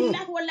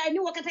billahi wallahi ni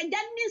wakata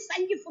janni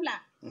sangi fula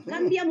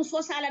Gambia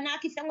muso sala na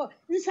ki sango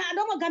nsa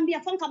do mo Gambia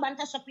fonka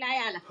banta supply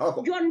ala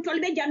jon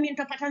tolbe jamin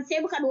to patan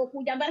sebu ka do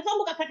ku jambar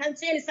fongo ka patan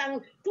sel sang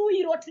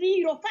 2 euro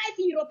 3 euro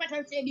 5 euro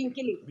patan sebin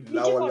kili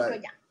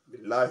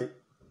billahi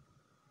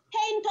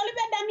hey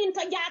tolbe damin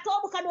to jaato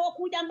bu ka do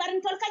ku jambar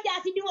tol ka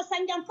jaati di mo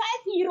sanjam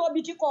 5 euro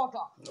biti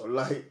koto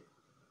wallahi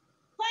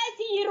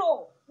 5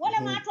 euro wala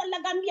ma tolla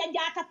Gambia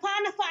jaata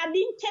pana fa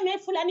din keme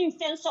fulani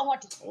fen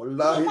songoti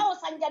wallahi ko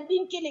sanjam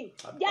din killing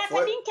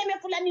jaata din keme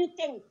fulani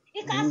ten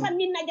ika fa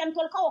minna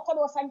jantol ko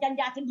do sanjam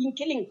jaata din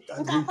killing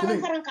ka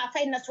faran ka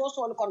fayna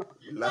sosol kono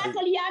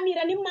atol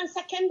yamira nim man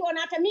sakendo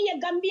nata mi ye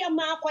Gambia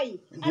ma koy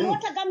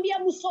alota Gambia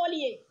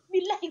musoliye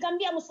billahi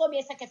Gambia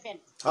musobe sake fen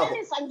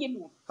ani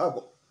sanjidu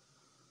hako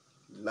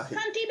wallahi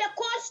kanti be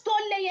ko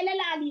stolle yele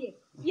laliye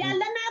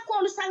yalla na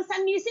ko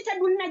sansan ni sita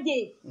dunna je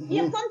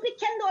ye pompi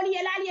kendol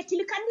ye laliye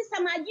tilkandi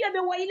samajiyo be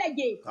wayla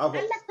je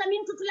Allah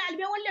tamin tutulal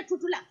be walla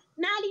tutula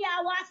nali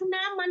ya wasu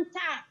na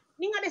manta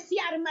ninga be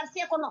siar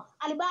marse kono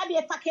albabi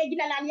e package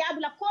la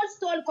yabula cold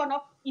store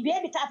kono ibe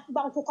bita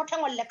banku ko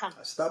tangol le kan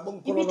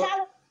stabon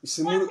kono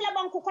isimuru la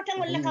banku ko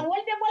tangol le kan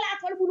wolbe bola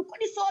tol bul ko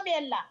di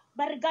sobella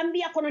bar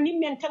Gambia kono nim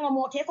men tango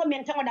mote ko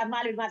men tango da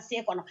malu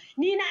marse kono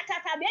ni na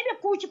tata be be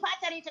kuci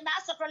patari ta da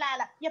soto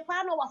lala ye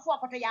pano wa fo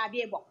ko to ya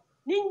be bo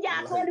nin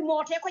jaatoli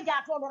mote ko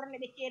jaatolo ronne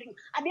be kering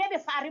abebe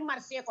faari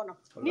marché kono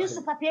nin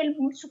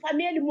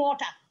supameli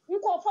mota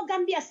nko fo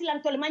Gambia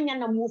silantol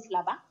manyanna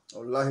mufla ba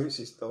wallahi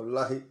sister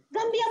wallahi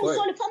Gambia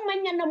musol fo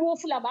manyanna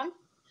mufla ba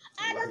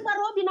Adam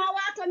Barrow bina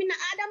wato min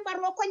Adam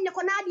Barrow konne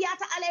ko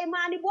nadiyata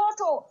alaymani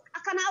boto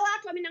akana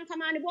wato min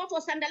kamani boto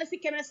sandal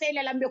sikeme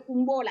sele lambe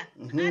kumbola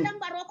Adam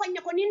Barrow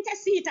konne ko ninte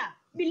sita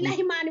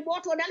billahi mani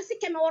boto dal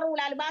sikeme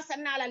warula al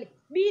basannalale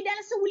bi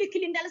dal so wuli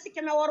kilin dal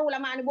sikeme warula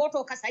mani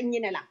boto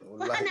kasanyine la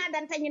ko ana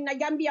dan tanyin na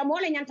Gambia mo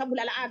le nyanta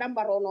bulal Adam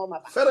Barrow no ma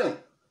ba feren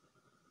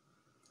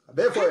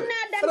be fo ana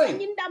dan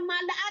tanyin dam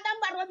mal Adam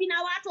Barrow bina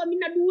wato min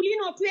na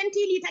dulino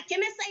 20 lita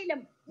keme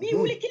saylem bi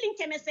wuli kilin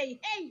keme say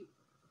hey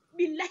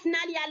billahi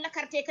nali alla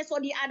karte ke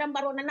sodi Adam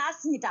Barrow na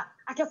nasita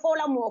ate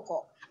fola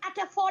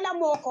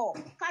moko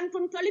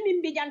kantun toli min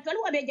bijan toli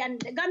wabe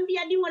jande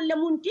Gambia di wala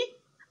munti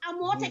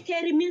amote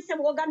keri min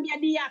sebo Gambia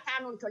di ya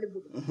tanon toli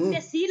budu be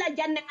sila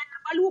jande ngana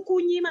balu ku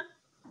nyima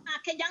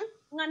ake jang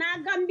ngana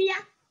Gambia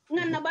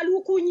ngana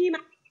balu ku nyima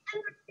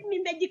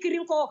min be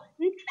jikirin ko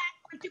ntila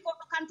ko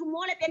kantu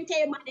mole bente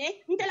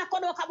mane ntela ko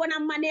do ka bona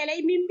manele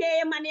min be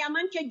mane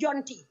amanke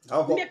jonti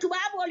be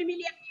tubabo li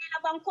miliya la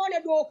bankole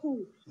do ku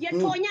ye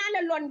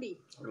toñale londi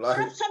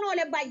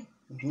sonole bay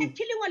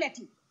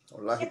kilingoleti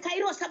e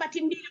kayro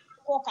sabatindi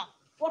koka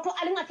woto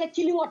alinga ke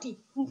kilingoti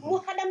mu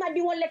hadama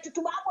di wolle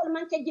tubabo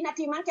manke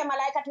jinati manke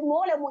malaikati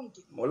mole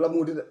muyti molla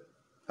mudi de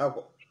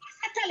hako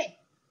satale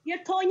ye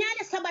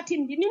toñale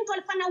sabatindi nin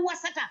tol fana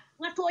wasata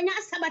nga toña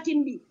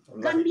sabatindi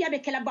Gambia be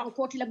kala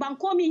bankoti la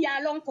banko mi ya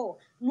lonko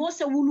mo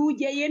se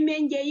wuluje ye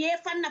menje ye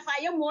fanna fa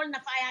ye mol na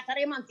fa ya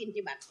tare man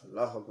finti bat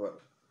Allahu akbar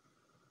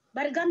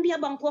bar Gambia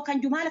banko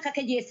kan jumala ka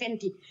je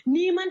fenti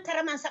ni man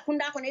tara man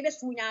sakunda ko ne be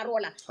sunya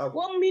rola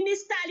wo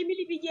ministre ali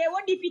milibi je wo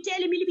député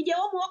ali milibi je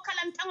wo mo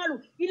kalan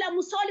tangalu ila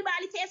musoli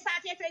bali te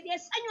sate to je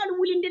sañol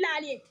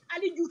wulindilali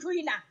ali jutu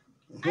ila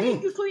ali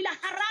jutu ila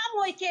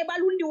haramo e ke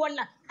balundi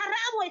wala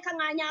haramo e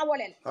kan anya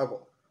wolel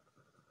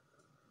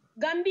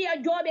Gambia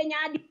jobe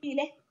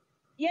nyaadile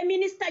ye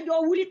ministre jo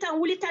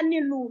wulitan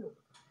ni lulu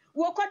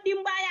wo ko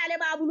dimbaya le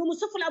babulu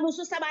musufula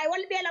musu sabay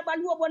wal bela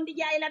baluwo bondi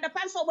jaay la da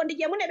panso bondi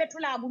je munebe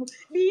tulabulu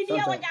bi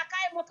dia wo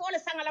jakay mo tole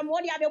sangala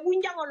modi abe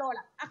bunjango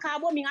lola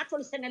akabo mi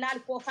ngatol senelal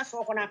ko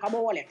faso ko na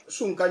kabo wolet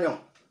sun kanyo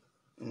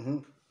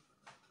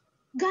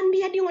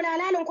Gambia di wala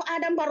lalon ko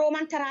Adam Barrow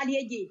man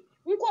taraliyeje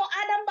nko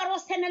Adam Barrow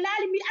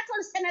senelal mi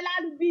atol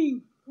senelal bi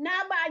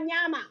na ba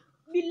nyama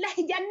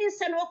billahi jannin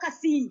seno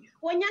kasi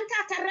wo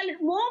nyanta taral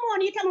momo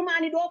ni tamu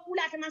mani do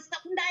kula tan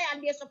sakunda ya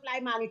be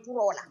supply mani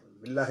turola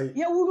billahi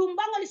ye wulum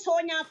bangol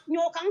sonya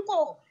nyokan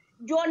ko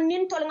jon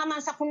nin tol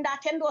ngaman sakunda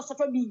kendo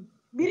soto bi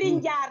birin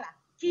jara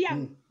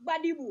kiyam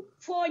badibu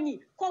fonyi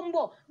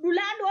kombo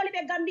dulando wala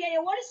be Gambia ye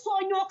wol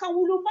sonyo kan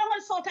wulum bangol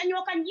sota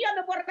nyokan jiya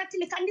be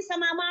borgatili kandi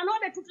sama mano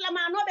be tutla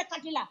mano be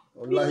katila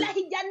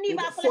billahi janni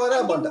ba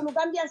fala wulu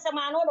Gambia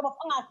sama mano do ba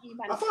fanga ki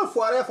ban afa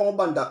foire fa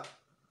banda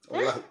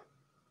wallahi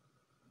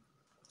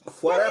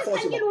foire fa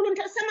so wulu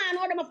ta sama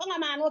mano do ma fanga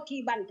mano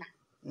ki banta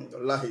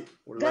wallahi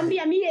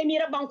Gambia mi e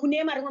mira banku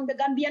nemar ngombe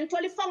Gambian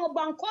toli fango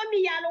banko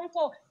mi yalon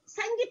ko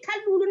sangi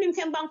talulu nim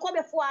fen banko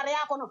be foire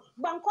ya kono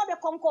banko be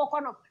konko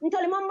kono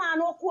ntoli mamma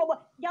no ko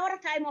jawra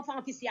tay mo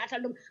fanga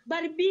fisiata dum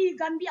bar bi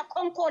Gambia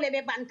konko le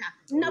be banta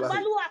na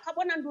balwa ka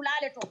bonan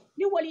dulale to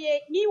ni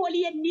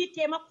woliye ni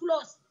tema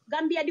close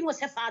Gambia di mo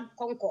sefa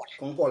konko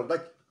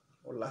dak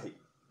wallahi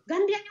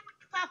Gambia di mo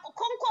sefa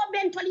konko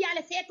ben toli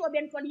yale feto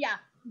ben toli ya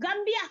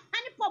Gambia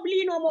hani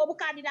poblino mo bu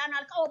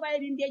kandidanal ka o baye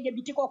ndeje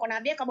bitiko ko na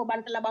be ka bo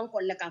bantala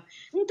bankol le kam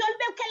ntol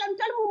be kelam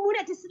tol mu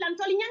mureti silam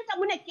tol nyanta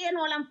mu ne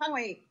keno lam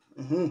fangoy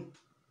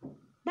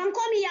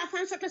banko mi ya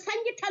fan soto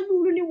sangi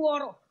talulu ni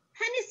woro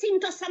hani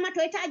sinto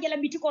samato etaje la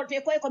bitiko to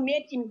ko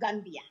made in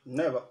Gambia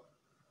never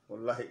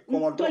wallahi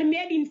komo tol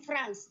made in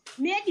France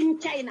made in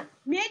China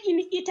made in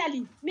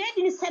Italy made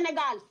in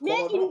Senegal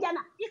made in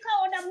Ghana ika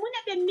oda mu ne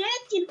be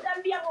made in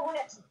Gambia mo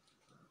honati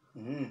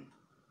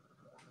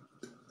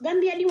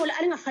Gambia di wala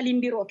nga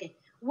falindiroke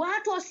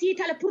wato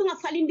sitale pour nga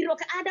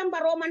falindiroke Adam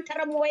Barrow man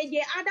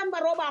taramoyeje Adam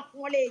Barrow ba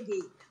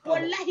foleje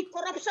wallahi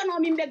corruption o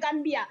mimbe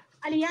Gambia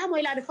ali yamo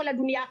ila de fala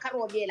dunia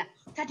karobe la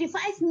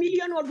 35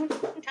 million o dun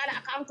tala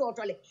account o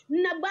tole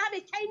na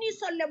babe Chinese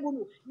sol le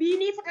bunu bi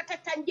ni fata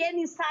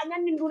tanjeni sanyan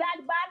ni dulal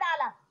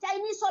badala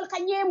Chinese sol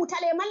kanyemu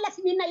tale malla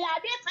finina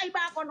yabe fay ba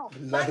kono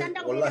bada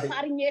ndango de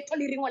fari nye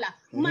toli ringola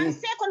man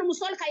se kono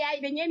musol ka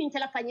yayi be nyeni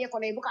tala panye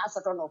kono e buka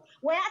asotono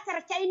waya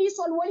tar Chinese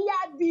sol wali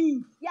ya bi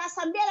ya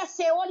sambela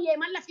se wali e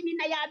malla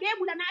finina yabe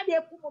bulana be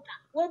kumuta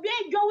o be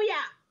jowya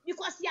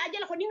because ya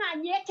jela ko ninga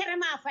nyekere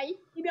ma fay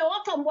ibe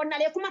woto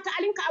bonnale kuma ta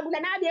alin ka abula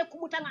na be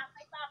kumuta na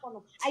fay ba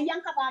kono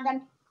ayanka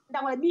badan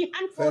dama bi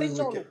han fori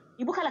solo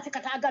ibuka la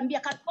fikata Gambia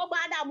ka ko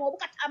bada mo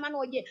buka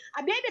tamanoje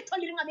abebe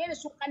toliringa bebe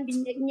sukandi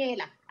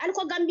nyela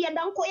alko Gambia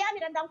danko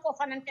yani danko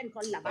fananten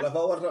tolla ba ala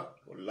fa warta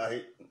wallahi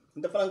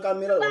nda franka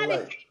mira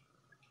wallahi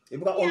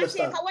ibuka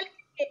understand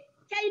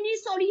kayni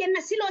soli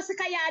yenna silo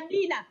sika ya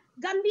dila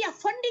Gambia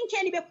funding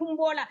keni be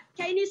kumbola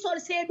kayni sol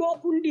se do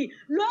kundi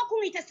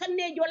lokun ite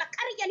sonne jola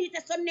karjali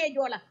ite sonne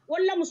jola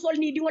walla musol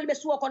ni dingol be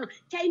suwo kono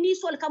kayni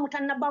sol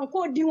kamutan na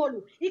banko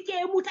dingolu ike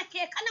muta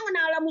ke kana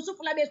wana la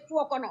musufula be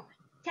suwo kono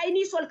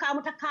kayni sol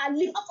kamuta ka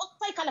li fo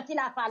fay kala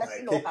tila fala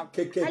silo kam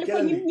aliko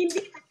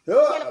nyindi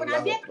ko na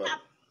be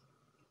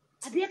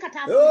abe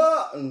kata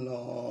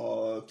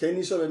no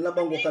kayni sol na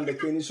bango kande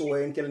kayni so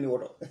wayen kelni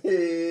wodo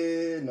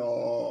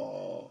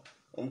no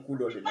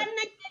kudo de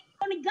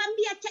on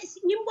Gambia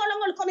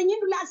nyimbolongol kono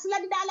nyindu la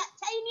siladi dala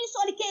Chinese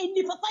sol ke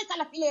indi fa fay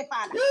kala file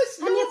fala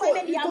ani ko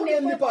be diam le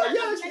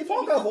yes il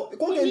faut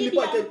ko ke indi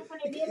pa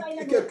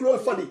ke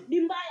close fadi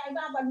dimbaya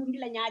baba lundi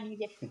la nyaadi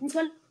de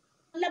ntol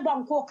la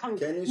banko kan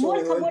mo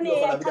ka bone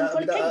kan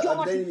tol ke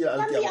jomo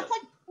Gambia ko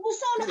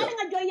musolo ali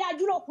nga joya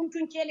julo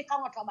kuntun keli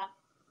kan to ba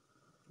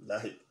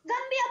lahi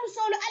Gambia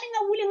musolo ali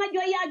nga wuli nga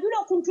joya julo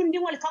kuntun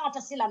dingol kan to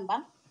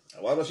silamba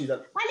waro sidal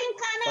alin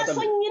kana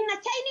sonyin na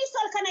Chinese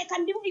sol kana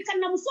kan dimbi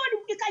kan na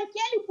musodi kan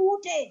keli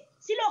bute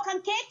silo kan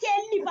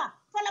keli ba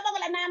fala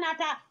bagala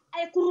nanata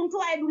ay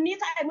kuruntu ay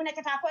dunika ay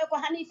munekata ko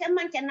hani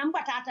femman ken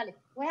namba tatale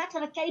waya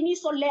tan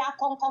Chinese sol le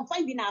akon kon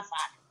fay bina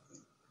fa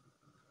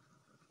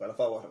bala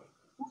fa waro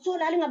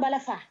musolo ali nga bala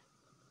fa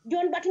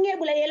John batinge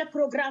bula yela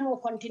programme o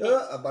continue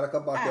baraka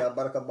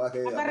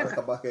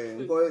bake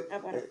ngoy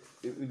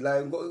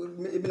la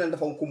ibina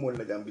dafa ko mon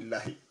la jam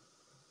billahi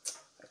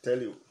I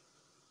tell you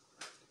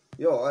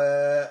yo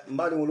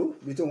mbadi mulu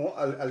bitumo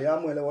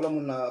aliamu ele wala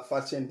munna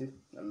facendi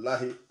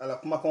wallahi ala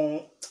kuma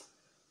kon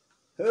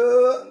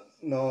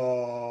no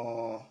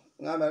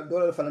ngama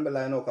dole fanambe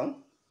la no kan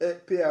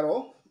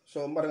PRO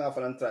so mbar nga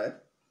fanan try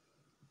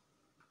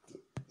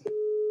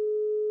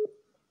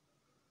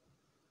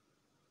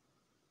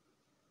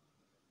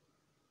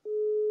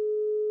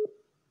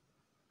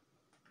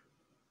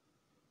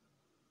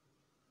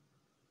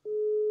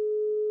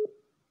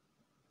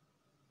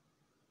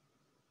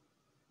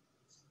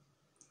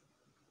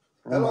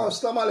hello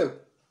assalamu alaikum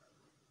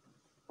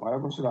wa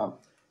alaikum salam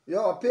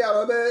yo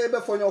PRO be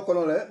fonyo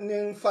kono le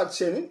ni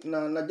fatseni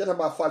na jata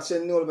ba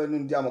fatseni ni wolbe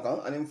nun diamo kan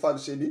ani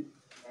fatseni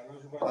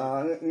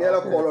ngela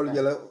ko lol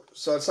jela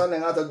so sanne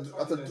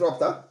ata drop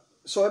ta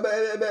so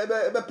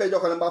be pejo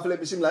kan ba fle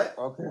bismillah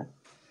okay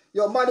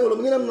yo madi wolo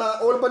nginam na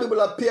wol badi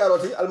bula PRO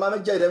ti almame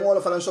jeyde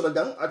ngolo fanan so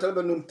gang atal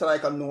be nun try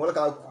kan nun wala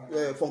ka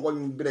fonko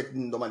break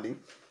dum demanding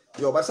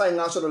yo ba say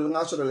ngaso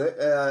le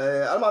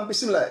almame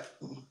bismillah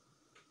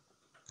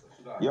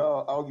yo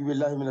a'udhu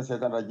billahi minash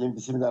shaitanir rajim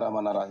bismillahir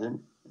rahmanir rahim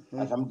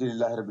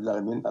alhamdulillahi rabbil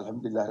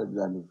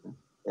alamin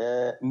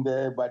mbe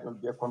baatol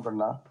be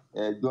kontona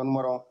John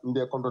Marong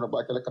mbe kontona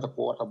ba kala kata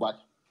ko wata baat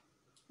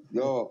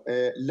yo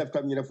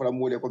leftam ni fara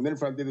mole ko men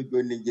fram bebe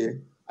jonni je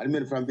al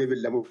men fram bebe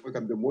lamo ko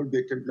kambe mol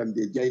be templam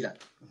be jayla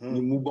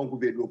ni mu banku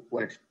be do ko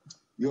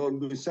yo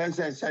ndu san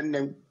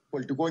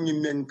politiko ni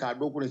men ka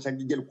do ko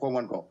sangi jel ko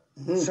man ko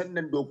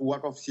sannen do ko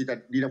wato sita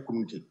dina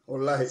kununti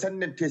wallahi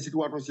sannen te sita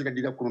wato sita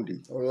dina kununti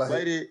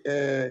bayri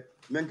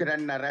men ka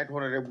na right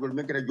honorable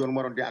men ka John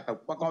Marong de aka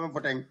ko ko men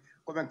foten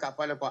ko men ka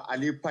pale ko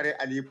ali pare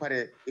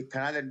e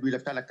kanale du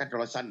lefta la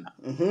katalo sanna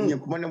ni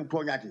ko manam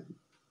toñati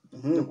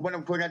ko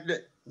manam toñati de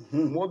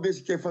mo be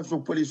ke faso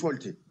police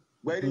wolti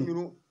bayri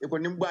ñunu e ko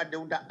nimba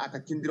dewda aka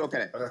kindiro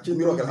kale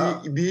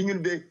bi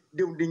ñun be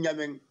dewdi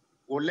ñamen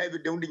wallahi be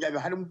dewdi ñame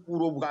hanum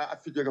puro buka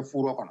afito ga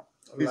furo kono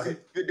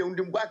be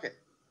dewdi mbake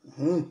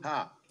ha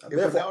e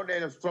ko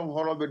dawde strong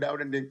holobe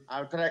dawde ndin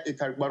a tara e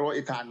ka baro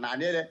e ka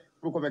nanele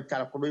pour ko men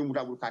kala ko do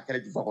mutabul ka kere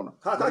ji fokono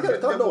ka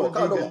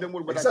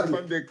do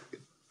exactly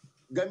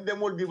gambe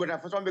mol bi bata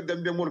façon be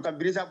gambe mol kam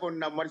birisa ko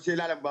na marché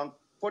la bank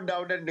ko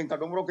dawde ndin ka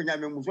do mo ko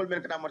ñame musol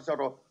men ka marché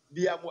to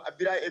biya mu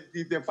abira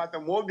FPP fata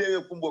mo be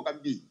kumbo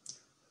kam bi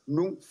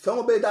nu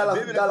famo be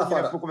dala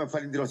fara ko men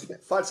falindiro sike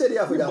fa sedi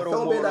ya fuja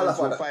famo be dala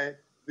fara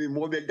bi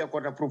mo be de ko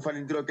ta pour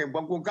falindiro ke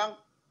banku kan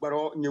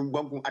baro ñim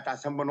banku ata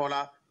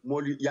sambanola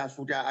moli ya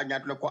suta a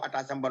ñatule ko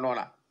ata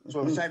sambanola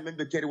so say men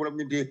be keri wala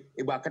ñindi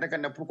e ba kata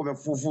kan pour ko men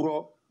fufuro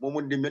mo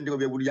mon di men di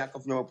be bul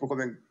yakaf ñoo pour ko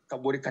men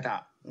kabori kata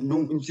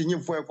ndum ci ñim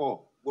foy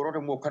ko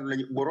boroto mo kan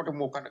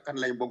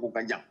lañ banku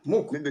kan jang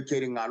men be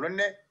keri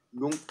ngalonne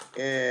ndum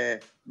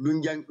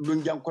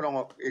luñ jang ko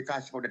e ka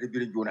ci ko dati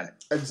birin junale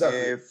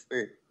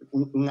exactly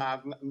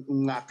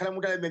nga kala mu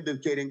dale men be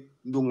keri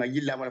ndum nga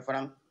yilla mala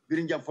faran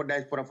birin jam fo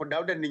day fo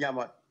dawden ni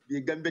ñama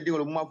bi gambe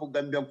digol mo fu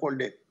gambe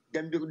kolde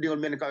gambe digol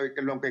men ka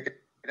lon ko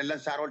e lan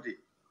sarolti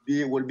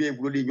bi wol be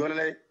bulodi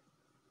ñolale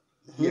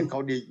ye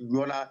kawde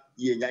ñola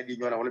ye ñaadi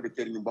ñola wala be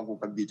keri ñu banku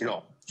kam bi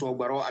tilo so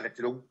baro ala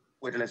tilo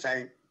wetala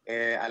say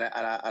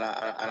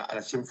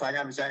ala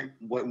simfanya mi say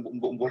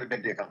mbo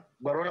bedde kam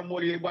baro na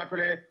moli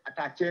batole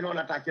ata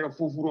keno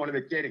fufuro wala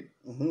be keri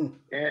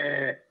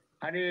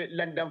hani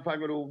landam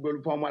famiro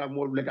dol famala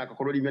mol lata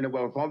ko rodi men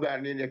ba fam ba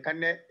ni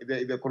kanne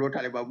be ko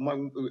tale ba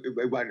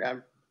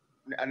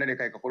anane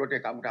kay ko lote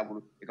ka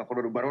mutabulu e ka ko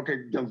do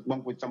barote jam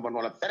banko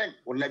sambanola fereng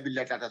wallahi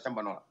billahi tata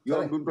sambanola yo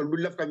dun to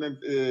dul lafta men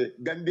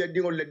gambia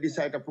dingol le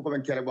disayta pour ko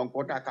men kere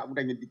banko ta ka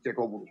muta ngi dicté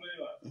to bulu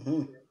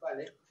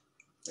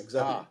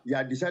exactly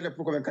ya disayta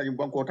pour ko men kanyum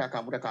banko ta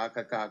ka muta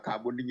ka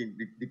bondi ngi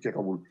dicté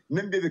to bulu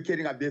même be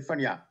keri nga be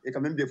fania e ka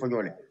même be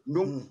fanyole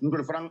donc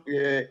ndol franc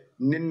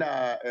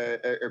ninna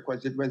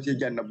conséquence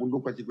janna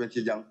bundu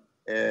conséquence jang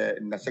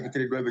na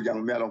secrétaire do be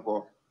jang melon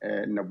ko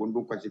na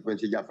bondu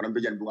consequence ja fram be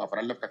jan du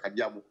afran lafta ka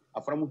jamu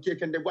afran mu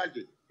kekende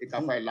balde e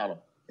ka fay lalo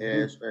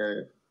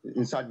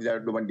insadi la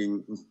do bandi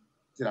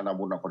sirana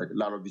mo nako rek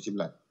lalo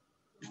bismillah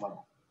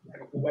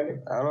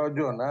alo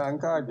John an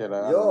ka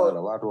jera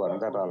wato an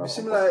ka tala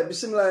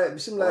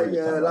bismillah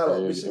lalo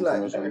bismillah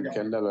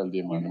kenda la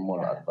di man mo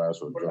la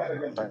advice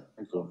John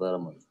thank you very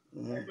much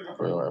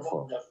for your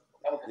effort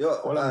yo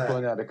wala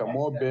tonya de ka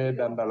mo be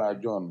dandala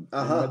John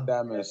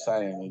madame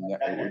saying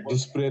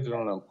disparate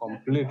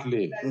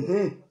completely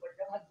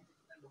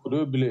could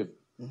you believe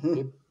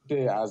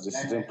it as the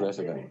sitting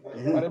president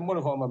are mo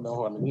le fama me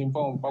hon ni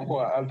fam banko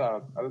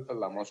alta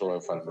la mo so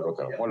fa do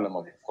ka mo le mo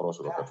cross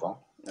do ka fam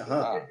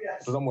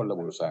to mo le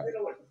bulu say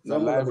na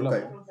live la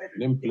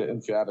nim play en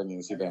fiara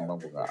ni sida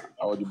banko ga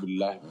awdi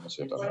billahi min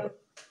shaitan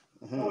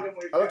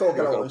ala to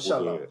kala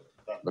inshallah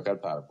bakal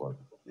tar ko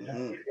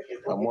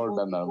amol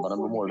dan bana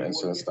mo le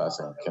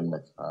station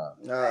kennek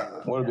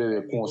mol be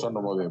ko so no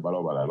mo be balo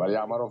bala bal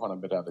yamaro fana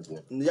beta de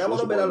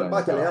yamaro be dal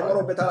bakale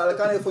yamaro beta al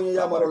kan fu ñu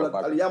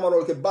yamaro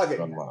ke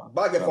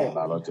bage fon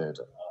lalo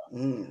jeyta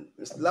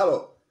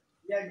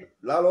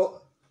lalo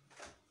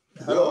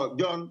hello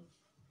John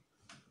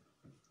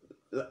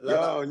yo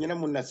ñina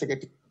mun na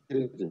secrétaire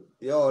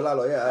yo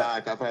lalo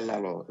ka fa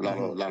lalo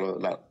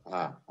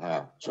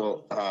so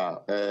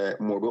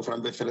mo do fram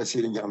be fele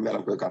siri ñam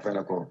melam ko ka fa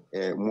ko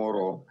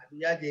moro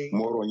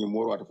ni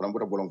ata fram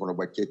buta bolon ko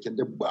ba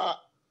kende ba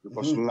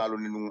because ngalo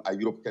ni a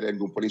Europe kele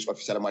ndum police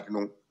officer mati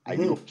non a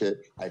Europe ke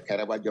ay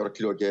karaba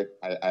jortilo ke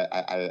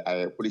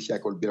ay police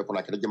ko bira ko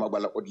nakere jama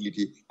balla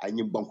odiliti ay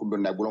nyim banku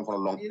don na bulon ko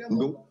long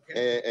ndum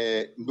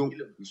ndum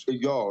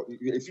yo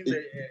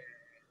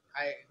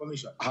ay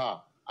commission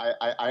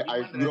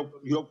I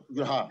Europe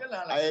ha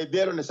ay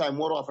bero ne say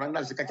moro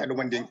afrangal se kacca do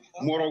manding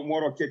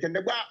moro ke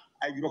kende ba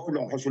ay Europe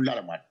long hosul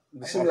dala mat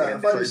bismillah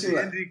fa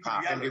bismillah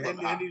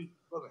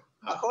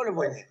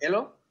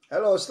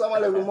hello assalamu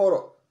alaikum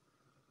moro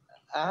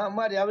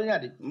mari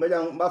abanyadi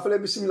mbajang ba fele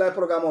bismillah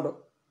programme do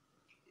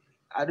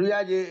adu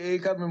yaje e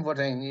kam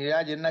voting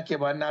yaje nakke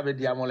ba nabe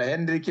diamola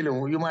Henry Kilo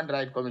Human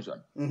Rights Commission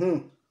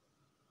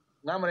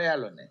ngamre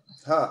yallo ne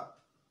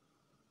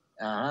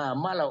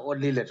mala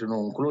odile to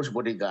no close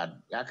bodyguard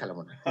ya kala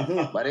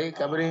bare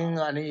kabring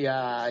ani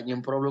ya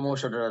nyim problem o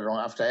sodra don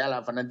after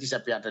yala fana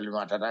disappear tele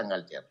mata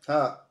dangal ter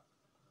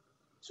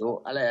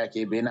so ala ya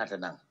ke benata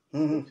nan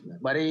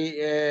bari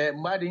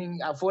mbadi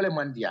afole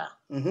mandia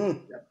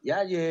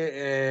yaje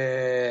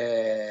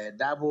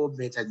dabo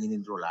beta nyini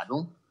drola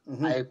dum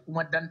ay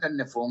kuma dantan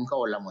ne fon ka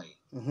wala moy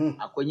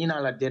akonyina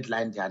la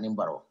deadline tani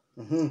baro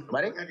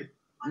bari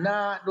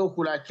na do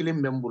kula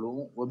kilim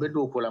bembulu wo be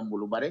do kula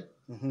mbulu bare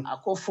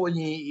ako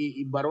fonyi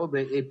barobe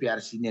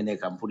APRC nene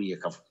kampuri ye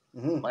kafu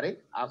bare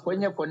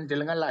akonya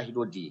kontel ngala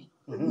hidodi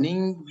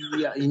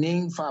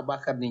ning fa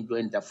bakar ning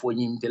jointa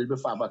fonyi telbe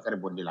fa bakar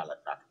bondila la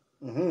ta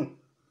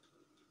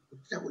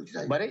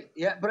bare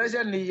ya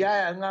president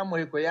ya ngamo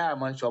ko ya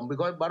man som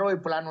because baro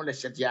plano le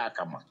set ya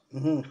kama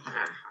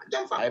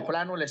ay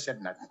plano le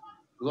set nak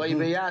go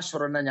ibe ya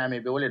sorona nyame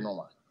be wole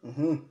noma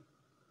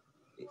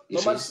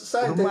normal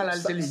sa yalan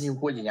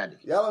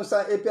sa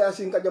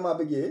APRC ka jama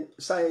bege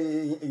sa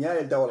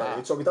nyaay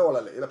dawla so bita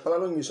wala le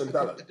plano ni so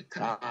bita la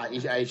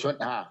ay shot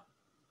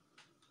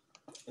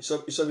so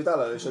bita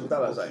la sa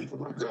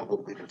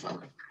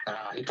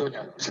ito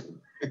nya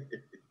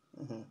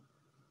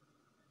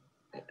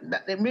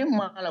that the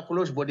mimma ala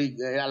close body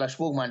ala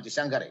spokesman ti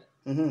Sangare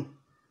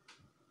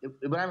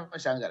Ibrahim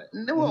Sangare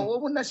wo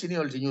munna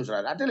senior ti news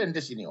ra atele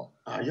nte senior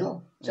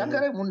ayo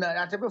Sangare munna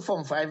atebe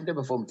form 5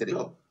 tebe form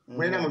 3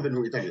 Wena mo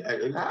benu Italy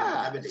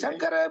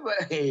Sangare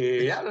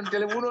yalon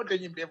telefono te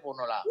nyimbe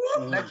fono la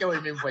na kewo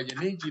min faje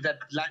ni ci dat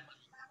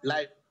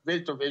live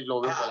face to face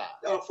lo be wala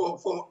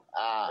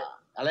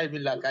alay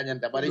billah kanyan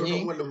tabari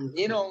ni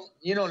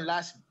non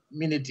last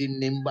minute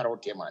ni mbaro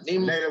tema ni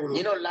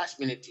last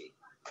minute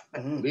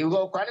we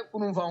go kwale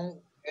kunun fan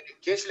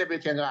case le be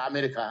kenga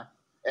America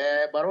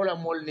barola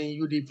mol ni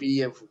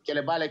UDPF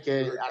kele bale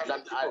ke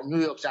Atlanta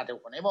New York sate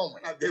ko ne mo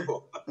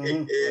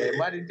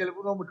bari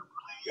telefono mu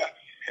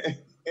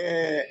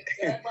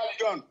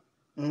John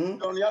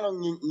yalo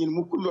ñin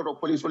mu kullo do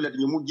police wala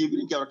ñi mu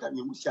jibiri jawta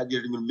ñi mu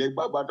siagir ñun me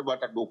baba do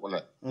ko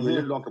la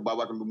ñi lonk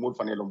baba to mo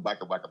fané lo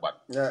baka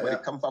bari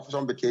kam fa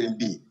façon be kérim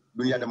bi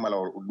dunya de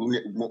malawol dunya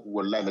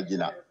wallahi la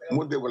jina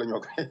mo be wala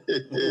ñok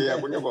ya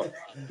ko ñoko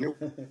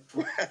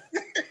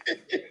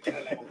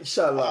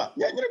inshallah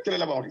ya ñi rek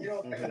la ba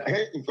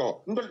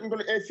ko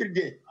ndol e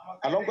firde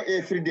alon ko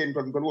e firde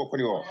ndol wo ko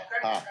ni wo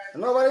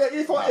no bari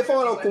il faut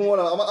wala ko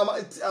wala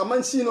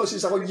aman sino si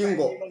sa ko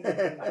jingo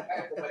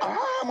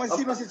man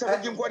sino si sa ko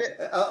jingo de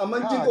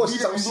aman jingo si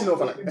sa ko sino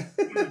fala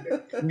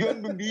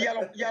jon dum bi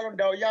yalo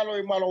daw yalo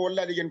e malo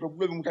wala de yento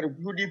bulo mu tare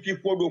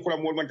UDP ko do ko la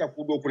mo man ta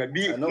ko do ko la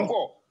bi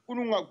ko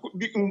kunu nga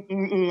bi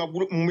nga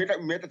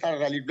meta tara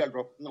rali dal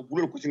do nga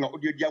bulo ko singa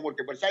audio diamol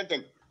te bar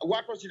santen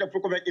wato si da pour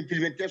comme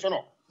implementation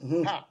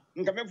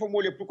nga même fo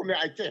mo le pour comme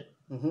ay te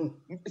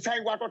say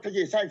wato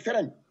taje say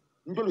feren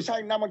ndolu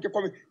say namanke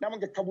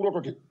kaburo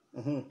to te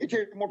ite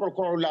motor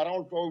ko la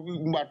ran to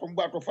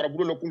mbato fara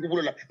bulo ko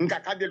bulo la nga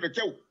kabel to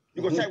cew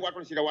diko say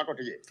wato si da wato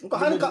taje ko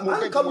han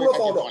kaburo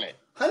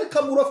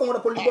fo do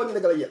poligo ni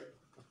daga ya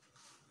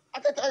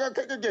ate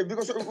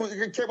because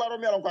ke baro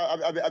mi alon ko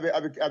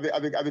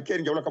abe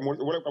ken jawla kam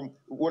wala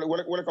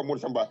kam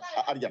samba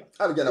arjana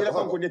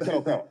ko ne tero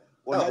ko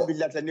wala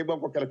billahi ni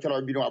banko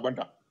kala bi no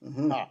abanta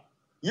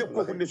yep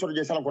ko ne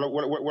sorje salam ko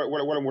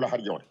wala mula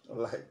harjo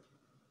wallahi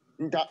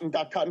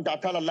nta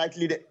tala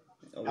likely de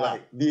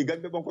bi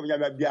gambe banko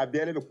nyama bi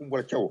abele be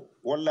kumbol cew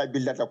wallahi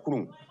billahi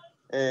kunun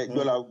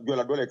jola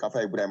dole ka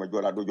fa Ibrahima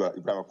jola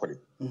Ibrahima Kode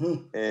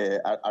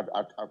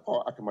ko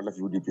atama la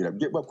fi UDP la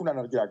ba kuna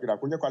na kira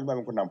ko nyako alma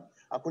ko nam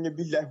akonya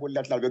billahi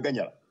wallahi la be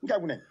ganyala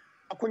ngabu ne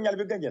akonya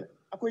be ganyala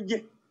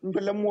akoje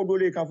ndola mo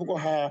dole ka fuko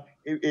ha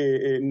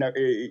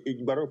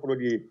baro ko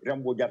di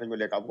rambo jata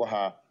nyole ka fuko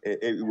ha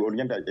on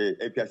nyanta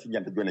APRC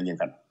nyanta jona nyen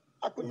kan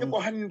akonya ko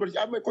hanin do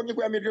ko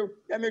nyako ame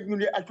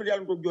nyule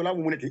actuel do jola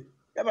mo muneti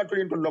yaba to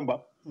len to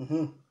lomba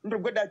ndo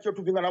godda ci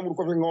to bi ngana amul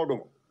ko fe ngodo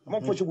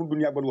mo fo ci bu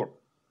dunya ba wor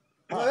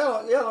UDP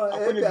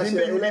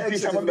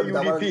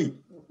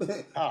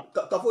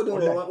kafo de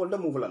wala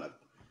mu fulana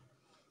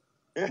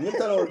ni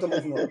tano to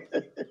mu no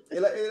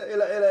ela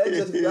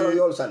executive yalo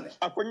yol sanne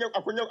akonya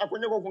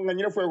ko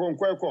nganyire fo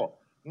ko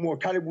mo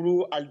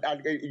talibulu al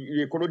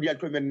ko do dial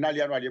to men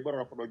nali anu ade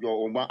boro ko do jo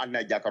o ma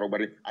anna jakaro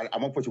bari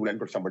ama possible en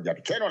to samba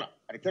jatu keno la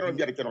ade keno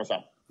biade keno sam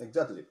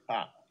exactly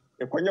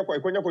e konya ko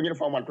nyine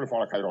fo mal to fo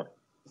la kayro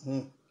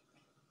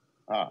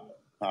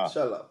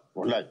inshallah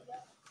wallahi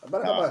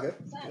baraka bake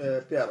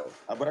piaro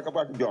baraka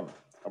bake John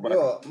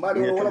yo mari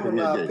wala mun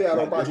na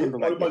piaro bake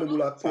ol bali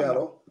bula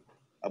piaro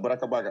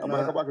baraka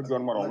bake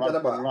John Marong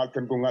ngal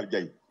ken ko ngal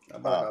jay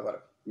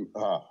baraka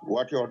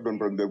wati o don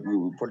don de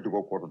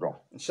politiko ko to don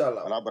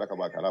inshallah ala baraka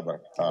bake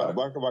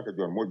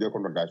John mo be ko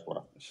don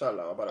diaspora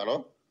inshallah baraka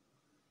allo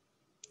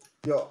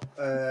yo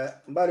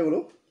mbari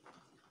wolo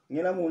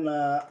ngina mun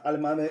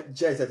almame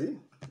jaitati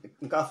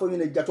nka fo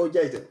ni gato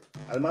jaite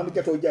almame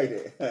gato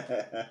jaite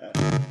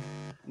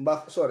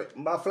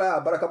mba fla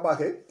baraka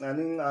bake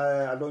ani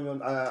adonyon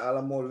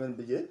ala mol men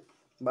bije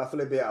mba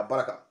fle be a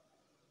baraka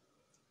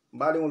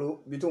mbali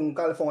wolo bitum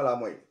kal fon la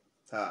moy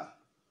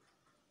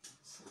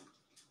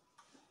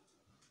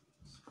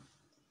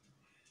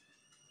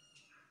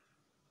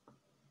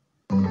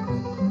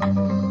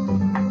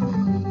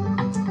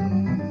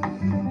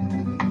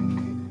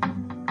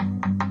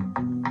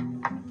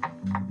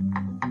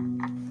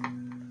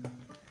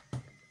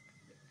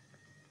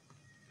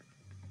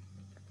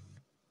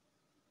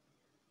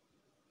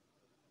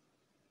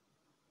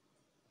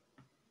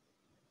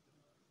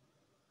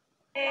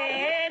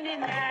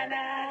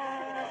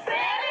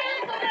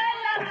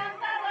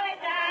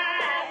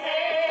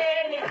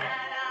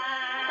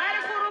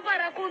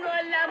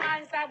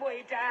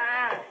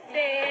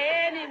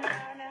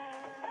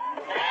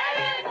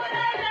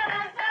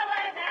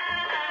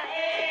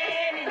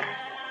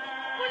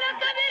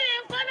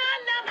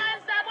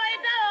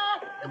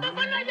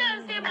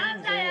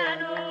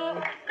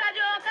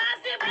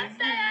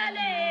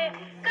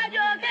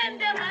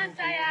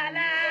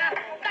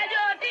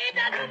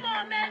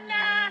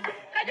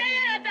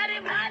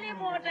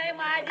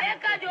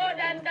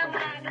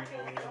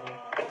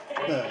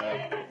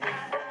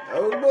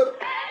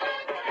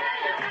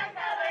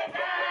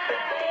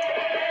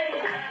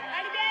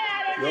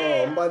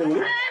yo mbali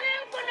wulu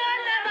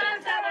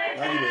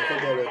nani be ko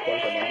dole ko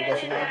ko man ko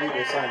suma bi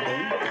be santen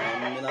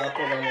mina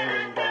ko la mo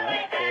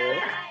ngana ko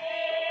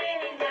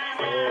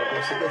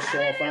ese ko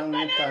so fan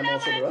ta no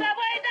so do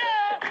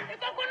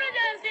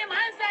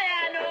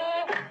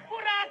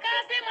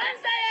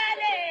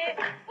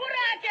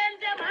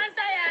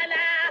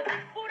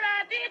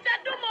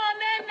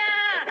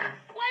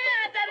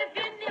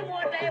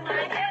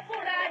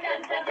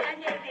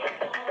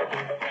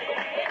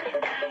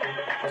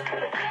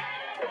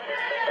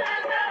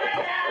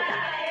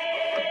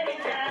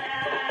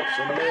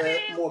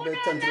be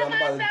tantila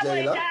mbal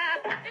jayla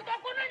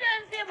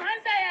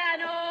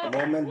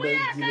moment be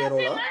jibero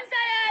la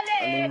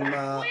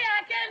anuna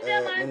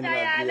menna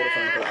jibero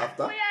fan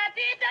afta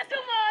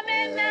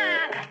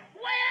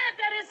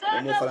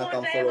mo fala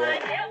kam folo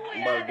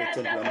mbal be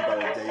tantila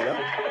mbal jayla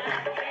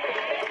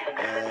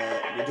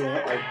bidu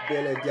al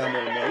bele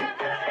diamol moy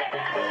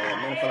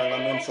men fala la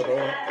même sodo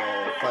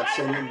fat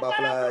seni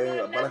mbafla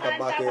baraka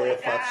bake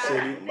fat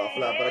seni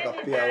mbafla baraka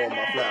piawo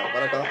mbafla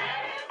baraka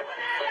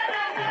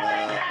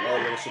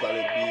Lalu sudah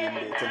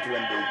lebih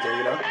cenderung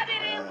berjaya.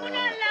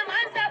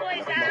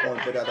 Nak makan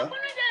berada.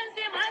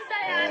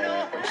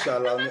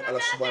 Insyaallah ni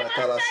Allah Subhanahu Wa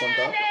Taala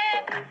sonta.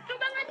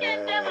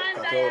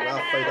 Kata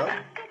nak faida.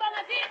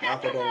 Nak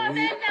kodong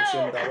wi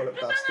usen dah boleh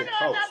kita state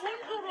house.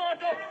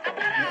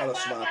 Ni Allah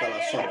Subhanahu Wa Taala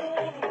sonta.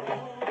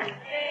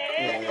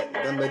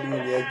 Dan bagi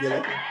dia gila.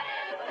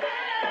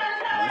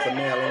 Masa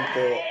ni alon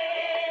ko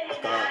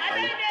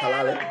al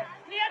talale.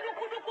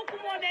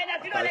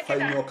 Al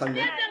fainyo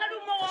kanne.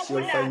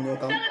 Siol fainyo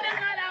kan.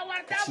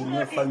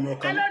 Sinyo fainyo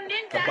kan.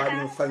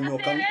 Kabadi fainyo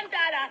kan.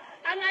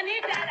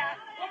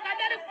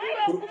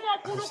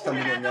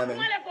 Stamina nyamen.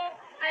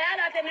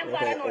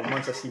 O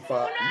mansa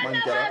sifa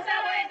manjara.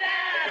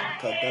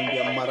 Ka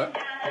Gambia mara.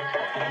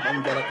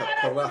 Manjara ka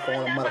korra fa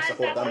mara sa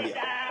ko Gambia.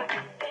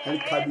 Hal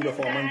kabilo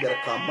fa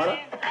manjara ka mara.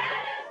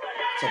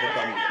 Sa ko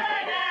Gambia.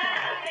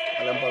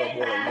 Alam para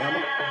bolo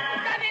nyama.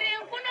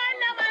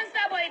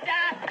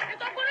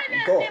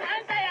 Ko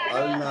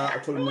alna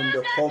atul mun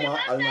de koma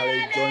alna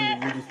lay join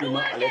yidi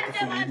fima aleka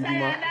fu yidi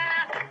fima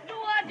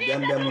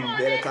Gambia mun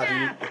bere kati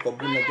ko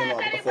bunna jono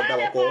abuka fo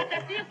dawa ko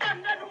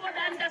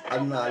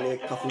alna le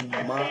kafu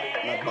ma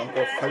na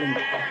banko falin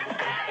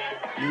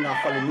ni na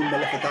falin ni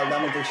mele fetal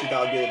dama to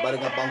sita be bari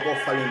nga banko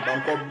falin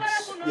banko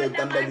ye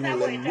Gambia dum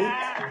len mut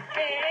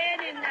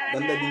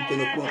Gambia dum ko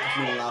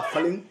ko na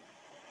falin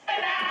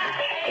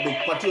adu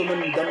patio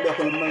man Gambia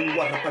ko man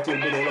wata patio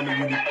be wala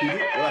mo yidi kidi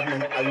wala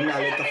nan alna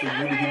le kafu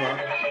yidi fima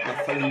na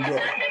falin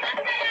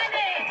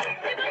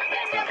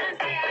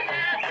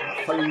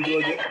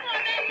joje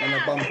na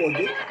banko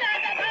de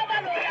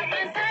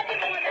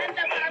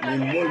ni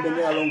mol be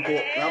ni alon ko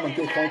na man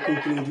ke kon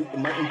conclude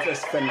ma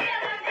interest fen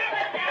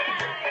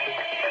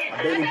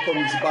abeli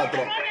promise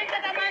badro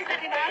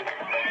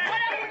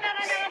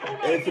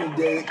every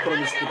day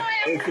promise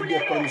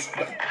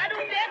ko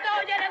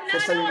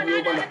sanni yo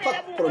bana pak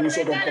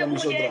promise don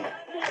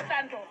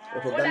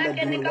ko ganda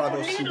dum wado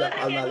sida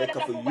alna le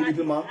kafu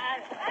yidima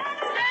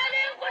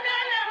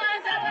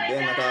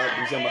then ata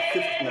December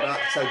 5th nara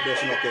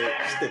celebration of the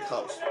State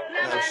House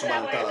na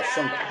Subhanahu Wa Taala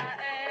sonta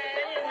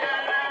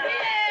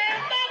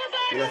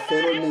ila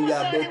fero ni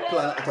ya be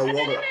plan ata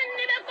wogla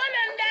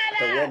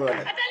te wogla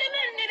nek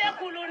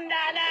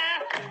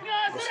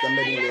parce que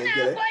mbedi le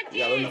jele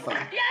yalla na fan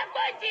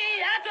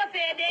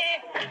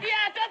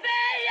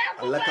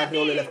alla ka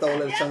tewle lefta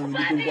wala sang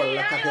di kun ko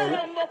alla ka tewle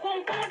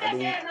adu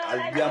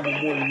al jamu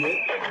molye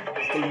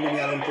tel mun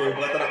yaron ko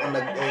batara on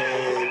ak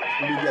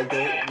lu jalto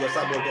yo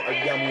sabo to al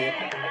jamu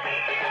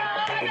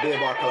be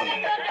ba kalama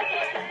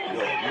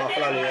yo ma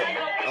flale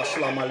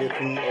assalamu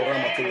alaikum wa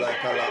rahmatullahi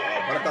taala wa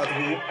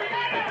barakatuhu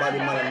badi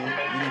malam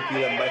yini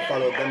kila mbay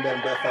follow gamben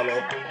mbay follow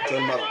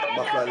John Marong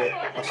ma flale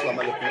assalamu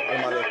alaikum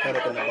almale kare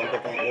ko na banko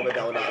ko mo be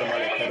dawda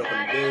almale kare ko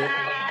be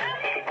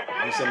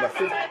December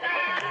 5th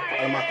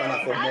alma kana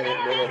ko mo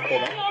lolo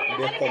koma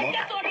be koma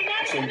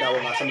sen dawo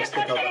na sama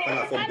steka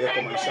kana ko be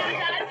koma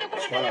inshallah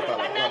subhanahu wa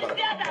ta'ala la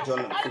baraka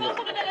John Finland